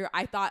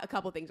thought a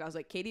couple things. I was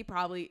like, Katie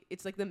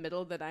it's like the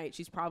middle of the night.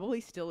 She's probably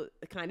still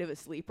kind of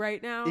asleep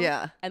right now.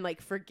 Yeah. And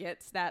like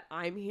forgets that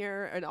I'm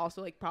here. And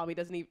also like probably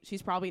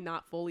she's probably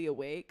not fully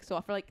awake.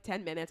 So for like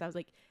 10 minutes, I was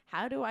like,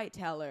 how do I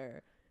tell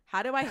her?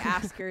 How do I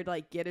ask her to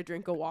like get a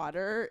drink of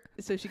water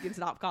so she can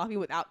stop coughing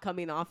without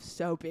coming off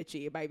so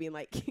bitchy by being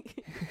like,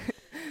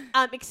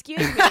 excuse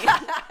me.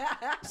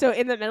 So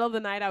in the middle of the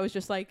night, I was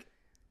just like,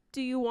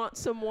 do you want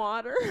some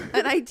water?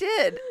 And I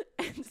did.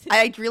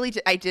 I really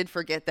did. I did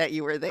forget that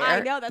you were there.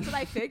 I know. That's what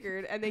I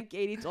figured. And then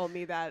Katie told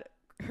me that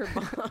her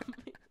mom,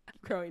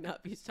 growing up,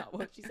 used to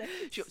what she said.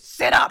 She goes,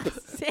 sit up.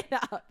 Sit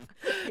up.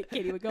 And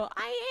Katie would go,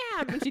 I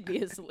am. And she'd be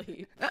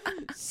asleep.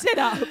 Sit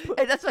up.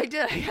 And that's what I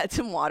did. I had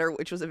some water,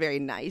 which was a very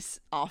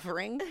nice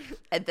offering.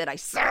 And then I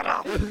sat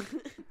up.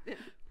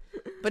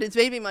 But it's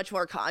made me much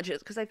more conscious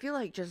because I feel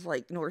like just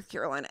like North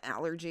Carolina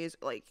allergies,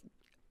 like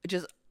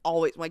just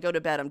always when I go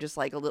to bed, I'm just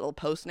like a little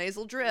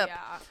postnasal drip.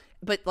 Yeah.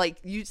 But like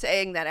you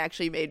saying that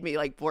actually made me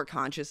like more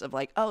conscious of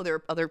like, oh, there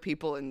are other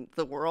people in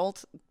the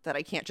world that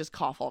I can't just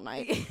cough all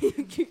night.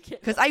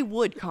 Because I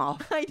would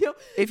cough. I know.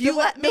 If you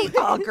let me,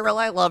 oh girl,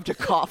 I love to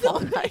cough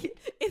all night.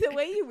 The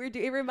way you were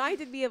doing it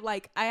reminded me of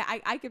like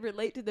I could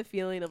relate to the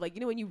feeling of like,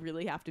 you know, when you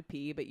really have to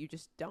pee but you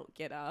just don't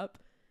get up.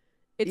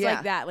 It's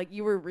like that. Like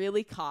you were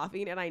really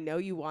coughing and I know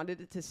you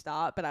wanted it to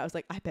stop, but I was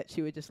like, I bet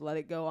she would just let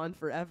it go on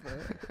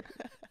forever.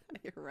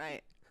 You're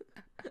right.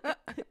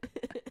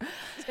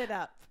 Sit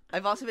up.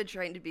 I've also been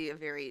trying to be a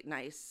very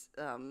nice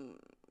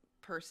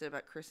person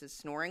about Chris's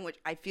snoring, which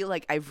I feel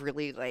like I've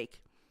really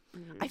like.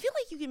 I feel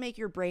like you can make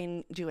your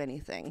brain do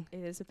anything.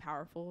 It is a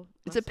powerful.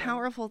 It's a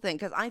powerful thing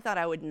because I thought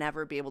I would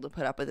never be able to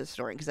put up with this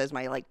snoring because that's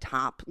my like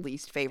top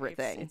least favorite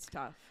thing. It's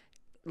tough.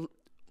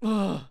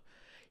 Ugh.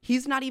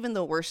 He's not even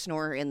the worst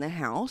snorer in the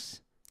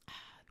house,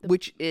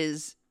 which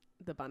is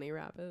the bunny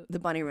rabbit. The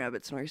bunny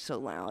rabbit snores so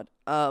loud.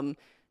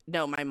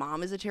 No, my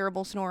mom is a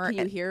terrible snorer.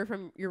 Can you hear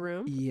from your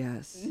room?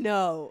 Yes.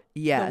 No.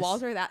 Yes. The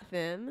walls are that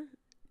thin?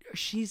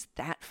 She's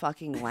that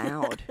fucking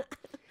loud.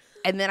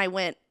 And then I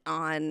went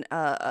on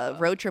a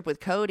road trip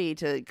with Cody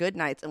to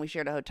Goodnights, and we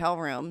shared a hotel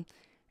room.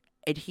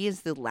 And he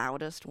is the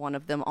loudest one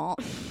of them all.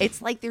 It's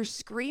like they're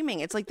screaming.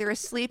 It's like they're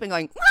asleep and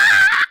going,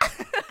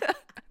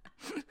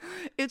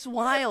 It's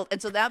wild.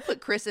 And so that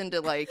put Chris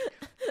into like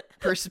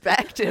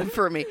perspective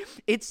for me.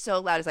 It's so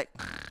loud. It's like,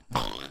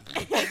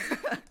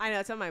 I know.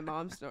 It's how my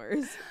mom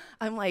snores.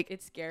 I'm like,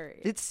 it's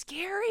scary. It's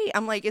scary.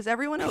 I'm like, is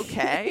everyone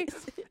okay?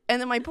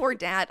 And then my poor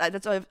dad,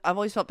 that's why I've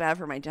always felt bad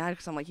for my dad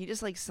because I'm like, he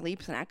just like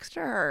sleeps next to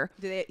her.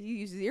 You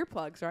use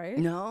earplugs, right?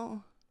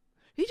 No.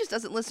 He just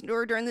doesn't listen to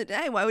her during the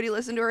day. Why would he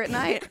listen to her at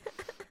night?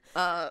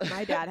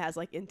 My dad has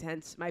like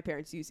intense. My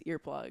parents use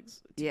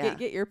earplugs. Yeah.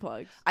 Get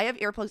earplugs. I have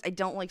earplugs. I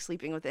don't like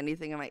sleeping with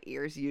anything in my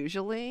ears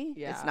usually.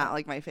 Yeah. It's not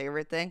like my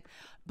favorite thing.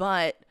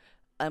 But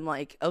I'm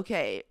like,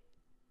 okay,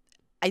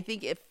 I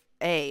think if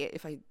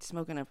I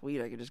smoke enough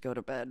weed, I could just go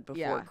to bed before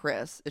Yeah.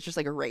 Chris. It's just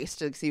like a race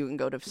to see who can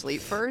go to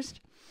sleep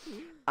first.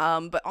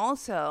 But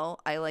also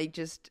I like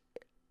just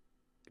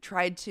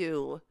tried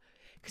to,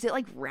 because it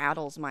like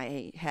rattles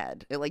my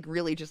head. It like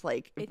really just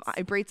like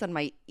vibrates on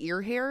my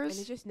ear hairs.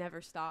 And it just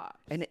never stops.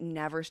 And it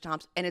never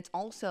stops. And it's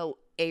also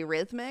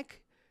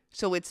arrhythmic.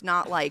 So it's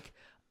not like,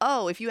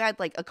 oh, if you had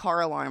like a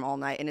car alarm all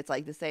night and it's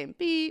like the same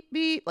beep,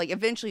 beep, like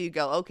eventually you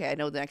go, okay, I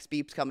know the next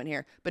beep's coming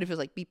here. But if it was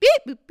like beep, beep,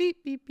 boop,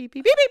 beep, beep, beep,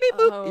 beep, beep, beep, beep,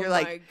 boop, you're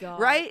like,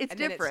 right? It's and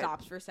different. Then it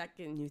stops for a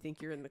second and you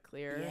think you're in the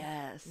clear.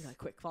 Yes. You're like,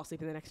 quick, fall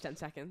asleep in the next 10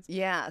 seconds.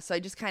 Yeah. So I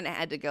just kind of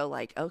had to go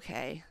like,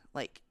 okay,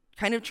 like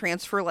kind of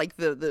transfer like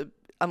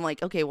I'm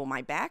like, okay, well,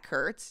 my back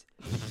hurts.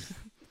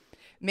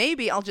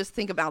 Maybe I'll just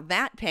think about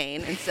that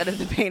pain instead of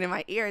the pain in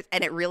my ears.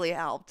 And it really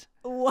helped.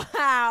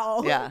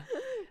 Wow. Yeah.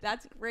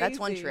 That's crazy. That's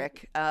one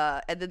trick.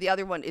 And then the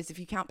other one is if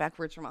you count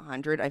backwards from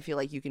 100, I feel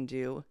like you can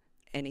do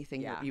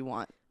anything that you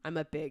want. I'm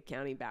a big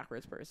counting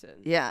backwards person.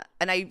 Yeah.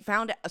 And I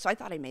found, so I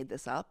thought I made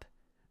this up.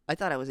 I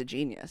thought I was a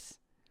genius.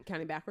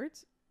 Counting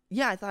backwards?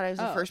 Yeah, I thought I was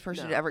the Oh, first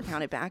person to no. ever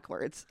count it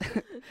backwards.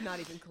 Not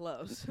even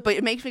close. But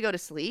it makes me go to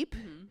sleep.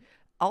 Mhm.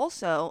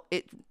 Also,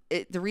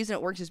 the reason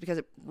it works is because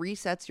it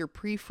resets your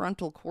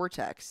prefrontal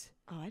cortex.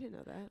 Oh, I didn't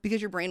know that. Because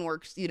your brain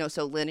works,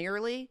 so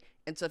linearly.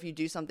 And so if you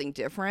do something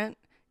different,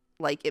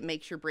 like it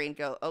makes your brain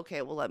go,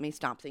 okay, well, let me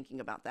stop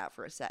thinking about that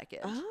for a second.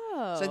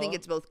 Oh. So I think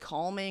it's both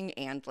calming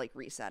and like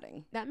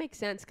resetting. That makes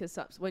sense because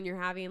when you're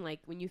having like,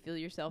 when you feel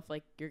yourself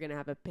like you're going to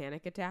have a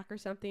panic attack or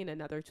something,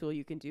 another tool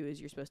you can do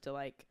is you're supposed to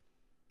like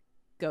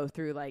go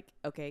through like,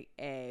 okay,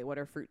 A, what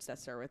are fruits that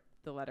start with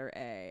the letter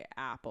A?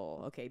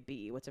 Apple. Okay,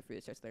 B, what's a fruit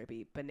that starts with the letter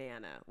B?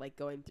 Banana. Like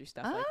going through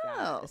stuff like that.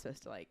 Oh. It's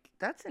supposed to like,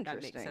 That's that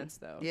interesting. makes sense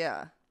though.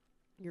 Yeah.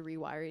 You're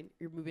rewiring,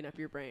 you're moving up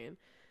your brain.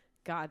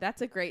 God,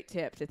 that's a great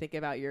tip to think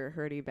about your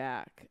hurdy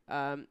back.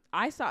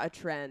 I saw a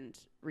trend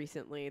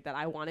recently that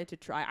I wanted to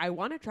try. I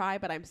want to try,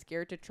 but I'm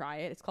scared to try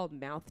it. It's called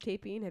mouth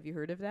taping. Have you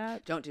heard of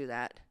that? Don't do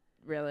that.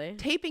 Really?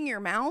 Taping your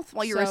mouth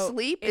while you're So,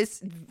 asleep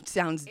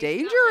sounds it's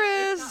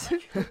dangerous.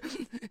 not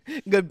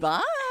like-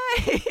 Goodbye.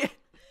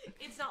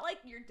 It's not like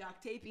you're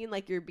duct taping,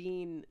 like you're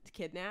being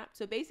kidnapped.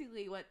 So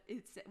basically what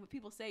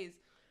people say is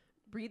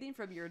breathing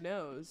from your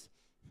nose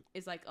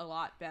is like a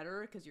lot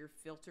better because you're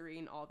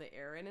filtering all the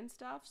air in and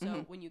stuff.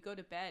 So when you go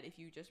to bed, if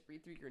you just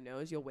breathe through your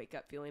nose, you'll wake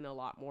up feeling a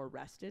lot more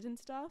rested and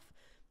stuff.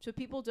 So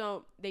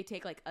people they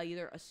take like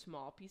either a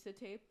small piece of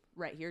tape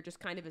right here, just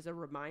kind of as a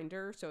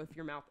reminder. So if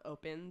your mouth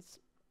opens,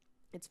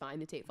 it's fine.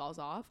 The tape falls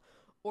off.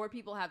 Or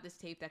people have this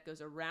tape that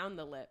goes around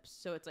the lips.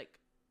 So it's like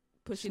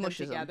pushing them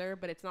Smushes 'em. together,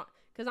 but it's not,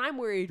 because I'm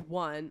worried,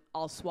 one,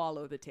 I'll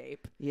swallow the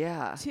tape.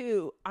 Yeah.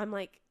 Two, I'm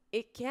like,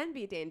 it can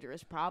be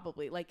dangerous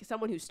probably. Like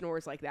someone who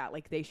snores like that,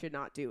 like they should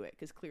not do it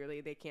because clearly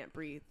they can't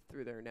breathe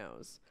through their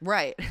nose.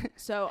 Right.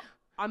 So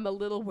I'm a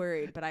little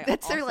worried, but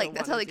That's also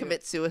that's how wanna they do commit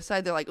it.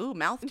 suicide. They're like, ooh,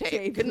 mouth tape.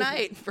 Tape. Good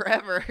night.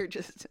 Forever.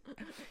 Just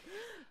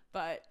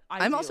But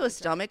I'm do also like a that.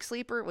 stomach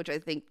sleeper, which I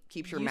think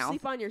keeps your You mouth.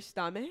 sleep on your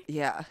stomach?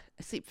 Yeah.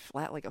 I sleep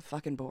flat like a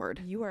fucking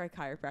board. You are a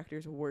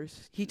chiropractor's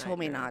worst. He told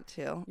me nightmare. not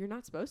to. You're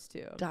not supposed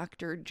to.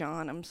 Dr.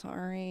 John, I'm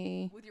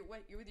sorry. With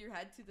your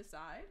head to the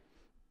side,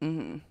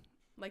 Mm-hmm.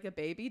 like a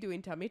baby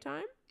doing tummy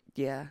time.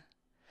 Yeah.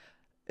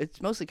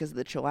 It's mostly because of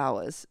the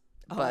chihuahuas.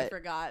 Oh, I But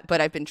forgot.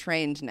 but I've been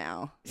trained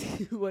now.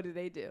 What do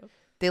they do?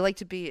 They like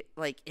to be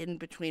like in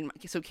between.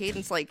 So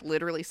Cadence like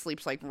literally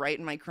sleeps like right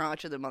in my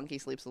crotch, and the monkey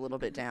sleeps a little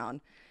bit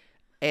down.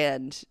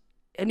 And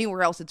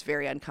anywhere else, it's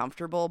very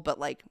uncomfortable. But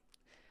like,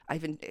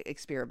 I've been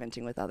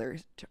experimenting with other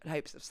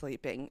types of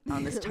sleeping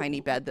on this tiny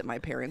bed that my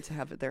parents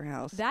have at their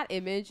house. That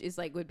image is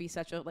like would be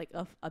such a like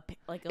a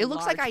It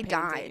looks like large I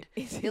died.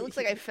 painting. It looks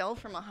like I fell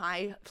from a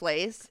high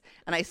place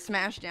and I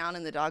smashed down,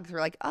 and the dogs were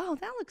like, "Oh,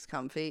 that looks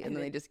comfy," and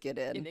then they just get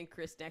in. And then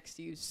Chris next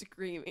to you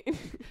screaming.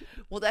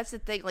 Well, that's the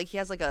thing. Like, he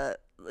has like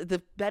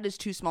the bed is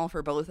too small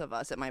for both of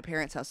us at my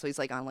parents' house, so he's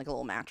like on like a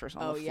little mattress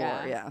on the floor.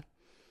 yeah. Yeah.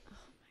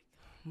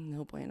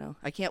 No bueno.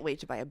 I can't wait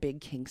to buy a big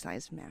king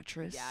size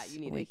mattress. Yeah, you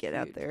need when we a get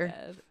out huge there.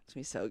 bed. It's gonna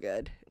be so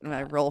good. And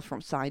I roll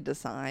from side to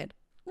side.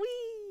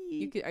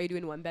 Whee! Are you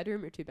doing 1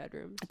 bedroom or 2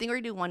 bedrooms? I think we're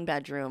gonna do 1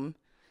 bedroom,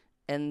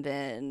 and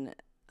then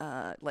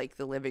like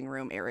the living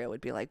room area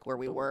would be like where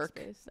we The work.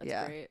 workspace. That's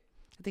Yeah. great.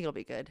 I think it'll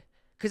be good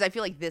because I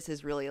feel like this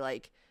is really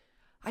like,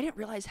 I didn't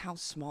realize how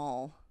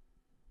small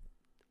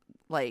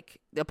like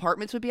the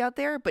apartments would be out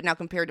there, but now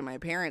compared to my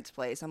parents'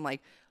 place, I'm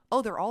like,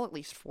 oh, they're all at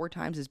least 4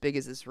 times as big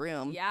as this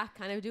room. Yeah,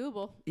 kind of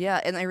doable. Yeah,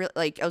 and I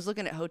was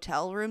looking at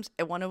hotel rooms,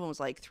 and one of them was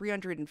like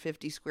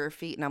 350 square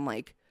feet, and I'm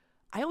like,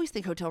 I always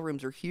think hotel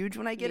rooms are huge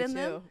when I get Me in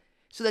them. too.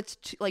 So that's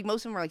like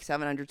most of them are like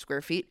 700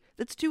 square feet.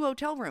 That's 2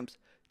 hotel rooms.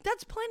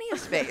 That's plenty of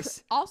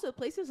space. Also,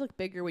 places look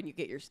bigger when you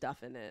get your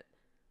stuff in it.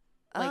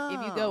 Like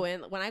if you go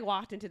in, when I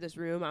walked into this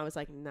room, I was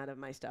like, none of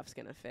my stuff's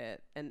gonna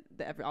fit, and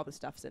all the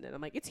stuff's in it.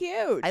 I'm like, it's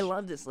huge. I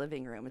love this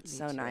living room. It's Me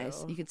so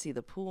nice. too. You can see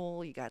the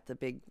pool. You got the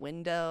big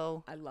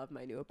window. I love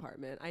my new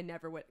apartment. I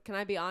never would. Can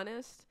I be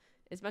honest?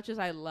 As much as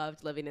I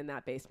loved living in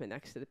that basement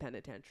next to the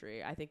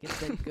penitentiary, I think it's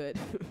been good.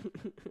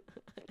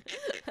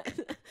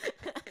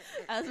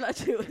 As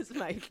much as it was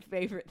my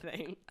favorite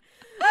thing.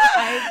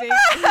 I think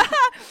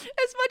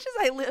As much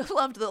as I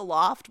loved the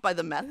loft by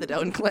the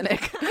methadone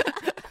clinic.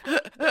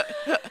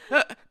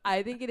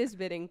 I think it has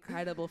been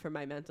incredible for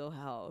my mental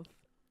health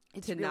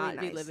It's to really not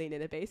be nice. living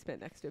in a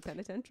basement next to a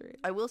penitentiary.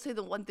 I will say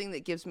the one thing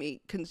that gives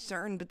me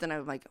concern, but then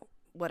I'm like,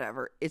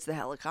 whatever. It's the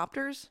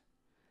helicopters.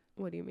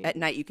 What do you mean? At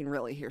night, you can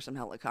really hear some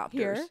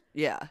helicopters. Here?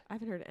 Yeah. I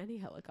haven't heard any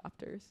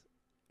helicopters.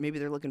 Maybe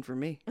they're looking for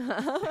me.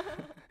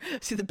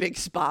 See the big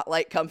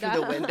spotlight come through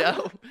the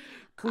window.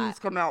 Please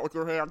come out with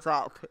your hands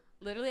up.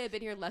 Literally, I've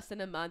been here less than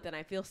a month, and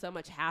I feel so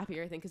much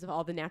happier, I think, because of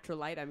all the natural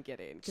light I'm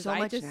getting. Because So I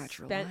much just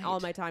natural spent all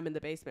light. my time in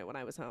the basement when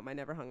I was home. I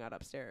never hung out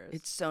upstairs.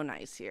 It's so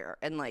nice here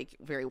and like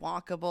very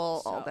walkable,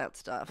 all So- that I've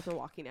stuff. been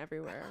walking I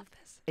everywhere. love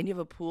this. And you have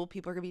a pool.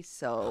 People are gonna be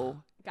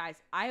so. Guys,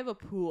 I have a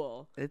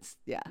pool. It's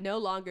yeah. No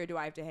longer do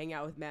I have to hang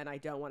out with men I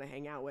don't want to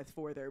hang out with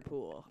for their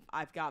pool.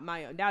 I've got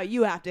my own. Now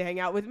you have to hang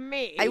out with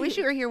me. I wish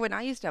you were here when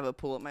I used to have a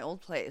pool at my old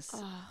place.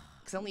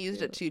 Because I only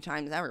used it 2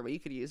 times ever, but you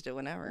could have used it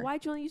whenever.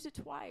 Why'd you only use it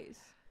twice?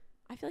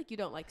 I feel like you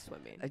don't like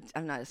swimming.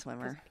 I'm not a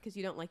swimmer. Because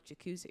you don't like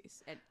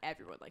jacuzzis. And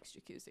everyone likes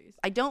jacuzzis.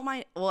 I don't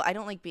mind. Well, I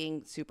don't like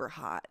being super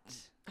hot.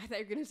 I thought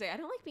you were going to say, I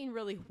don't like being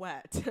really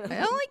wet. I don't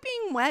like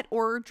being wet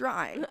or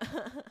dry.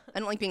 I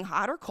don't like being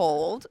hot or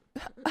cold.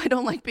 I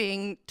don't like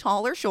being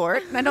tall or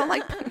short. And I don't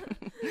like. I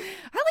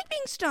like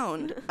being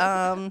stoned.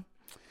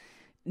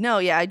 No,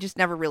 yeah, I just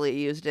never really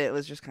used it. It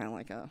was just kind of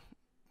like a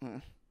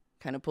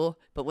kind of pool.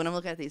 But when I'm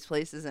looking at these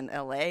places in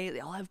LA, they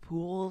all have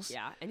pools.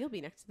 Yeah, and you'll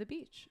be next to the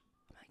beach.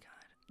 Oh my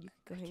God. You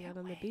can go hang can't out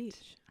on wait. the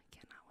beach. I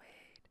cannot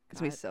wait.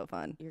 It's going to be God. so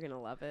fun. You're going to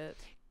love it.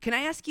 Can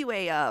I ask you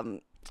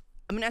I'm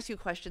going to ask you a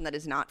question that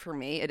is not for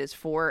me. It is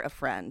for a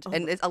friend.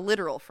 And it's a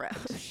literal friend.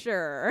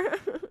 Sure.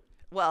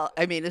 Well,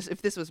 I mean,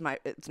 if this was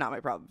it's not my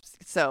problem.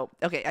 So,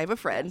 okay, I have a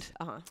friend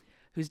Uh-huh.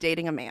 who's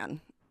dating a man.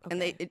 And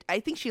Okay.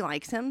 I think she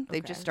likes him.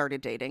 They've just Okay.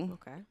 started dating.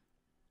 Okay.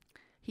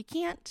 He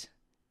can't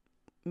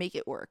make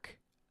it work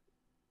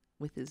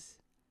with his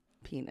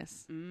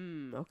penis.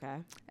 Okay.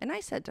 And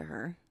I said to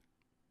her,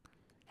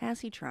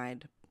 has he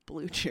tried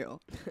Blue Chew?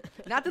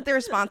 Not that they're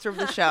a sponsor of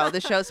the show. The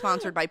show's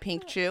sponsored by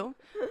Pink Chew.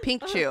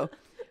 Pink Chew.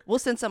 We'll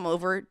send some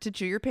over to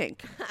chew your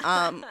pink.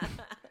 I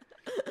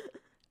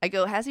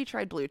go, has he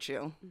tried Blue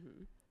Chew?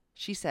 Mm-hmm.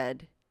 She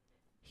said,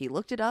 he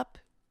looked it up,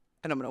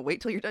 and I'm going to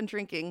wait till you're done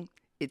drinking.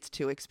 It's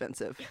too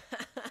expensive.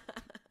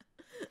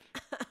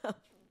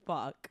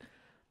 Fuck.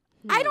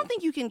 I don't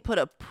think you can put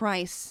a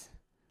price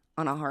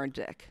on a hard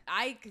dick.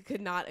 I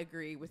could not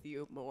agree with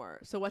you more.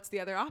 So what's the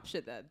other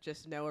option then?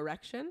 Just no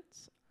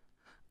erections?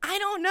 I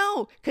don't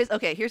know. Because,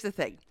 okay, here's the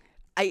thing.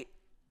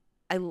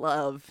 I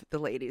love the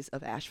ladies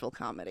of Asheville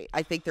comedy.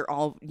 I think they're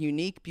all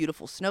unique,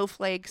 beautiful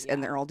snowflakes,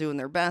 and they're all doing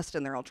their best,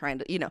 and they're all trying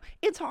to,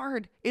 it's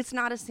hard. It's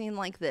not a scene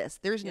like this.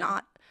 There's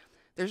not,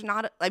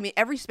 I mean,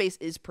 every space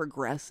is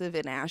progressive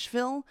in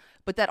Asheville,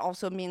 but that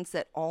also means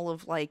that all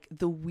of, like,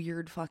 the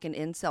weird fucking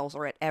incels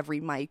are at every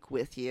mic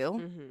with you.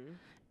 Mm-hmm.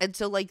 And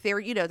so, like,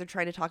 they're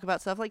trying to talk about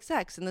stuff like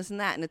sex and this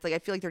and that. And it's like, I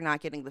feel like they're not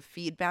getting the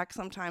feedback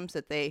sometimes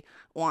that they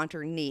want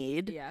or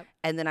need. Yep.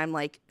 And then I'm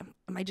like,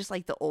 am I just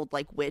like the old,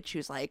 like, witch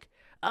who's like,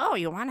 oh,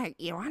 you want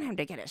him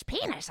to get his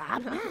penis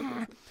up?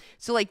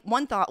 So, like,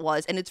 one thought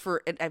was, and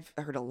I've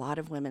heard a lot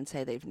of women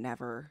say they've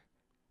never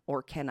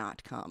or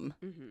cannot come.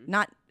 Mm-hmm.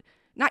 Not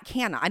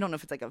cannot. I don't know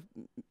if it's like a.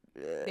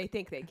 They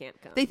think they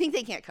can't come. They think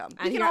they can't come.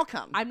 And We can here- all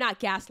come. I'm not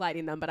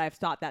gaslighting them, but I've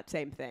thought that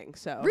same thing.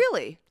 So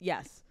Really?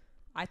 yes,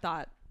 I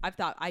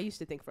used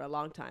to think for a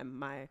long time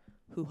my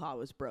hoo-ha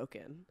was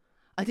broken.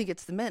 I think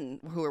it's the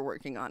men who are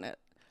working on it.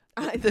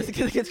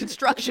 The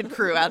construction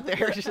crew out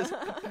there is just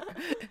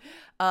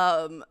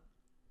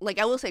like,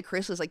 I will say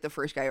Chris was like the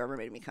first guy who ever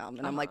made me come,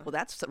 and I'm like, well,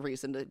 that's a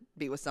reason to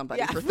be with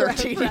somebody for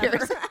 13 forever.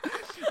 years.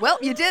 Well,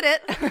 you did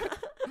it.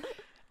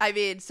 I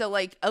mean, so,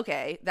 like,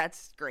 okay,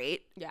 that's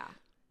great. Yeah.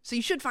 So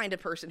you should find a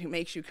person who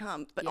makes you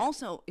come, but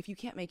also if you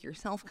can't make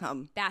yourself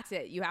come, That's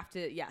it. You have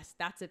to, yes,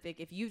 that's a big,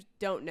 if you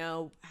don't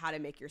know how to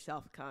make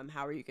yourself come,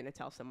 how are you going to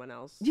tell someone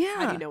else? How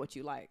Yeah. do you know what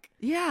you like?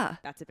 yeah.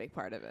 That's a big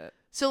part of it.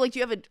 So, like, do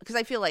you have because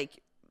I feel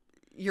like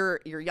you're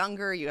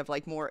younger, you have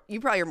like more, you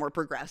probably are more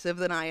progressive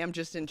than I am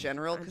just in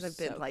general, because I've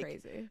been so like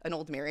crazy. an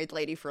old married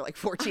lady for like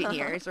 14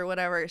 years or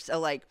whatever. So,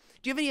 like,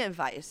 do you have any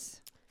advice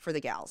for the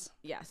gals?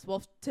 Yes.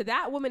 Well, to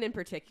that woman in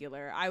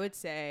particular, I would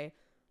say,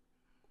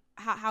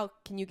 how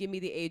can you give me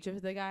the age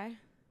of the guy?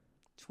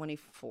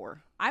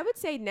 24. I would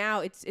say now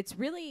it's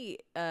really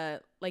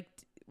like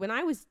when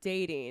I was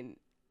dating,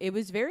 it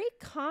was very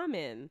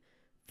common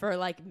for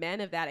like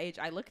men of that age.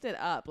 I looked it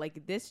up.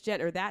 Like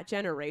that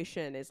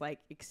generation is like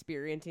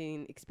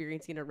experiencing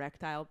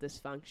erectile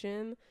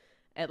dysfunction,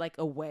 at like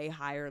a way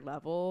higher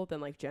level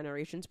than like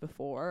generations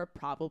before,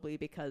 probably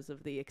because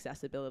of the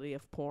accessibility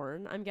of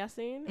porn, I'm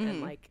guessing.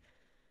 And like,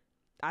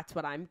 that's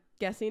what I'm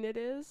guessing it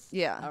is.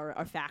 Yeah. Or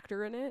a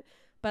factor in it.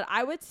 But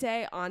I would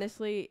say,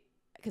 honestly,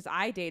 because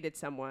I dated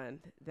someone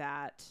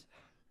that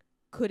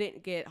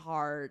couldn't get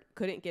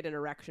an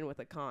erection with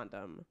a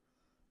condom.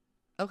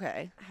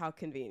 Okay. How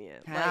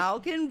convenient. How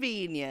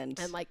convenient.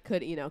 And like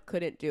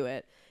couldn't do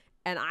it.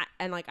 And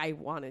I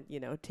wanted,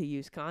 to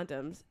use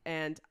condoms,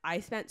 and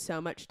I spent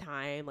so much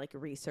time like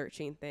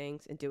researching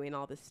things and doing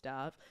all this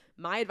stuff.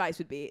 My advice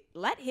would be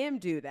let him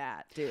do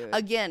that, dude.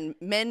 Again,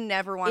 men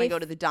never want to go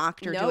to the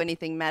doctor, do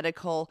anything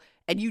medical,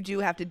 and you do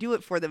have to do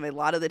it for them a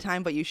lot of the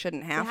time, but you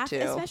shouldn't have to.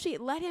 Especially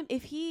let him,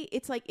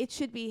 it's like, it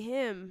should be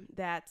him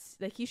that's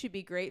like, he should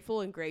be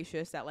grateful and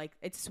gracious that like,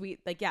 it's sweet.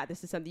 Like, yeah,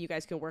 this is something you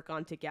guys can work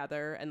on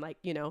together and like,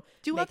 do make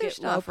other it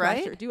stuff, low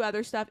pressure, right? do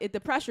other stuff. If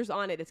the pressure's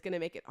on it, it's going to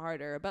make it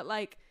harder. But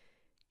like,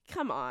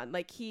 come on,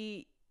 like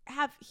he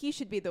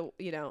should be the,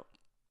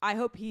 I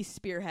hope he's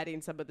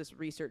spearheading some of this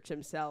research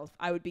himself.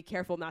 I would be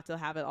careful not to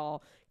have it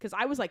all, because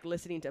I was like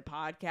listening to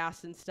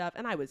podcasts and stuff,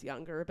 and I was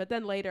younger. But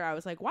then later I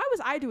was like, why was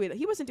I doing it?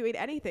 He wasn't doing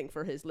anything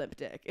for his limp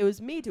dick. It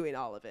was me doing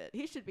all of it.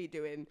 He should be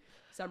doing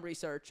some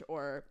research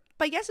or...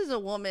 But I guess as a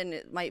woman,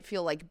 it might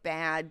feel like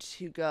bad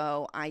to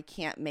go, I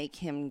can't make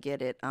him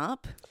get it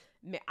up.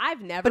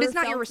 I've never But it's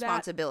not felt your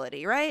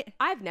responsibility, right?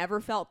 I've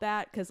never felt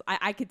that, because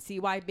I could see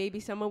why maybe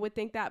someone would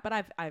think that, but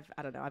I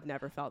don't know, I've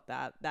never felt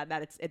that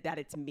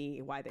it's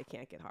me why they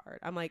can't get hard.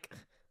 I'm like,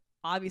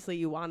 obviously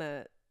you want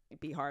to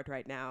be hard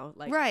right now,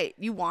 like, right,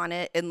 you want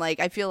it. And like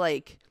I feel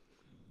like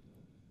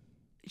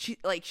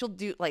she'll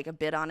do like a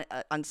bit on it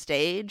on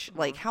stage.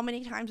 Like how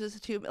many times is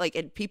it too, like,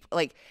 and people,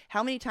 like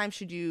how many times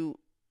should you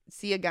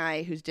see a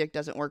guy whose dick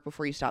doesn't work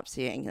before you stop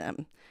seeing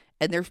them?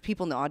 And there's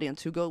people in the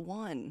audience who go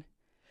 1,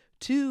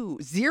 2,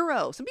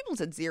 0. Some people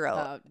said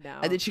 0. No.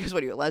 And then she goes,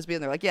 what are you, a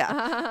lesbian? They're like,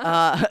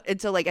 yeah. And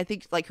so like I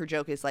think like her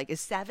joke is like, is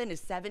 7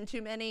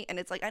 too many? And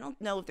it's like, I don't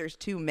know if there's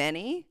too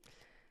many.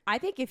 I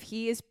think if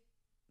he is,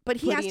 but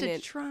he has to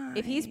try.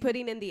 If he's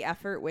putting in the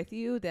effort with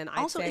you, then I'd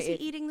also, say is he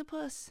eating the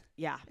puss?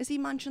 Yeah. Is he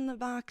munching the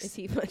box? Is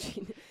he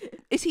munching?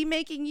 Is he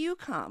making you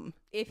come?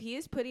 If he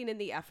is putting in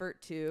the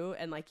effort too,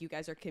 and like you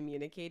guys are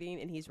communicating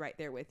and he's right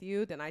there with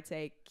you, then I'd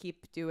say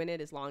keep doing it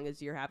as long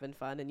as you're having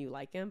fun and you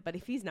like him. But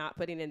if he's not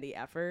putting in the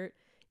effort,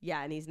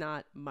 yeah, and he's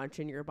not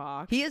munching your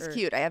box. He is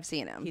cute. I have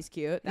seen him. He's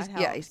cute.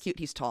 Yeah, he's cute.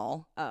 He's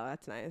tall. Oh,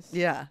 that's nice.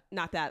 Yeah.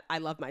 Not that I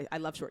love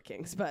short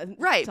kings, but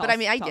right. Tall, but I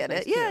mean, I tall's get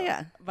nice it. Yeah, too.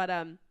 yeah.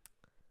 But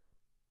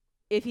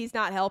if he's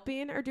not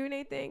helping or doing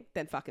anything,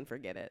 then fucking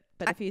forget it.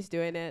 But if he's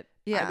doing it,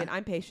 yeah. I mean,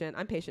 I'm patient.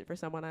 I'm patient for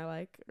someone I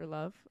like or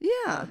love.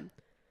 Yeah.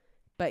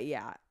 But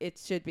yeah, it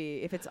should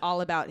be, if it's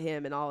all about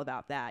him and all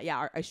about that.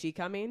 Yeah. Is she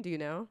coming? Do you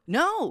know?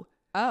 No.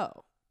 Oh.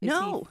 Is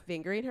No. he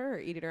fingering her or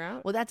eating her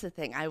out? Well, that's the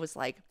thing. I was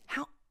like,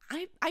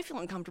 I feel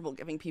uncomfortable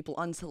giving people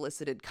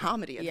unsolicited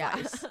comedy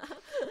advice.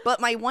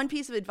 But my one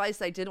piece of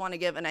advice I did want to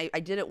give, and I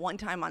did it one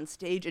time on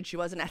stage and she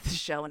wasn't at the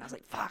show and I was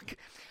like, fuck.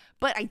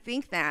 But I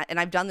think that, and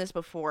I've done this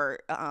before,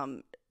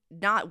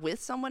 not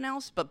with someone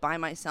else, but by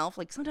myself.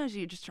 Like sometimes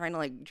you're just trying to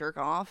like jerk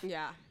off.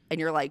 Yeah. And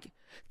you're like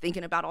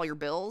thinking about all your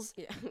bills.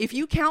 Yeah. If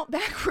you count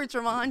backwards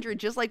from 100,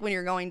 just like when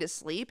you're going to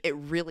sleep, it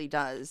really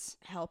does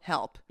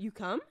help. You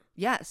come?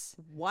 Yes.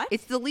 What?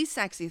 It's the least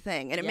sexy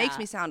thing. And it makes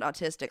me sound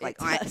autistic. Like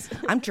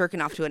I'm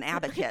jerking off to an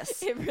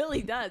abacus. It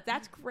really does.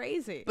 That's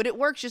crazy. But it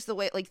works just the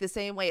way, like the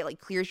same way it like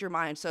clears your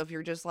mind. So if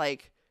you're just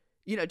like,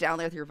 down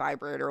there with your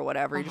vibrator or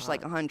whatever, you're just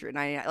like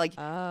 199. Like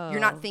you're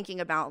not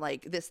thinking about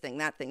like this thing,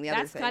 that thing, the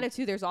other thing. That's kind of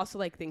too. There's also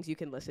like things you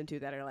can listen to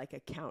that are like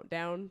a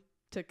countdown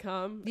to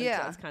come.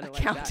 Yeah, so it's kind of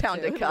like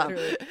countdown that to come.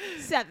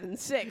 7,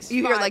 6.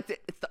 You 5. hear like the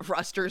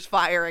thrusters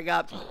firing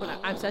up.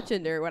 I'm such a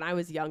nerd. When I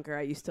was younger,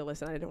 I used to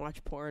listen. I didn't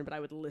watch porn, but I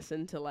would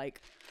listen to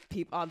like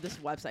people on this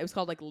website. It was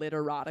called like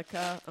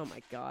Literotica. Oh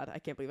my god, I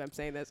can't believe I'm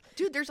saying this,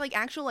 dude. There's like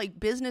actual like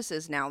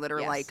businesses now that are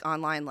like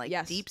online.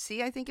 Like Deep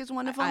Sea, I think is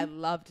one of them. I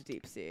loved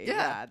Deep Sea.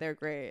 Yeah, they're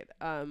great.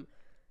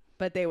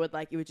 But they would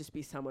like, it would just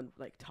be someone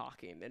like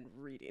talking and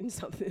reading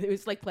something. It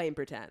was like playing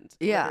pretend.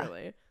 Yeah.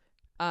 Literally.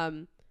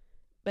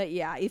 But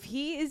yeah, if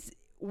he is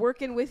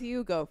working with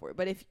you, go for it.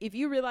 But if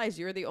you realize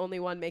you're the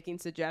only one making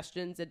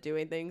suggestions and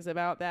doing things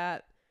about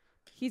that,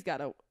 he's got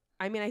to,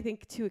 I mean, I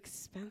think too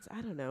expensive.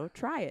 I don't know.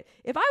 Try it.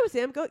 If I was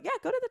him, go to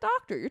the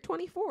doctor. You're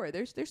 24.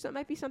 There's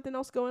might be something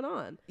else going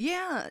on.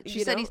 Yeah.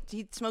 She said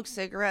he smokes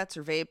cigarettes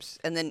or vapes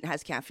and then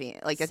has caffeine.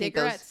 Like I think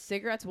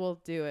cigarettes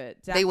will do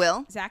it. Zach, they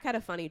will? Zach had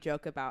a funny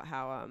joke about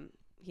how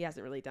he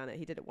hasn't really done it.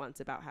 He did it once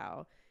about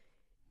how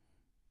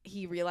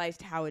he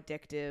realized how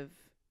addictive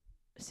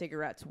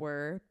cigarettes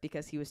were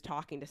because he was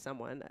talking to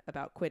someone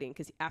about quitting,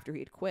 because after he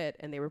had quit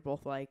and they were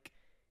both like,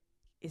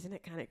 isn't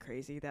it kind of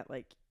crazy that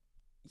like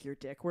your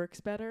dick works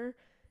better?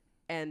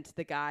 And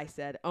the guy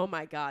said, "Oh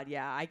my God,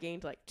 yeah, I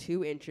gained like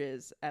 2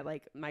 inches. At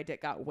like my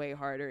dick got way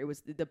harder. It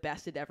was the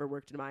best it ever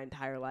worked in my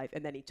entire life."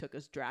 And then he took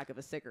a drag of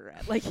a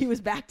cigarette, like he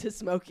was back to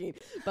smoking.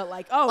 But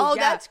like, yeah,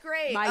 that's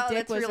great. My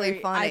dick that's was really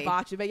funny. I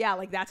botched it, but yeah,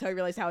 like that's how I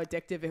realized how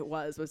addictive it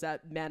was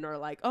that men are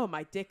like, "Oh,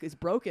 my dick is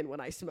broken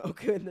when I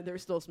smoke," and then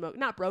there's still smoke.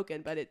 Not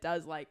broken, but it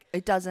does like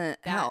It doesn't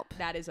help.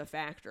 That is a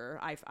factor.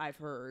 I've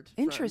heard.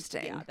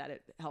 Interesting. That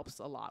it helps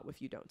a lot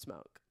if you don't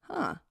smoke.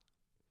 Huh.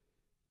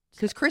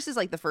 Because Chris is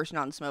like the first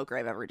non-smoker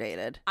I've ever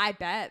dated. I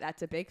bet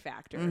that's a big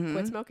factor. Mhm.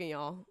 Quit smoking,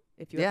 y'all.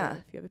 If you Yeah.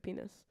 have a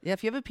penis, Yeah,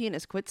 if you have a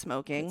penis, quit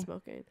smoking. quit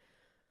smoking.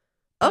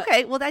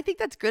 Okay, well, I think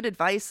that's good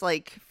advice,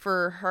 like,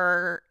 for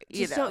her,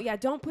 you Just know.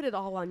 don't put it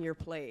all on your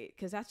plate,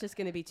 because that's just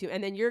going to be too.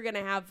 And then you're going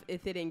to have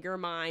it in your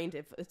mind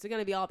if it's going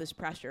to be all this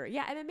pressure.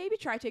 Yeah, and then maybe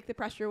try to take the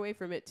pressure away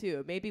from it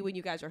too. Maybe when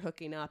you guys are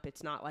hooking up,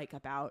 it's not like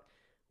about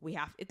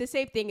it's the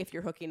same thing. If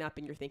you're hooking up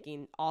and you're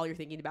thinking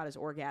about is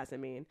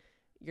orgasming,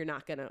 you're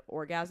not going to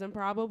orgasm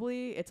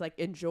probably. It's like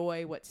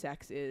enjoy what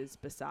sex is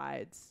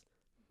besides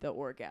the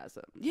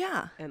orgasm.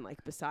 Yeah, And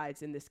like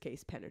besides, in this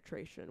case,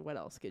 penetration, what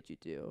else could you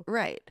do?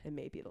 right. And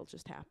maybe it'll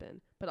just happen.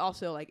 But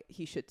also, like,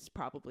 he should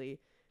probably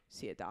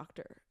see a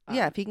doctor.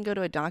 Yeah, if he can go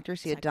to a doctor,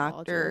 see a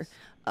doctor.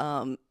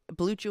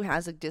 Blue Chew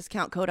has a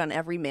discount code on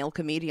every male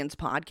comedian's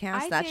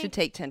podcast. That should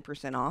take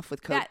 10% off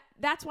with code.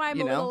 That's why I'm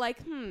you a little know? like,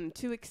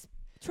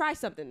 try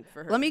something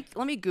for her. Let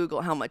me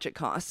Google how much it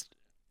costs.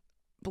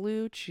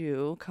 Blue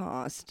Chew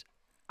cost.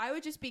 I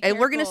would just be And careful.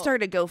 we're going to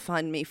start a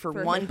GoFundMe for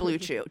For- one Blue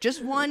Chew.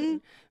 Just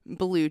one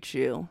Blue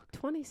Chew.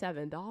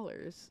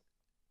 $27.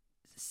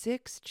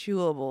 6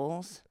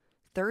 chewables,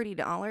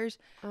 $30.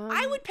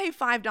 I would pay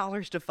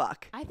 $5 to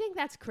fuck. I think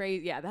that's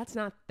crazy. Yeah, that's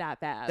not that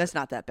bad. That's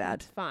not that bad.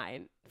 That's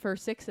fine. For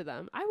 6 of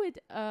them. I would,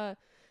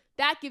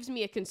 that gives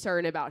me a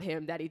concern about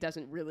him that he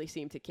doesn't really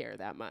seem to care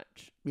that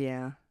much.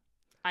 Yeah.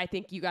 I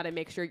think you got to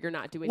make sure you're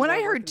not doing When more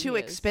I work heard than too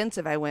he is.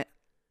 expensive, I went,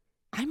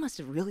 I must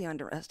have really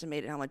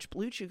underestimated how much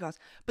Blue Chew costs.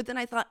 But then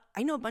I thought,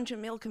 I know a bunch of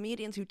male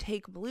comedians who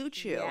take Blue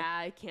Chew.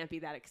 Yeah, it can't be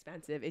that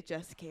expensive. It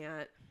just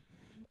can't.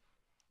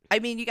 I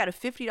mean, you got a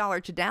 $50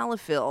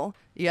 tadalafil.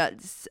 You got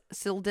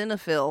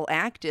sildenafil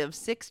active,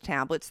 6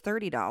 tablets,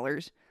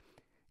 $30.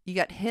 You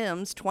got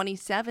Hims,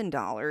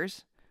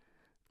 $27.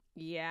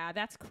 Yeah,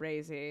 that's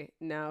crazy.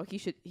 No,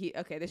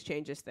 okay, this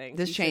changes things.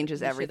 This changes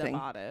he should have everything.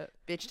 bought it.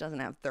 Bitch doesn't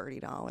have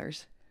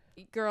 $30.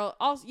 Girl,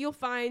 also you'll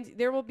find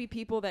there will be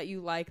people that you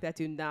like that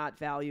do not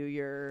value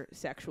your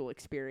sexual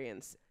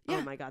experience. Yeah.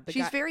 Oh my God.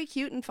 She's very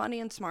cute and funny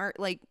and smart.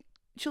 Like,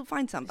 she'll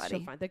find somebody.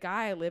 She'll find the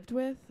guy I lived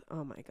with.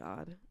 Oh my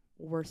God.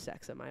 Worst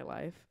sex in my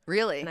life.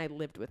 Really? And I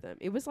lived with him.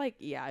 It was like,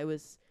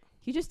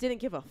 he just didn't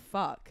give a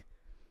fuck.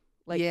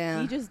 Like,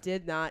 Yeah. he just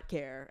did not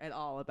care at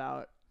all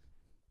about.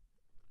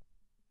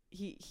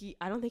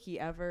 I don't think he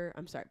ever.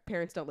 I'm sorry,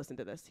 parents don't listen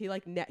to this. He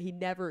like he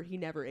never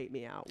ate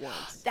me out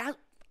once.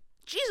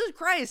 Jesus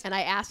Christ. And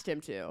I asked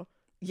him to.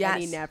 Yes.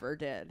 And he never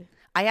did.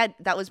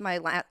 That was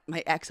my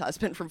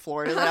ex-husband from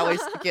Florida that I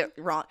always get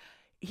wrong.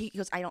 He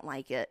goes, I don't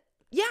like it.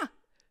 Yeah.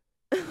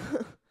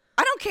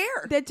 I don't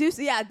care. Then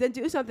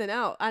do something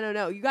else. I don't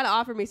know. You got to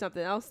offer me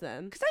something else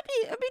then. Because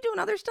I'd be doing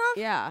other stuff.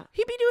 Yeah.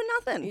 He'd be doing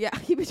nothing. Yeah,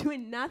 he'd be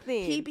doing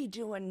nothing. He'd be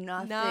doing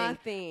nothing.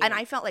 Nothing. And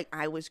I felt like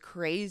I was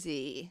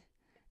crazy,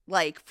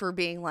 like, for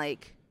being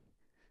like,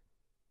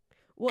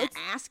 well, it's,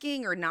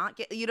 asking or not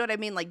get, you know what I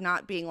mean? Like,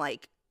 not being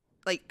like,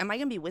 am I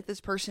going to be with this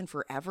person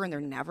forever and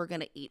they're never going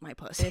to eat my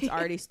pussy? it's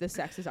already, the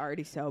sex is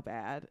already so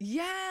bad.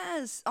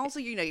 Yes. Also,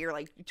 you're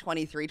like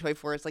 23,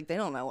 24. It's like they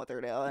don't know what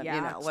they're doing.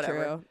 Yeah,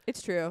 whatever. True.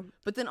 It's true.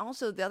 But then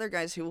also the other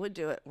guys who would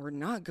do it were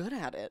not good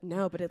at it.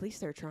 No, but at least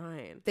they're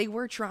trying. They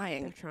were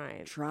trying. They're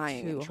trying.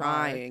 Trying too and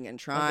hard. trying and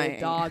As trying. a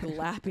dog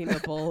lapping a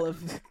bowl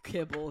of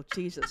kibble.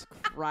 Jesus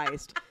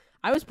Christ.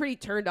 I was pretty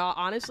turned off.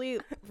 Honestly,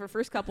 for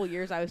first couple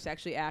years, I was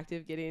sexually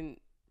active, getting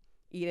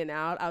eaten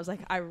out. I was like,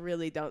 I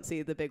really don't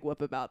see the big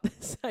whoop about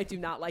this. I do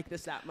not like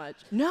this that much.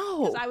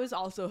 No. Because I was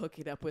also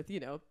hooking up with,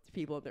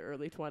 people in their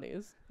early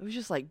 20s. It was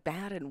just like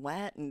bad and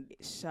wet and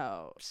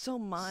So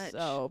much.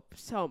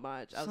 So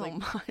much. I was like,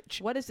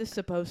 much. what is this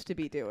supposed to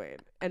be doing?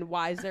 And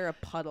why is there a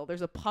puddle?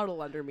 There's a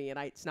puddle under me, and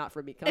it's not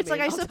for me coming. It's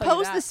like, I I'll tell you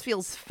suppose that. this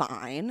feels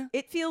fine.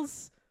 It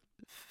feels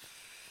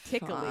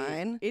tickly.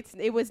 Fine.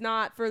 It was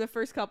not for the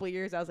first couple of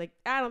years. I was like,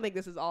 I don't think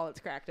this is all it's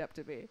cracked up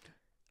to be.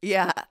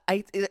 Yeah.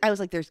 I was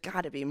like, there's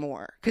got to be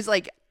more. Because,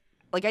 like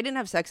I didn't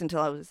have sex until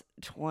I was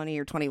 20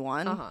 or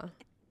 21. Uh-huh.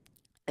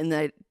 And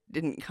then I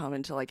didn't come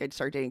until, like, I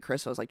started dating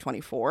Chris. So I was, like,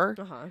 24.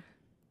 Uh-huh.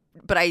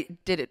 But I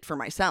did it for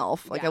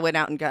myself. Like, Yeah. I went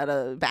out and got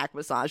a back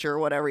massager or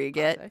whatever you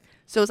get. Classic.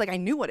 So it was like I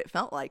knew what it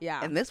felt like.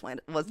 Yeah. And this one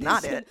was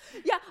not it.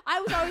 Yeah.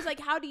 I was always like,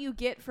 how do you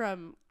get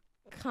from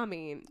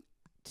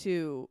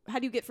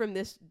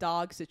this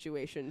dog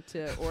situation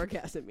to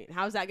orgasming?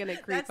 How's that going to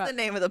creep That's up? the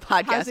name of the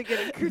How's podcast. it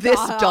going to creep This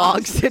up?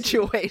 dog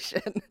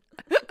situation.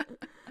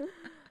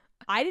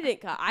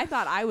 I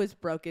thought I was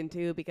broken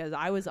too because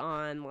I was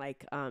on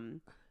like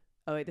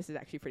oh wait, this is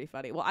actually pretty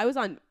funny. Well, I was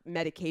on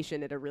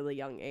medication at a really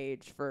young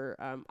age for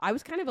I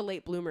was kind of a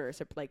late bloomer,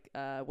 so like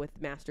with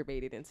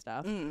masturbating and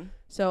stuff.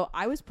 So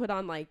I was put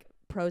on like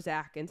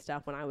Prozac and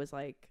stuff when I was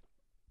like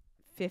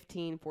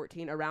 15,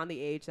 14, around the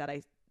age that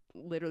I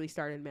literally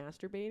started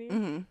masturbating.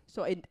 Mm-hmm.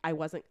 So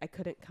I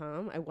couldn't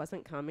come. I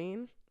wasn't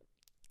coming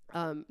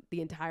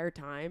the entire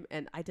time,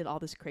 and I did all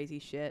this crazy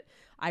shit.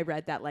 I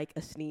read that like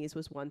a sneeze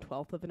was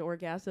 1/12 of an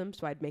orgasm,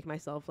 so I'd make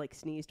myself like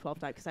sneeze 12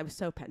 times because I was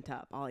so pent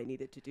up. All I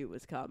needed to do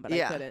was come, but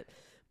I couldn't.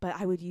 But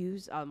I would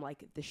use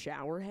like the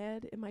shower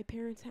head in my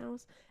parents'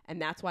 house,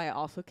 and that's why I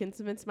also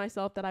convinced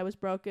myself that I was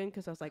broken,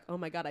 because I was like, oh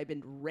my god, I've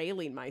been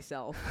railing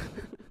myself.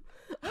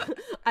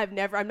 I'm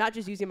not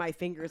just using my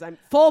fingers. I'm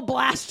full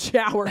blast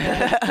shower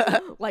head,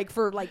 like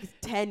for like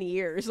 10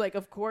 years. Like,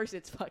 of course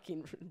it's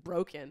fucking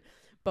broken.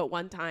 But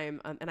one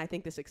time, and I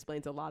think this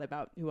explains a lot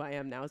about who I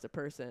am now as a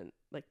person,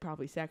 like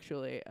probably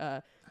sexually,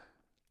 I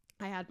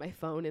had my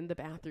phone in the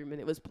bathroom and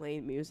it was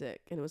playing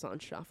music and it was on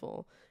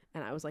shuffle.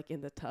 And I was like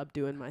in the tub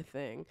doing my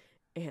thing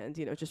and,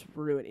 you know, just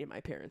ruining my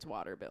parents'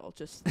 water bill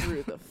just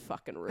through the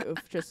fucking roof.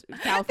 Just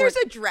California. There's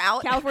a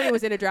drought. California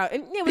was in a drought.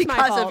 And it was my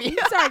Because fault. of you.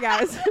 Sorry,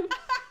 guys.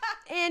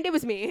 And it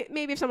was me.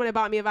 Maybe if someone had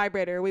bought me a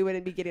vibrator, we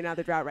wouldn't be getting out of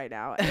the drought right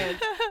now. And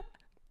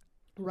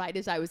right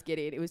as I was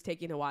getting, it was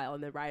taking a while,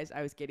 and then right as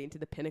I was getting to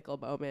the pinnacle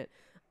moment,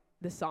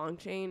 the song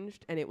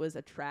changed, and it was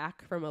a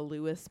track from a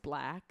Lewis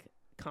Black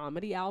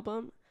comedy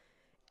album.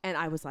 And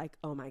I was like,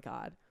 oh my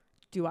God,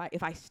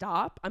 if I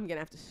stop, I'm going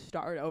to have to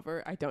start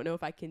over. I don't know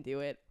if I can do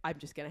it. I'm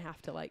just going to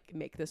have to like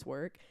make this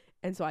work.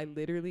 And so I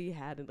literally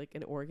had like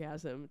an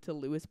orgasm to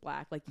Lewis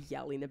Black, like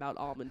yelling about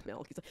almond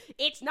milk. He's like,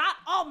 it's not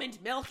almond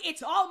milk,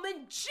 it's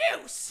almond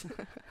juice.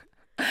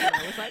 And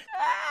I was like,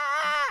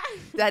 ah!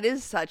 That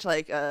is such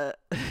like a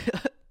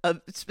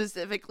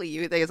specifically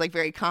you thing. It's like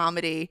very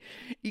comedy.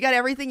 You got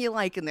everything you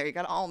like in there. You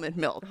got almond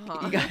milk.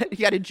 Uh-huh. You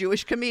got a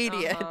Jewish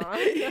comedian. Uh-huh.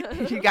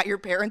 You got your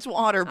parents'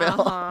 water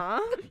bill. Uh-huh.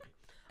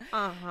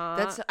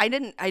 Uh-huh.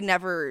 I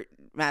never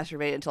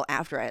masturbated until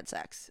after I had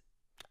sex.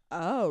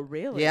 Oh,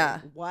 really?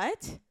 Yeah.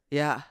 What?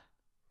 Yeah.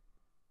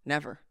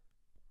 Never.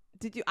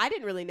 I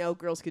didn't really know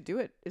girls could do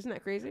it. Isn't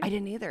that crazy? I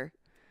didn't either.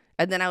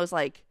 And then I was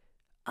like,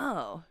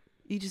 oh,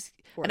 you just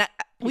Or and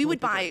we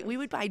would with buy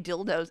vaginas.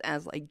 dildos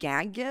as like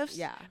gag gifts.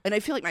 Yeah. And I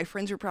feel like my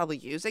friends were probably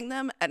using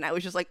them, and I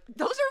was just like,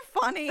 those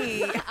are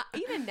funny.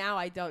 Even now,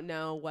 I don't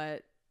know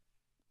what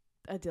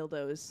a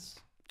dildo's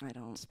I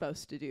don't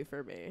supposed to do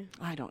for me.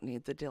 I don't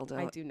need the dildo.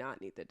 I do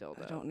not need the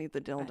dildo. I don't need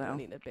the dildo. I don't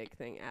need a big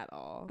thing at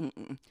all.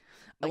 Mm-mm.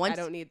 Like, I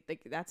don't need,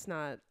 like, that's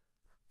not.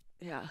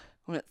 Yeah,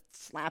 I'm gonna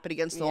slap it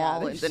against the Yeah,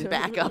 wall and then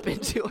there's- back up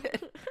into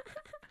it.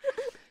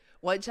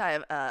 One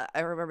time, I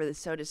remember this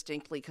so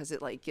distinctly because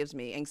it like gives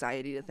me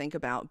anxiety to think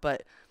about.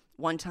 But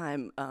one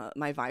time,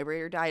 my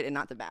vibrator died, and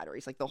not the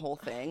batteries, like the whole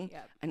thing.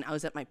 Yep. And I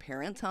was at my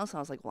parents' house. I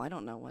was like, well, I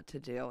don't know what to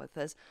do with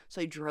this.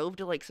 So I drove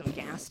to like some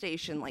gas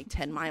station like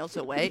 10 miles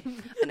away,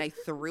 and I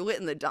threw it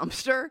in the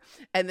dumpster.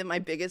 And then my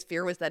biggest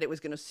fear was that it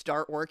was going to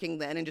start working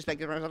then and just like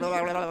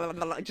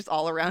just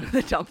all around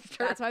the dumpster.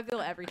 That's how I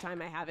feel every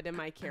time I have it in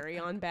my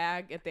carry-on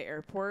bag at the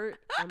airport.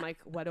 I'm like,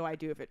 what do I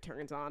do if it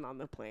turns on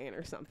the plane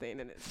or something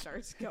and it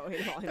starts going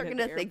while I'm They're at going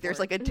to the think there's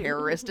airport? like a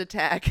terrorist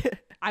attack.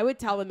 I would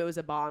tell them it was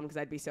a bomb because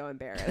I'd be so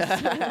embarrassed.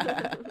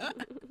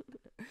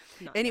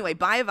 Anyway,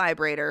 buy a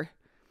vibrator.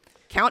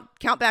 Count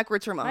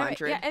backwards from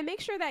 100. Yeah, and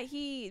make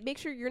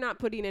sure you're not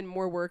putting in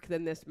more work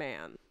than this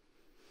man.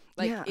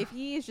 Like, Yeah. if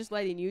he is just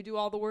letting you do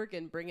all the work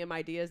and bring him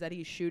ideas that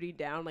he's shooting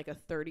down like a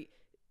 30,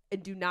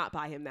 and do not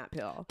buy him that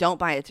pill. Don't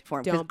buy it for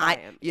him. 'cause Don't buy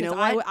him. You know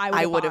 'Cause what?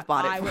 I would have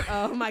bought it.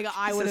 Oh my God,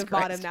 I would Jesus have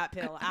bought him Christ. that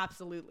pill.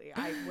 Absolutely.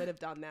 I would have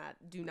done that.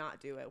 Do not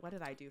do it. What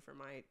did I do for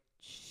my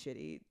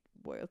shitty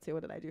loyalty?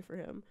 What did I do for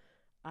him?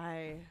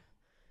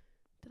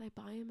 Did I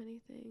buy him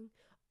anything?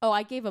 Oh,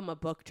 I gave him a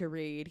book to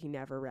read. He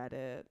never read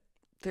it.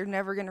 They're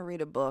never going to read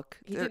a book.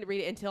 He didn't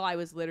read it until I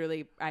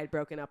had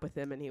broken up with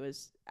him, and he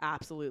was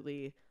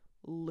absolutely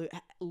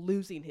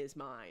losing his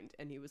mind.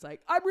 And he was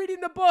like, I'm reading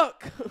the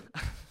book.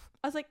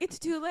 I was like, it's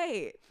too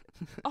late.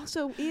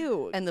 Also,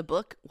 ew. And the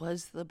book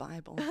was the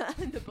Bible.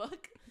 The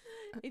book,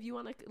 if you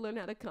want to learn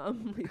how to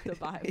come, read the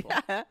Bible.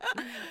 Yeah.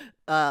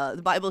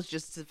 The Bible's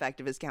just as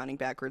effective as counting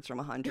backwards from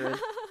 100.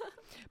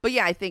 But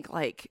yeah, I think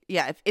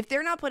if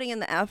they're not putting in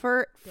the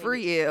effort for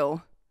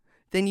you,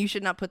 then you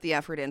should not put the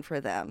effort in for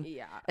them.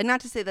 Yeah. And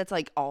not to say that's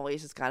like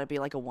always it's got to be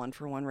like a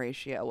 1-for-1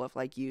 ratio of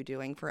like you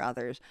doing for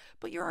others,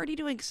 but you're already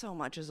doing so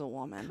much as a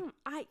woman.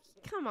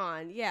 Come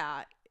on.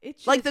 Yeah.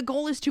 It's Like the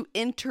goal is to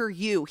enter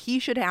you. He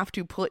should have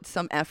to put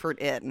some effort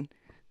in.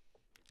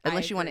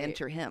 Unless you want to agree.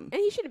 enter him. And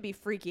he shouldn't be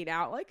freaking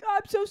out like, oh,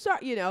 I'm so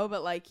sorry,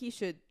 but like he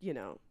should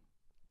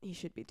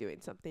be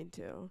doing something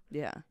too.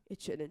 Yeah. It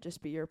shouldn't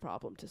just be your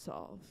problem to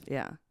solve.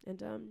 Yeah.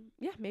 And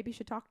maybe you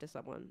should talk to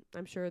someone.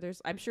 I'm sure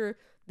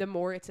the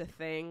more it's a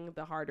thing,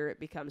 the harder it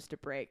becomes to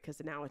break,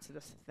 because now it's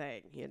this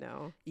thing,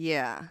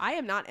 Yeah. I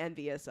am not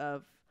envious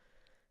of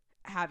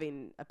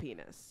having a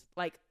penis.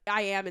 Like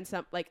I am in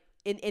some like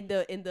in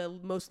the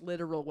most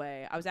literal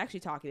way. I was actually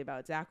talking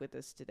about Zach with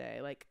this today.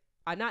 Like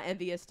I'm not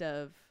envious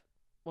of,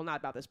 well, not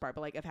about this part,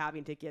 but like of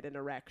having to get an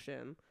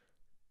erection.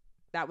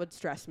 That would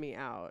stress me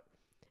out.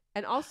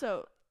 And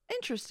also,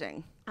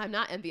 Interesting. I'm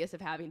not envious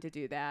of having to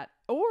do that.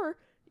 Or,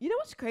 You know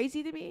what's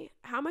crazy to me?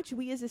 How much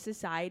we as a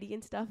society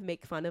and stuff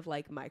make fun of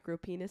like micro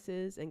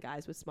penises and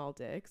guys with small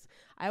dicks.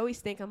 I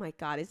always think, I'm like,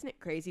 God, isn't it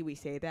crazy we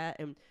say that?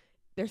 And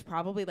there's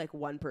probably like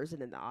one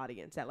person in the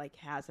audience that like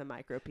has a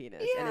micro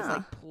penis and is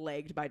like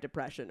plagued by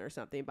depression or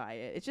something by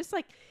it. It's just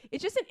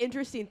an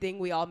interesting thing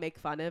we all make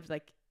fun of,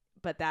 like,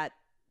 but that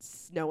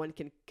no one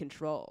can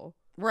control.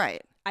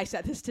 Right. I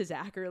said this to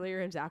Zach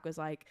earlier, and Zach was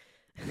like,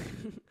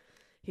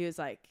 he was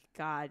like,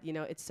 God, you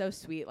know, it's so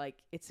sweet. Like,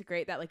 it's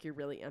great that like you're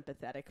really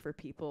empathetic for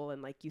people,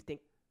 and like you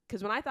think,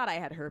 because when I thought I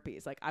had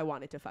herpes, like I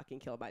wanted to fucking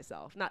kill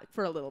myself, not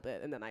for a little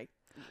bit, and then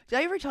Did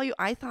I ever tell you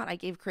I thought I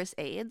gave Chris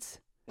AIDS?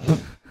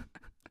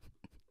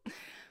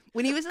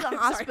 When he was in the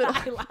hospital.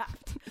 Sorry,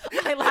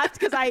 I laughed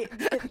because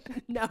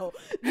no,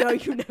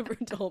 you never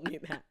told me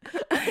that.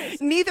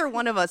 Neither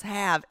one of us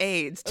have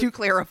AIDS, to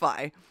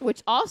clarify.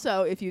 Which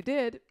also, if you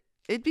did,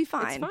 it'd be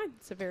fine. It's fine.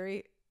 It's a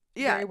very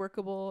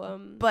workable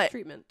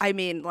treatment. I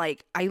mean,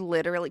 like, I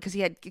literally, because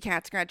he had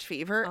cat scratch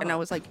fever, and I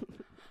was like,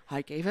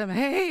 I gave him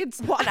AIDS.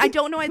 And I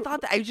don't know. I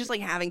thought that I was just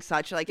like having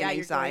such like an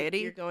anxiety.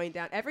 You're going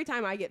down. Every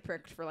time I get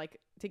pricked for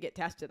like to get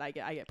tested, I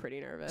get pretty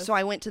nervous. So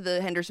I went to the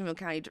Hendersonville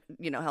County,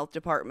 health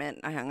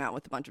department. I hung out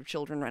with a bunch of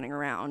children running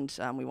around.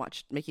 We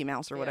watched Mickey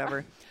Mouse or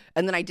whatever,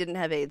 and then I didn't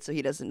have AIDS, so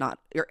he does not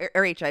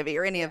or HIV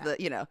or any of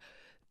the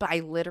But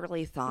I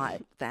literally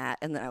thought that,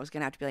 and then I was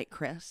gonna have to be like,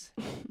 Chris,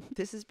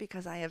 this is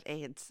because I have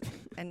AIDS,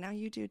 and now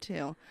you do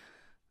too.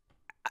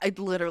 I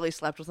literally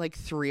slept with like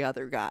 3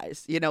 other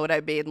guys. You know what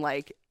I mean?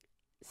 Like.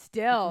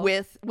 Still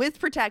with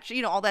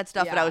protection, all that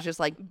stuff. But I was just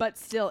like, but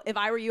still, if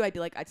I were you, I'd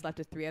be like, I'd slept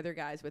with 3 other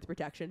guys with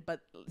protection.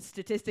 But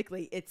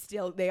statistically,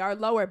 they are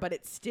lower, but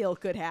it still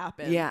could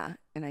happen. Yeah,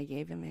 and I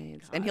gave him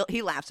AIDS, and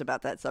he laughs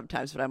about that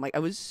sometimes. But I'm like, I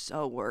was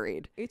so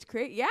worried. It's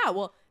crazy. Yeah,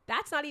 well,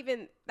 that's not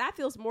even. That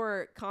feels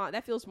more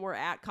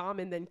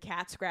common than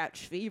cat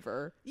scratch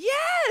fever.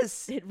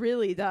 Yes, it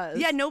really does.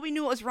 Yeah, nobody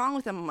knew what was wrong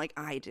with him. I'm like,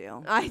 I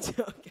do.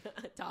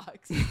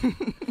 Dogs.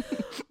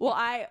 Well,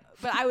 I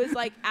was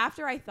like,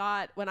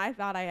 when I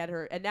thought I had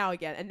her, and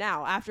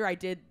now after I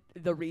did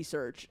the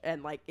research,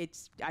 and like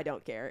I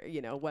don't care,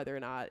 whether or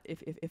not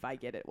if I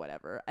get it,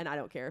 whatever, and I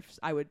don't care if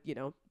I would,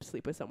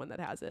 sleep with someone that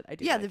has it. I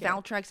do. Yeah, the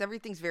Valtrex,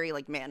 everything's very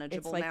like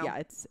manageable now. Yeah,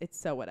 it's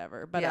so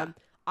whatever. But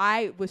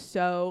I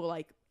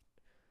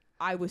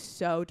was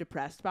so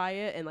depressed by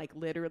it, and like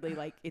literally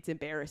like it's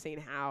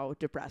embarrassing how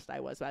depressed I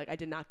was. Like I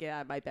did not get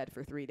out of my bed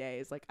for 3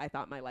 days. Like I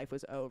thought my life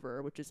was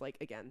over, which is like,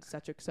 again,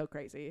 so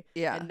crazy.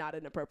 Yeah. And not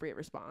an appropriate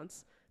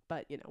response,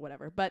 but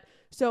whatever. But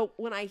so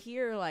when I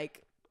hear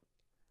like,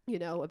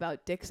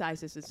 about dick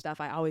sizes and stuff,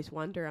 I always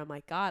wonder, I'm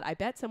like, God, I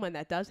bet someone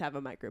that does have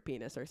a micro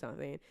penis or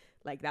something,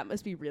 like that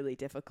must be really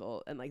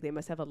difficult. And like they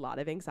must have a lot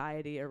of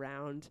anxiety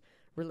around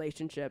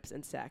relationships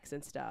and sex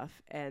and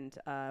stuff, and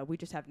we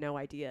just have no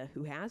idea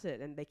who has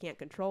it, and they can't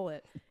control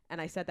it.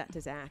 And I said that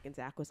to Zach, and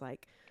Zach was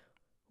like,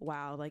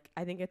 wow, like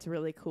I think it's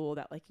really cool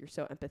that like you're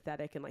so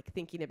empathetic and like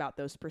thinking about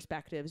those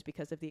perspectives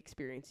because of the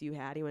experience you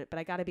had. He went, but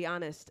I gotta be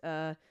honest,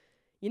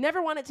 you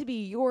never want it to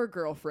be your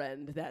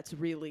girlfriend that's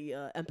really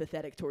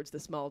empathetic towards the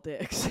small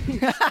dicks.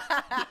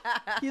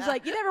 He's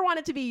like, you never want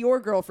it to be your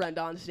girlfriend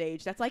on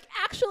stage that's like,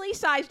 actually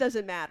size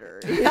doesn't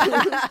matter.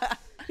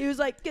 He was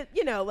like,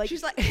 like...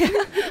 She's like,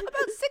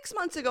 about 6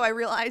 months ago, I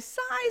realized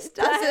size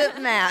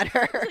doesn't matter.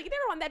 Like, you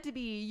never want that to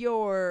be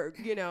your,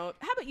 how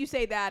about you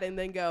say that and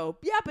then go,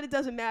 yeah, but it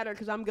doesn't matter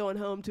because I'm going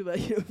home to a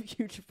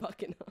huge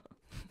fucking home.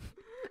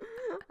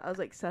 I was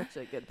like, such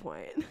a good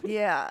point.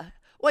 Yeah.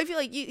 Well, I feel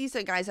like you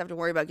said guys have to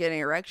worry about getting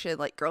an erection.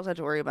 Like, girls have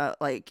to worry about,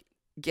 like,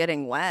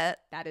 getting wet.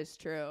 That is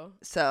true.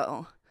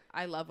 So.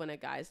 I love when a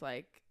guy's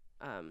like...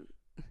 and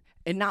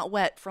not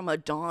wet from a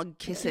dog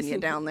kissing you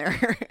down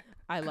there.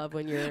 I love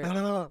when you're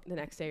the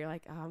next day you're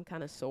like, oh, I'm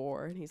kind of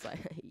sore, and he's like,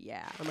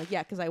 yeah. I'm like,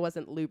 yeah, because I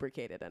wasn't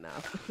lubricated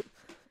enough.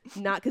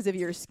 Not because of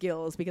your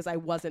skills, because I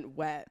wasn't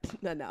wet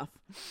enough.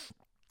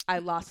 I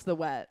lost the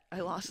wet.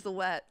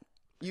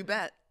 You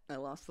bet. I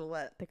lost the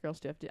wet. The girls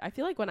do have to. I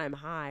feel like when I'm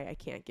high, I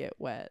can't get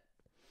wet.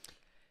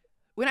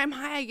 When I'm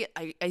high,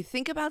 I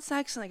think about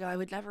sex and I go, I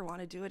would never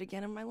want to do it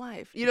again in my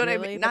life. You know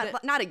Really? what I mean?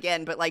 Not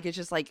again, but like it's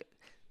just like,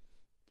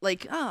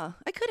 oh,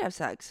 I could have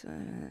sex.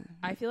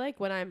 I feel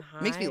like when I'm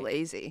high, makes me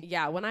lazy.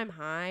 Yeah, when I'm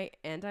high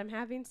and I'm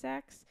having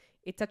sex,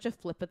 it's such a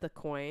flip of the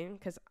coin,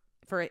 because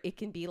it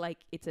can be like,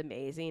 it's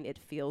amazing, it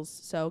feels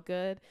so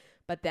good,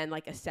 but then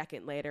like a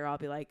second later I'll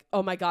be like,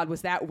 oh my God,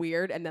 was that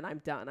weird? And then I'm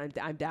done.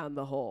 I'm down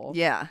the hole.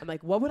 Yeah. I'm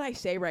like, what would I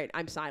say? Right?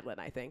 I'm silent.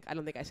 I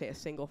don't think I say a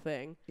single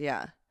thing.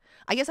 Yeah.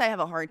 I guess I have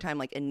a hard time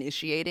like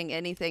initiating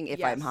anything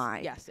if I'm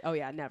high. Yes. Oh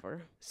yeah,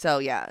 never. So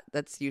yeah,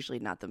 that's usually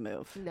not the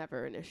move.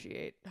 Never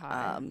initiate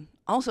high.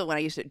 Also, when I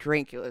used to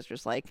drink, it was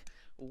just like,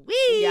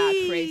 wee. Yeah,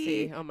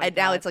 crazy. Oh my God. And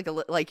now it's like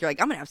like you're like,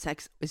 I'm gonna have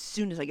sex as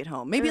soon as I get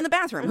home. Maybe in the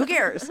bathroom. Who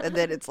cares? And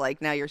then it's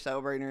like now you're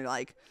sober and you're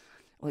like,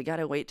 well, you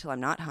gotta wait till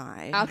I'm not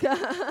high.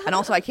 And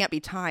also, I can't be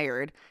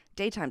tired.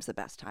 Daytime's the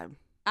best time.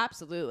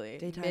 Absolutely.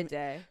 Daytime.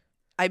 Midday.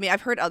 I mean,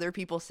 I've heard other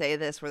people say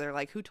this where they're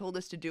like, who told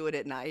us to do it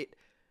at night?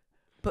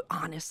 But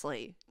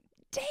honestly,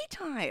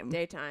 daytime.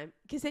 Daytime,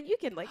 because then you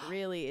can like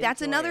really.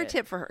 That's enjoy another it.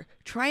 tip for her.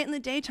 Try it in the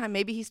daytime.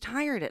 Maybe he's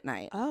tired at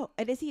night. Oh,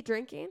 and is he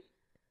drinking?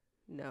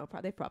 No,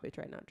 they probably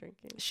tried not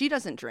drinking. She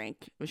doesn't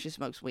drink, but she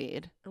smokes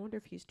weed. I wonder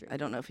if he's drinking. I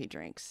don't know if he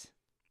drinks.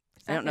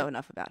 'Cause I that don't know can-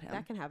 enough about him.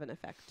 That can have an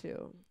effect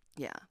too.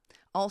 Yeah.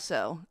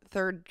 Also,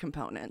 third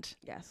component.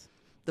 Yes.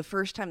 The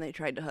first time they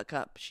tried to hook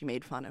up, she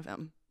made fun of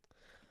him.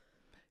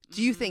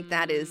 Do you think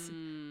that is?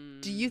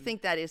 Do you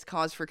think that is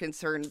cause for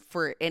concern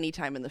for any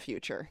time in the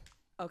future?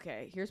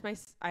 Okay, here's my.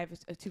 I have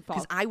two Because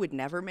faults. I would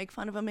never make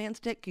fun of a man's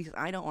dick because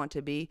I don't want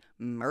to be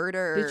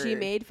murdered. Did she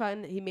made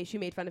fun? She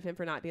made fun of him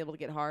for not being able to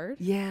get hard.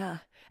 Yeah.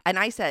 And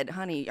I said,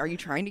 "Honey, are you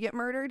trying to get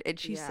murdered?" And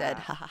she said,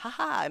 Yeah. "Ha ha ha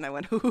ha." And I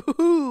went, "Hoo hoo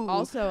hoo."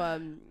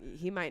 Also,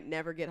 he might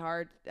never get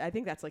hard. I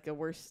think that's like a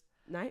worse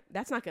night.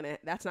 That's not gonna.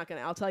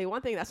 I'll tell you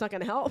one thing. That's not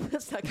gonna help.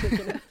 That's not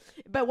gonna.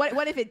 But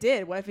what if it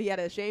did? What if he had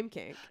a shame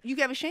kink? You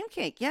have a shame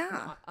cake,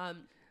 yeah.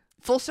 Um,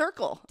 Full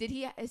circle.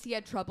 has he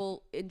had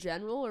trouble in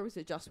general, or was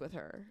it just with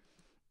her?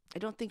 I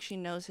don't think she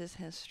knows his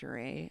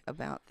history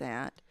about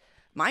that.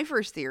 My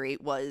first theory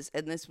was,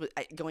 and this was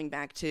going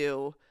back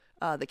to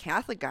the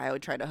Catholic guy I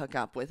would try to hook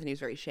up with, and he was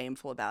very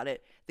shameful about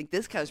it. I think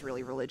this guy was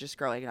really religious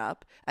growing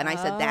up. And I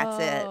said, "That's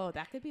it." Oh,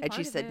 that could be. And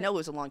part she of said, it. "No, it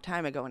was a long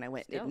time ago." And I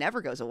went, Still. "It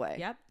never goes away."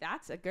 Yep,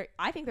 that's a great.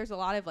 I think there's a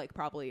lot of like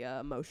probably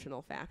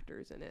emotional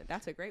factors in it.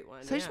 That's a great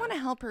one. So I just want to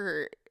help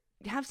her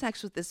have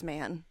sex with this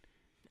man.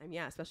 And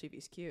yeah, especially if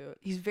he's cute.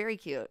 He's very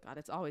cute. God,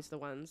 it's always the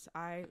ones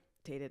I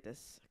dated.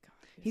 This. God,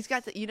 He's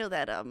got the,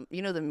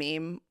 the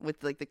meme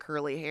with like the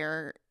curly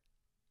hair.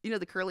 You know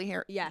the curly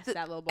hair? Yes, The-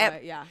 that little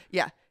boy. Yeah.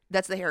 Yeah,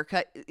 that's the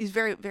haircut. He's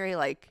very, very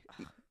like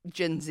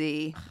Gen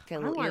Z.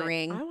 Got a little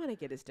earring. I want to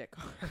get his dick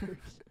hard.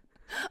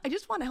 I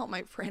just want to help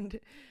my friend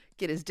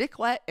get his dick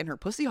wet and her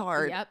pussy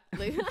hard. Yep.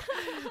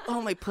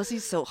 Oh, my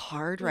pussy's so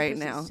hard My right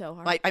pussy's now. so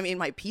hard.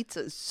 My pizza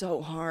is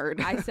so hard.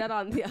 I said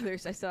on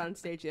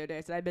stage the other day,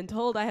 I said, I've been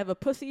told I have a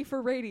pussy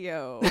for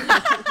radio.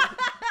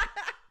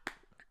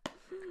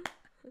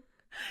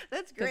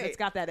 That's Because great. it's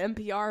got that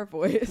NPR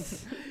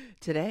voice.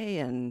 Today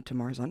and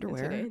tomorrow's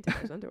underwear. Today in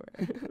Taylor's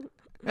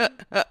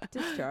underwear.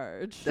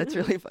 Discharge. That's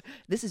really fun.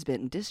 This has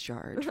been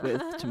Discharge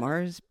with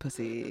Tamar's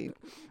pussy.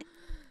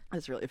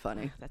 That's really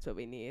funny. That's what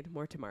we need.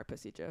 More Tamar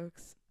pussy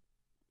jokes.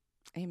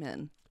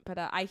 Amen. But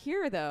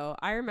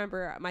I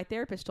remember my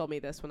therapist told me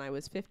this when I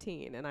was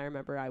 15, and I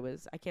remember I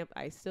was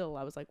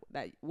like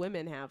that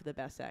women have the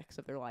best sex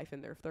of their life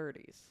in their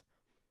 30s.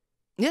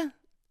 Yeah.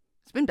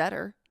 It's been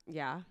better.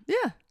 Yeah,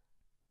 Yeah.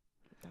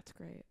 that's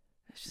great.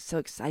 It's just so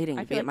exciting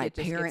I to be feel at my like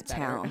it just gets parents'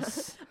 better.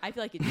 house. I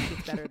feel like it just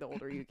gets better the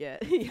older you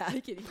get. Yeah,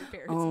 getting your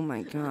parents. Oh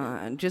my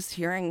God. Just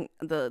hearing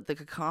the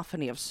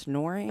cacophony of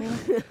snoring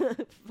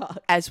Fuck.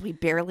 as we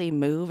barely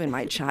move in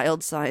my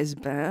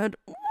child-sized bed.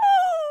 Woo!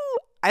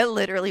 I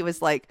literally was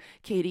like,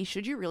 "Katie,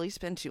 should you really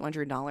spend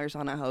 $200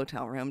 on a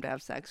hotel room to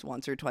have sex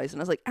once or twice?"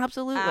 And I was like,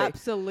 "Absolutely."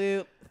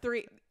 Absolute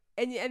three.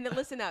 And then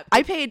listen up.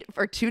 I paid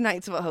for 2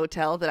 nights of a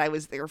hotel that I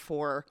was there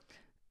for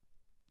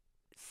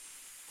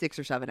 6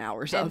 or 7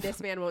 hours And of.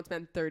 this man won't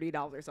spend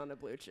 $30 on a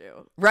Blue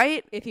Chew.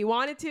 Right? If he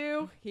wanted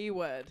to, he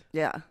would.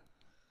 Yeah.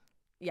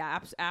 Yeah,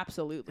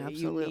 absolutely. You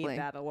Absolutely. need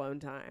that alone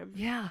time.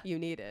 Yeah. You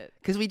need it.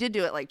 Because we did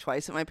do it like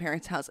twice at my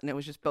parents' house, and it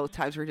was just both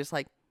times we were just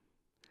like,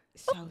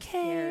 So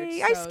 "Okay,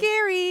 scared. I'm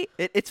scary."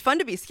 It's fun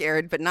to be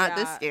scared, but not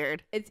this Yeah.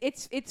 scared.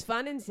 It's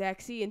fun and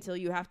sexy until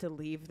you have to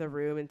leave the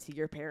room and see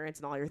your parents,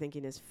 and all you're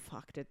thinking is,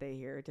 "Fuck! Did they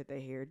hear? Did they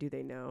hear? Do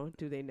they know?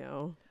 Do they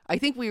know?" I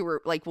think we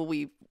were like, when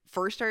we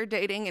first started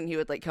dating, and he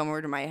would like come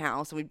over to my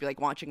house, and we'd be like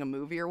watching a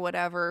movie or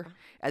whatever,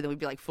 and then we'd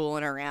be like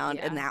fooling around,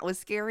 and Yeah. that was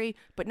scary.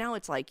 But now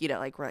it's like,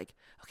 like we're like,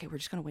 okay, we're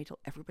just gonna wait till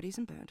everybody's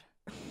in bed,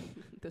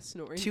 The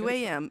snoring. 2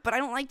 a.m. But I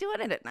don't like doing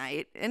it at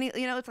night. And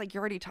it's like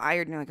you're already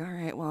tired, and you're like, all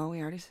right, well,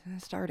 we already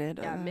started.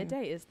 Yeah,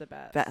 midday is the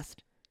best.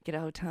 Best. Get a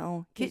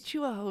hotel. Get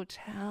you a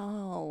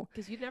hotel.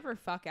 Because you'd never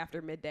fuck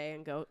after midday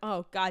and go,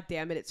 "Oh, God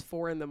damn it, it's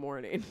 4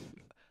 a.m."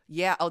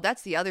 Yeah. Oh,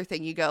 that's the other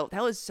thing. You go,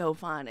 that was so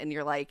fun, and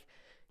you're like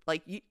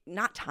you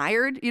not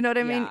tired. You know what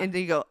I mean? Yeah. And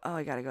then you go, oh,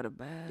 I gotta go to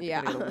bed. Yeah.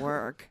 I gotta go to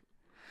work.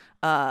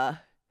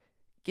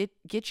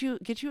 Get you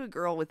a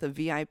girl with a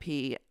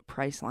VIP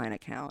Priceline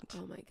account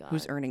Oh my God.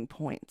 who's earning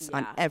points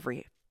on Yeah.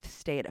 every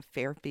stay at a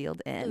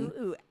Fairfield Inn.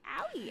 Ooh,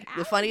 owie,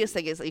 The funniest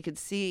thing is that you could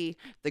see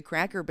the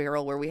Cracker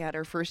Barrel where we had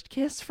our first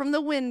kiss from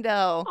the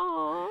window.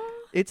 Aww.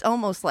 It's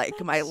almost like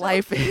That's my so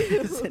life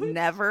is cute.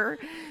 never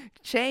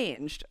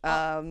changed. Wait,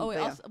 but yeah.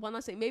 also, one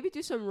last thing. Maybe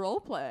do some role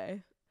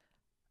play.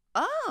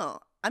 Oh,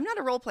 I'm not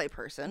a role play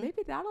person.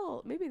 Maybe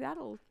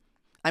that'll.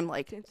 I'm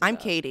like, Chances I'm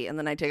up. Katie, and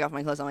then I take off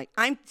my clothes. I'm like,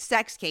 I'm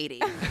Sex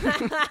Katie.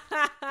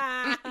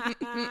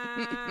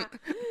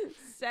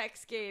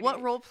 Sex Katie.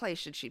 What role play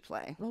should she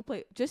play? Role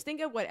play? Just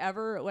think of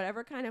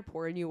whatever kind of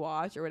porn you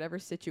watch or whatever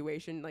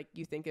situation like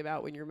you think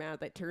about when you're mad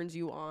that turns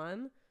you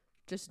on.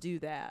 Just do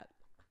that.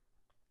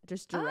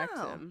 Just direct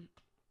Oh. him.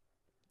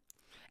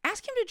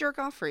 Ask him to jerk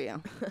off for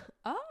you.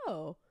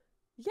 Oh,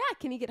 Yeah,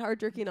 can he get hard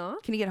jerking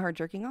off? Can you get hard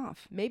jerking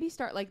off? Maybe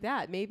start like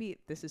that. Maybe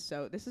this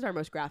is our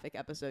most graphic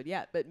episode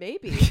yet, but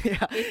maybe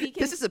Yeah. if he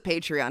can, This is a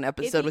Patreon if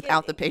episode he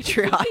without can- the If he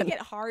Patreon. can get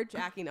hard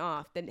jacking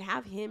off, then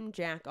have him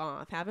jack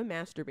off, have him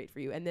masturbate for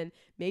you, and then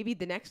maybe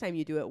the next time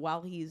you do it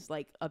while he's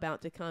like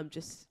about to come,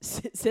 just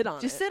sit on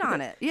it. Just sit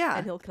on it. Yeah.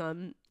 And he'll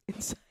come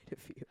inside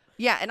of you.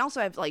 Yeah, and also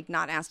I've like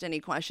not asked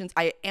any questions.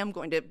 I am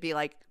going to be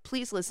like,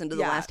 please listen to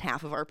the Yeah. last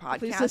half of our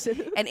Please podcast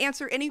listen. and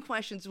answer any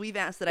questions we've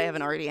asked that I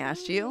haven't already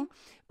asked you.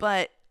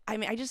 But I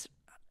mean, she's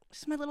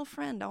my little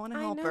friend. I want to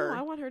help her.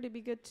 I want her to be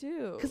good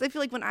too. Because I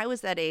feel like when I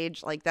was that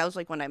age, like that was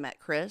like when I met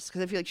Chris.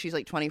 Because I feel like she's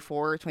like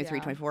 24, 23,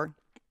 Yeah. 24,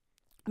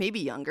 maybe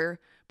younger.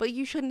 But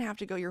you shouldn't have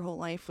to go your whole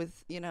life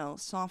with,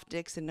 soft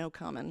dicks and no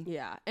coming.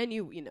 Yeah, and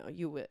you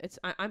would.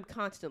 I'm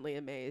constantly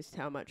amazed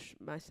how much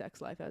my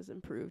sex life has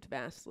improved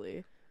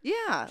vastly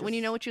Yeah, when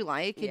you know what you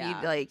like and Yeah.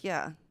 you like,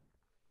 yeah.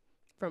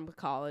 from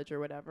college or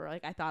whatever.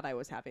 Like I thought I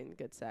was having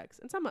good sex,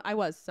 and I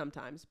was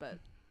sometimes, but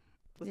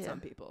with Yeah.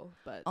 some people.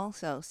 But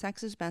Also,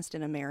 sex is best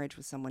in a marriage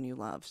with someone you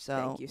love. So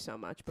thank you so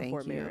much. thank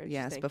Before you. marriage,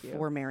 Yes, thank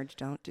before you. marriage,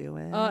 don't do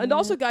it. And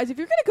also, guys, if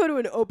you're gonna go to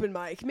an open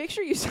mic, make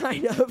sure you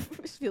sign up.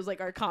 This feels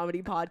like our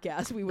comedy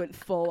podcast. We went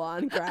full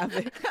on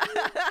graphic.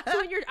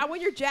 So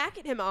when you're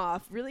jacking him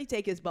off, really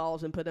take his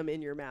balls and put them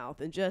in your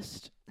mouth, and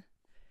just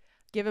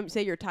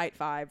say your tight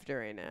five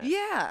during it.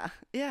 Yeah,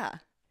 yeah.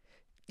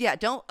 Yeah,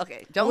 don't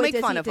make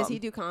Wait, fun of him. Does he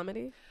do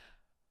comedy?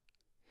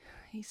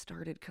 He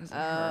started because of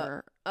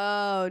her.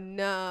 Oh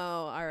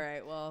no! All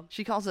right, well,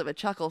 She calls him a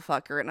chuckle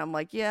fucker, and I'm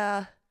like,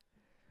 yeah,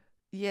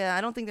 I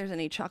don't think there's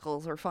any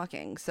chuckles or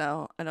fucking,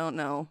 so I don't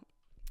know.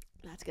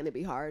 that's gonna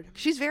be hard.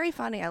 She's very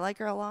funny. I like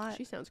her a lot.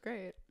 She sounds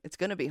great. It's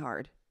gonna be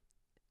hard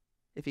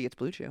if he gets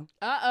Blue Chew.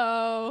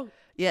 Oh,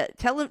 Yeah,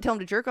 tell him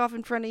to jerk off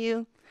in front of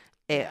you.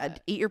 Yeah.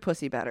 And eat your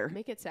pussy better.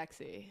 make it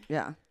sexy.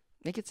 Yeah,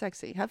 make it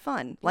sexy. Have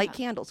fun. Light Yeah.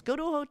 candles. Go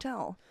to a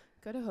hotel.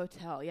 Go to a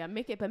hotel. Yeah,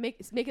 make it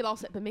all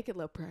set, but make it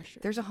low pressure.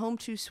 There's a Home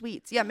 2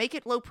 Suites. Yeah, make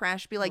it low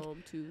pressure. Be like,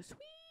 Home to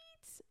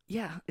sweets.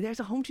 yeah,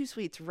 there's a Home 2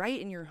 Suites right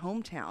in your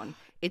hometown.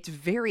 It's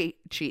very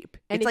cheap.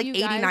 And it's if like you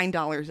guys-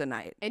 $89 a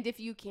night. And if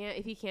he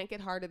can't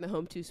get hard in the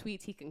Home 2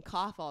 Suites, he can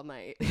cough all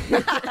night.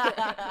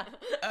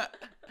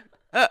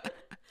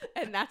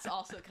 And that's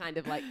also kind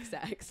of like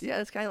sex. Yeah,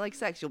 it's kind of like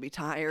sex. You'll be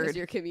Because tired.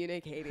 you're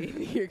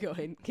communicating. You're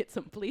going,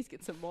 please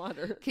get some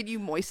water. Can you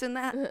moisten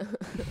that?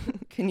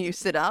 Can you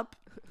sit up?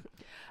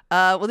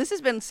 Well, this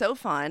has been so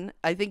fun.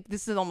 I think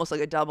this is almost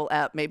like a double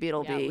ep. Maybe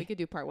it'll Yeah, be we could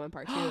do part 1,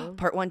 part 2.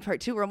 part 1,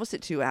 part 2. We're almost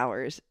at 2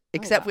 hours.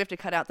 Except wow. we have to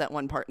cut out that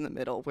one part in the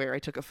middle where I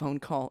took a phone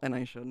call and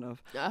I shouldn't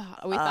have.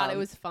 We thought it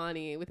was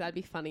funny. We thought it'd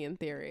be funny in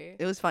thery.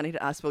 It was funny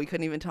to us, but we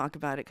couldn't even talk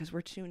about it because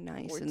we're too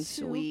nice We're and too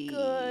sweet.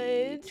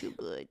 good. Too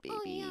good,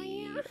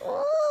 baby.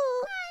 Oh,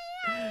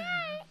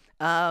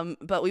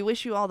 But we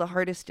wish you all the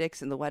hardest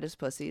dicks and the wettest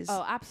pussies.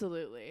 Oh,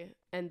 absolutely.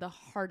 And the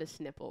hardest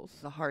nipples.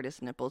 The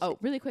hardest nipples. Oh,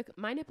 really quick.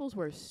 My nipples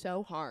were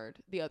so hard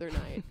the other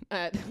night.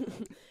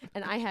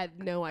 And I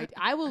had no idea.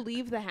 I will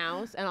leave the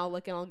house and I'll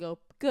look and I'll go,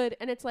 good.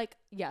 And it's like,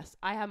 yes,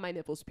 I have my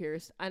nipples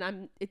pierced.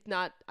 And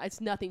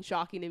it's nothing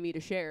shocking to me to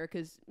share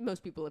because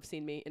most people have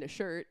seen me in a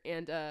shirt.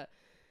 And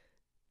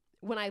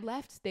when I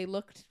left, they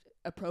looked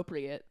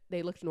appropriate.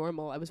 They looked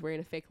normal. I was wearing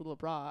a fake little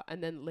bra.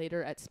 And then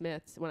later at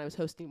Smith's, when I was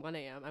hosting 1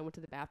 a.m., I went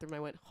to the bathroom and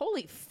I went,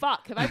 holy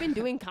fuck, have I been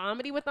doing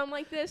comedy with them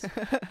like this?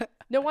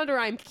 No wonder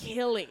I'm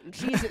killing.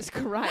 Jesus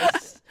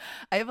Christ.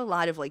 I have a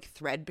lot of like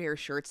threadbare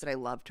shirts that I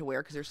love to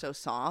wear because they're so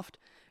soft.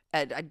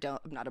 And I'm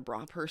not a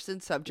bra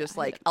person, so I'm just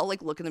like, I'll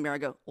like look in the mirror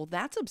and go, well,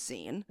 that's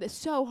obscene. They're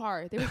so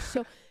hard. They were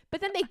so, but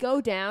then they go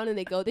down and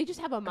they just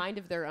have a mind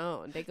of their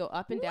own. They go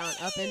up and down,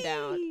 up and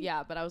down.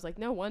 Yeah, but I was like,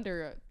 no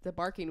wonder the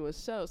barking was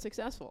so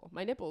successful.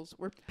 My nipples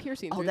were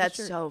piercing. Oh, through that's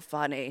the shirt. so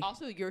funny.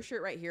 Also, your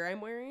shirt right here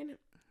I'm wearing.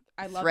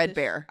 I love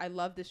Threadbare. I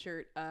love this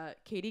shirt.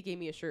 Katie gave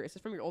me a shirt. Is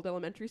this from your old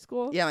elementary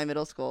school? Yeah, my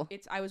middle school.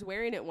 I was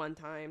wearing it one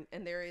time,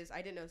 and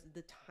I didn't know,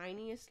 the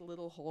tiniest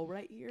little hole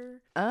right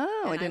here.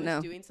 Oh, And I didn't I know.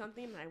 was doing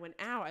something, and I went,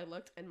 ow. I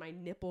looked, and my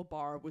nipple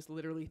bar was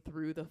literally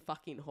through the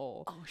fucking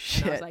hole. Oh, And I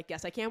shit. was like,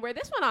 guess I can't wear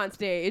this one on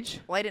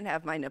stage. Well, I didn't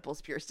have my nipples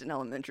pierced in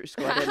elementary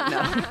school. I didn't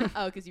know.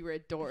 Oh, because you were a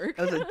dork.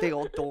 I was a big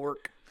old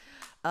dork.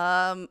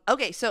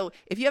 Okay, so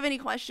if you have any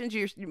questions,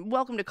 you're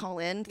welcome to call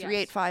in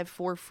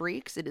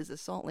 385-4-FREAKS. It is a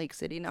Salt Lake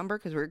City number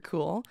because we're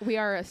cool. We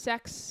are a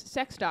sex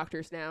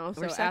doctors now,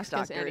 so We're sex ask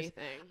us doctors.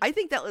 anything. I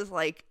think that was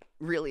like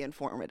really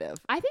informative.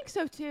 I think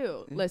so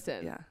too.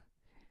 Listen, Yeah.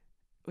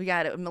 We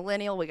got a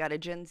millennial, we got a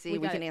Gen Z. We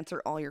got can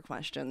answer all your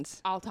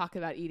questions. I'll talk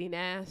about eating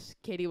ass.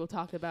 Katie will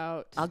talk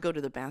about I'll go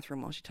to the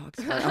bathroom while she talks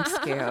about it. I'm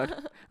scared.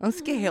 I'm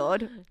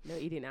scared. no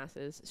eating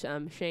asses.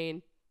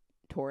 Shane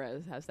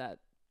Torres has that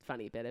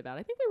funny bit about,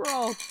 I think we were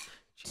all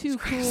too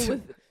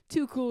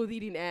cool with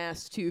eating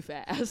ass too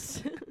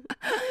fast.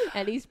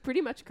 And he's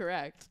pretty much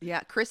correct. Yeah,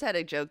 Chris had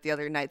a joke the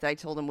other night that I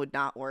told him would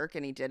not work,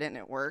 and he did it, and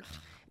it worked.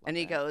 And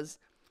he goes,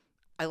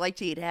 I like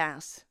to eat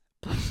ass,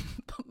 but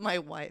my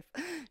wife,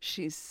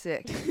 she's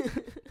sick.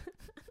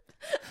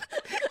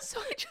 So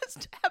I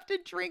just have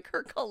to drink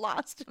her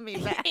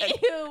colostomy bag.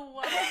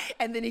 Ew.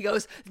 And then he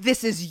goes,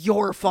 this is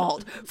your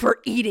fault for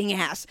eating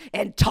ass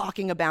and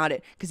talking about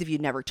it. Because if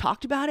you'd never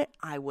talked about it,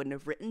 I wouldn't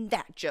have written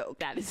that joke.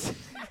 That is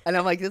And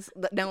I'm like, this.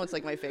 Now it's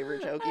like my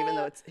favorite joke, even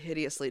though it's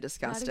hideously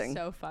disgusting.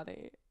 That is so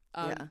funny.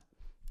 Yeah.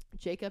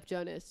 Jacob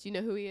Jonas. Do you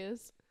know who he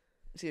is?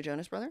 Is he a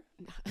Jonas brother?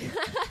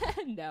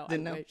 No,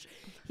 Didn't know. wish.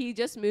 He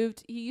just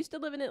moved. He used to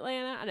live in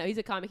Atlanta. I know he's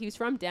a comic. He was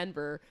from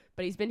Denver,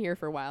 but he's been here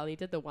for a while. And he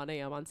did the 1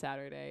 a.m. on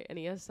Saturday. And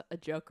he has a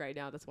joke right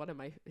now that's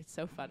it's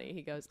so funny.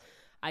 He goes,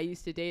 I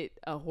used to date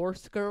a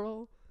horse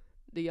girl.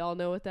 Do y'all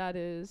know what that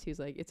is? He's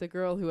like, it's a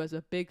girl who has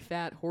a big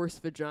fat horse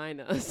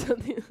vagina or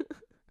something.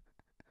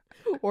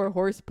 Or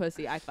horse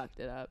pussy. I fucked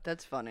it up.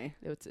 That's funny.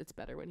 It's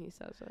better when he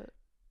says it.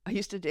 I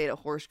used to date a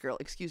horse girl.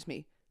 Excuse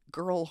me.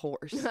 Girl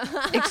horse.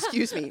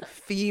 Excuse me.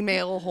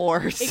 Female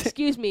horse.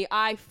 Excuse me,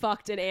 I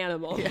fucked an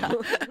animal. Yeah.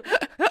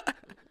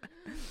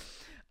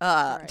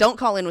 Right. Don't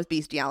call in with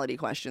bestiality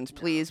questions,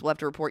 please. We'll have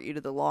to report you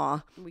to the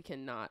law. We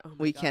cannot. Oh my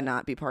We God.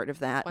 cannot be part of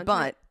that. One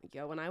But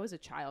time, when I was a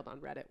child on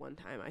Reddit one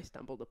time, I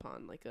stumbled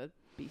upon like a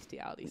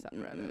bestiality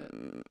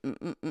subreddit.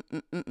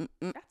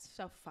 That's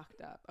so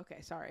fucked up.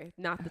 Okay, sorry.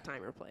 Not the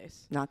time or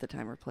place. not the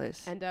time or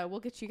place. And we'll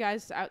get you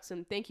guys out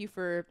some thank you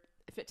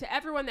to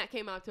everyone that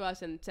came out to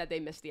us and said they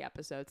missed the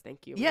episodes.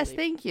 Thank you. Yes, Really-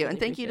 thank you. really And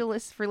thank you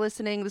for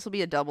listening. This will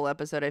be a double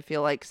episode, I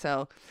feel like.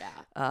 So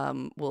Yeah.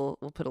 we'll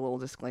put a little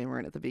disclaimer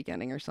in at the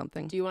beginning or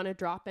something. Do you want to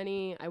drop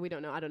any? We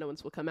don't know. I don't know when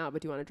this will come out,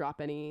 but do you want to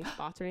drop any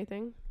spots or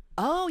anything?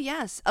 Oh,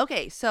 yes.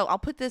 Okay, so I'll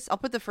put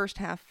the first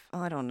half. Oh,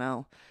 I don't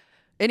know.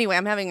 Anyway,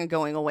 I'm having a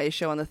going away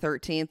show on the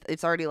 13th.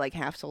 It's already like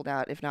half sold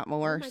out, if not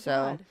more. my So,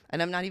 God.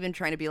 and I'm not even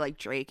trying to be like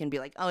Drake and be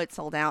like, oh, it's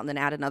sold out, and then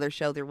add another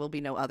show. There will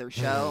be no other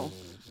show.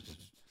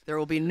 There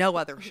will be no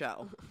other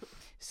show.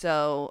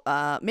 So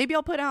maybe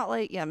I'll put out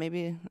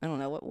maybe, I don't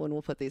know when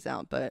we'll put these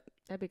out, but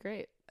That'd be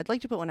great. I'd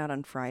like to put one out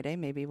on Friday.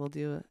 Maybe we'll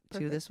do two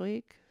Perfect. this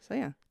week. So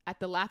yeah. At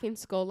the Laughing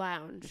Skull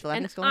Lounge. The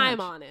Laughing And Skull I'm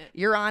Lounge. on it.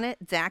 You're on it.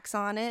 Zach's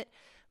on it.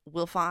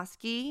 Will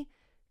Foskey,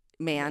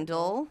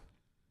 Mandel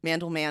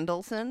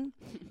Mandelson,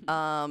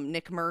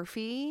 Nick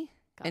Murphy,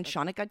 God, and that's-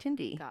 Shauna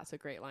Gatindi. God, it's a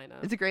great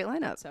lineup. It's a great lineup.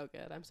 That's so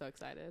good. I'm so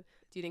excited.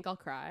 Do you think I'll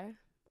cry?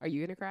 Are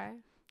you gonna cry?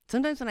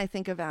 Sometimes when I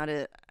think about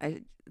it,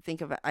 I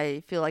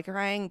feel like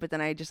crying, but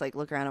then I just like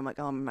look around. I'm like,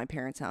 oh, I'm in my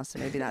parents' house, so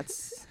maybe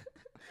that's.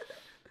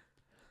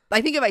 I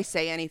think if I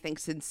say anything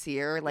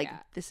sincere, like Yeah.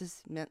 this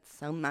has meant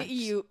so much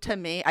You- to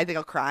me, I think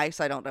I'll cry.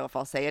 So I don't know if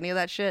I'll say any of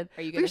that shit.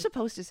 Are you But you're gonna?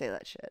 supposed to say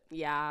that shit.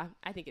 Yeah,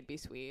 I think it'd be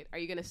sweet. Are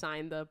you gonna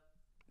sign the?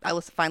 I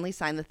will finally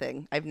sign the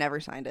thing. I've never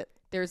signed it.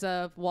 There's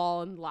a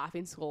wall in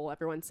Laughing Skull.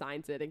 Everyone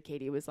signs it, and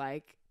Katie was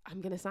like,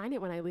 "I'm gonna sign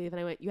it when I leave." And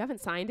I went, "You haven't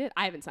signed it?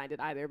 I haven't signed it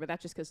either." But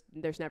that's just because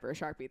there's never a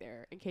Sharpie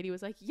there. And Katie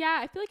was like, "Yeah,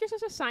 I feel like you're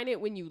supposed to sign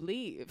it when you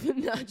leave,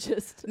 not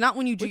just." Not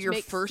when you do Which your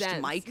makes first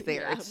sense. mic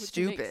there. Yeah, It's which makes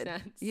stupid.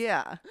 sense.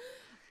 Yeah.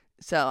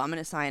 So I'm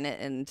gonna sign it,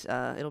 and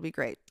it'll be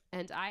great.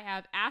 And I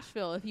have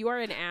Asheville. If you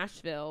are in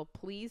Asheville,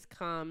 please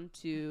come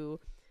to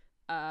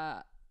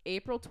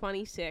April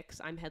 26th.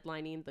 I'm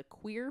headlining the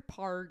queer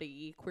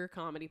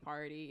comedy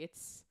party.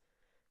 It's,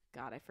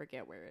 God, I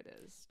forget where it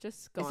is.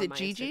 Just go Is on it my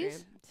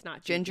Gigi's? Instagram. It's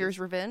not Ginger's Gigi's.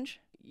 Revenge.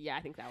 Yeah,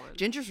 I think that one.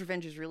 Ginger's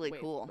Revenge is really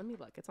Wait, cool. Let me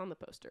look. It's on the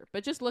poster.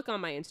 But just look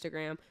on my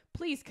Instagram.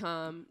 Please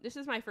come. This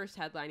is my first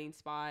headlining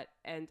spot.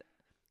 And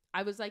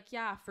I was like,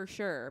 yeah, for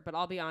sure. But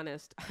I'll be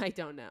honest, I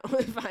don't know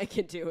if I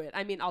can do it.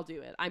 I mean, I'll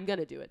do it. I'm going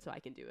to do it so I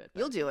can do it. But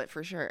You'll do it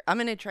for sure. I'm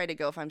gonna try to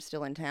go if I'm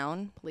still in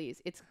town.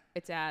 please. It's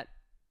at,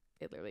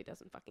 it literally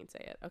doesn't fucking say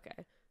it.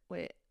 Okay.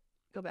 Wait,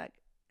 go back.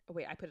 Oh,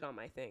 wait, I put it on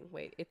my thing.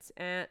 Wait, it's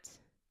at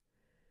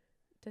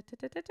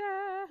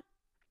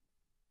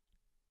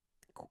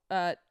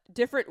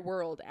Different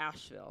World,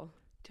 Asheville.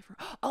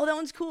 Different. Oh, that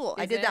one's cool.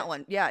 I Is did it? that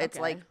one. Yeah, it's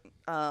Okay. like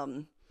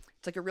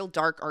it's like a real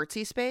dark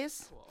artsy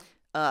space.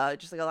 Cool.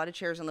 Just like a lot of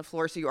chairs on the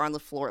floor, so you're on the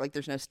floor, like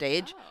there's no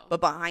stage. Oh.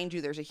 But behind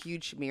you, there's a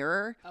huge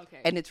mirror.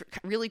 Okay. And it's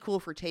really cool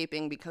for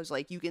taping because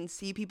like you can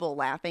see people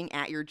laughing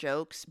at your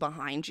jokes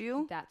behind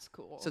you. That's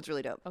cool. So it's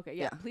really dope. Okay,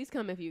 yeah, please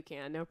come if you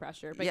can. No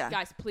pressure. But Yeah.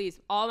 guys, please,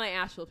 all my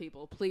Asheville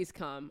people, please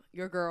come.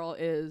 Your girl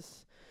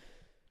is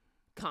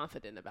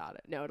confident about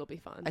it. No, it'll be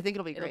fun. I think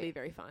it'll be It'll great. be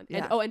very fun.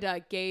 Yeah.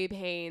 And Gabe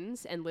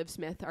Haynes and Liv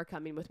Smith are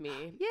coming with me.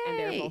 And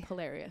they're Yay. both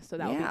hilarious. So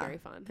that will be very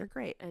fun. They're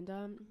great. And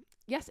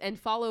yes, and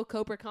follow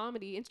Cobra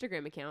Comedy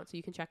Instagram account so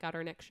you can check out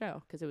our next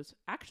show because it was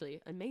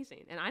actually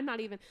amazing. And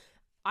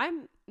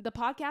the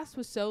podcast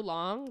was so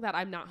long that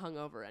I'm not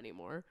hungover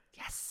anymore.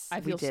 Yes.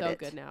 I feel we did so it.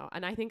 good now.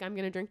 And I think I'm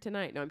going to drink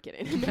tonight. No, I'm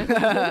kidding.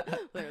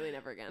 Literally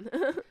never again.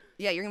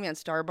 Yeah, you're gonna be on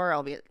Star Bar.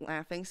 I'll be at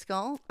Laughing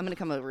Skull. I'm gonna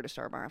come over to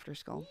Star Bar after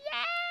Skull. Yay!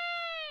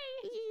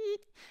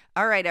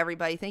 All right,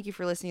 everybody. Thank you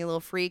for listening, you little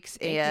freaks.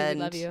 Thank you. We And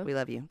love you. We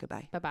love you.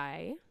 Goodbye.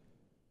 Bye-bye.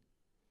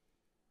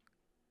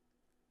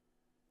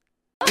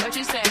 What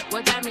you say?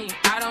 What that mean?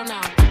 I don't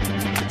know.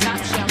 Top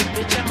shelf,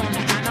 bitch, I'm on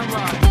the honor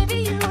roll.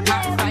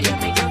 Hot fire,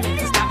 make your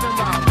niggas stop and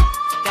roll.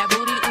 That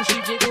booty, ooh, she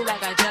jiggle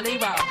like a jelly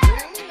roll.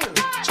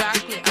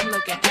 Chocolate, I'm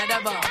looking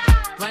edible.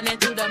 Running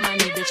through the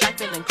money, bitch, I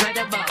feeling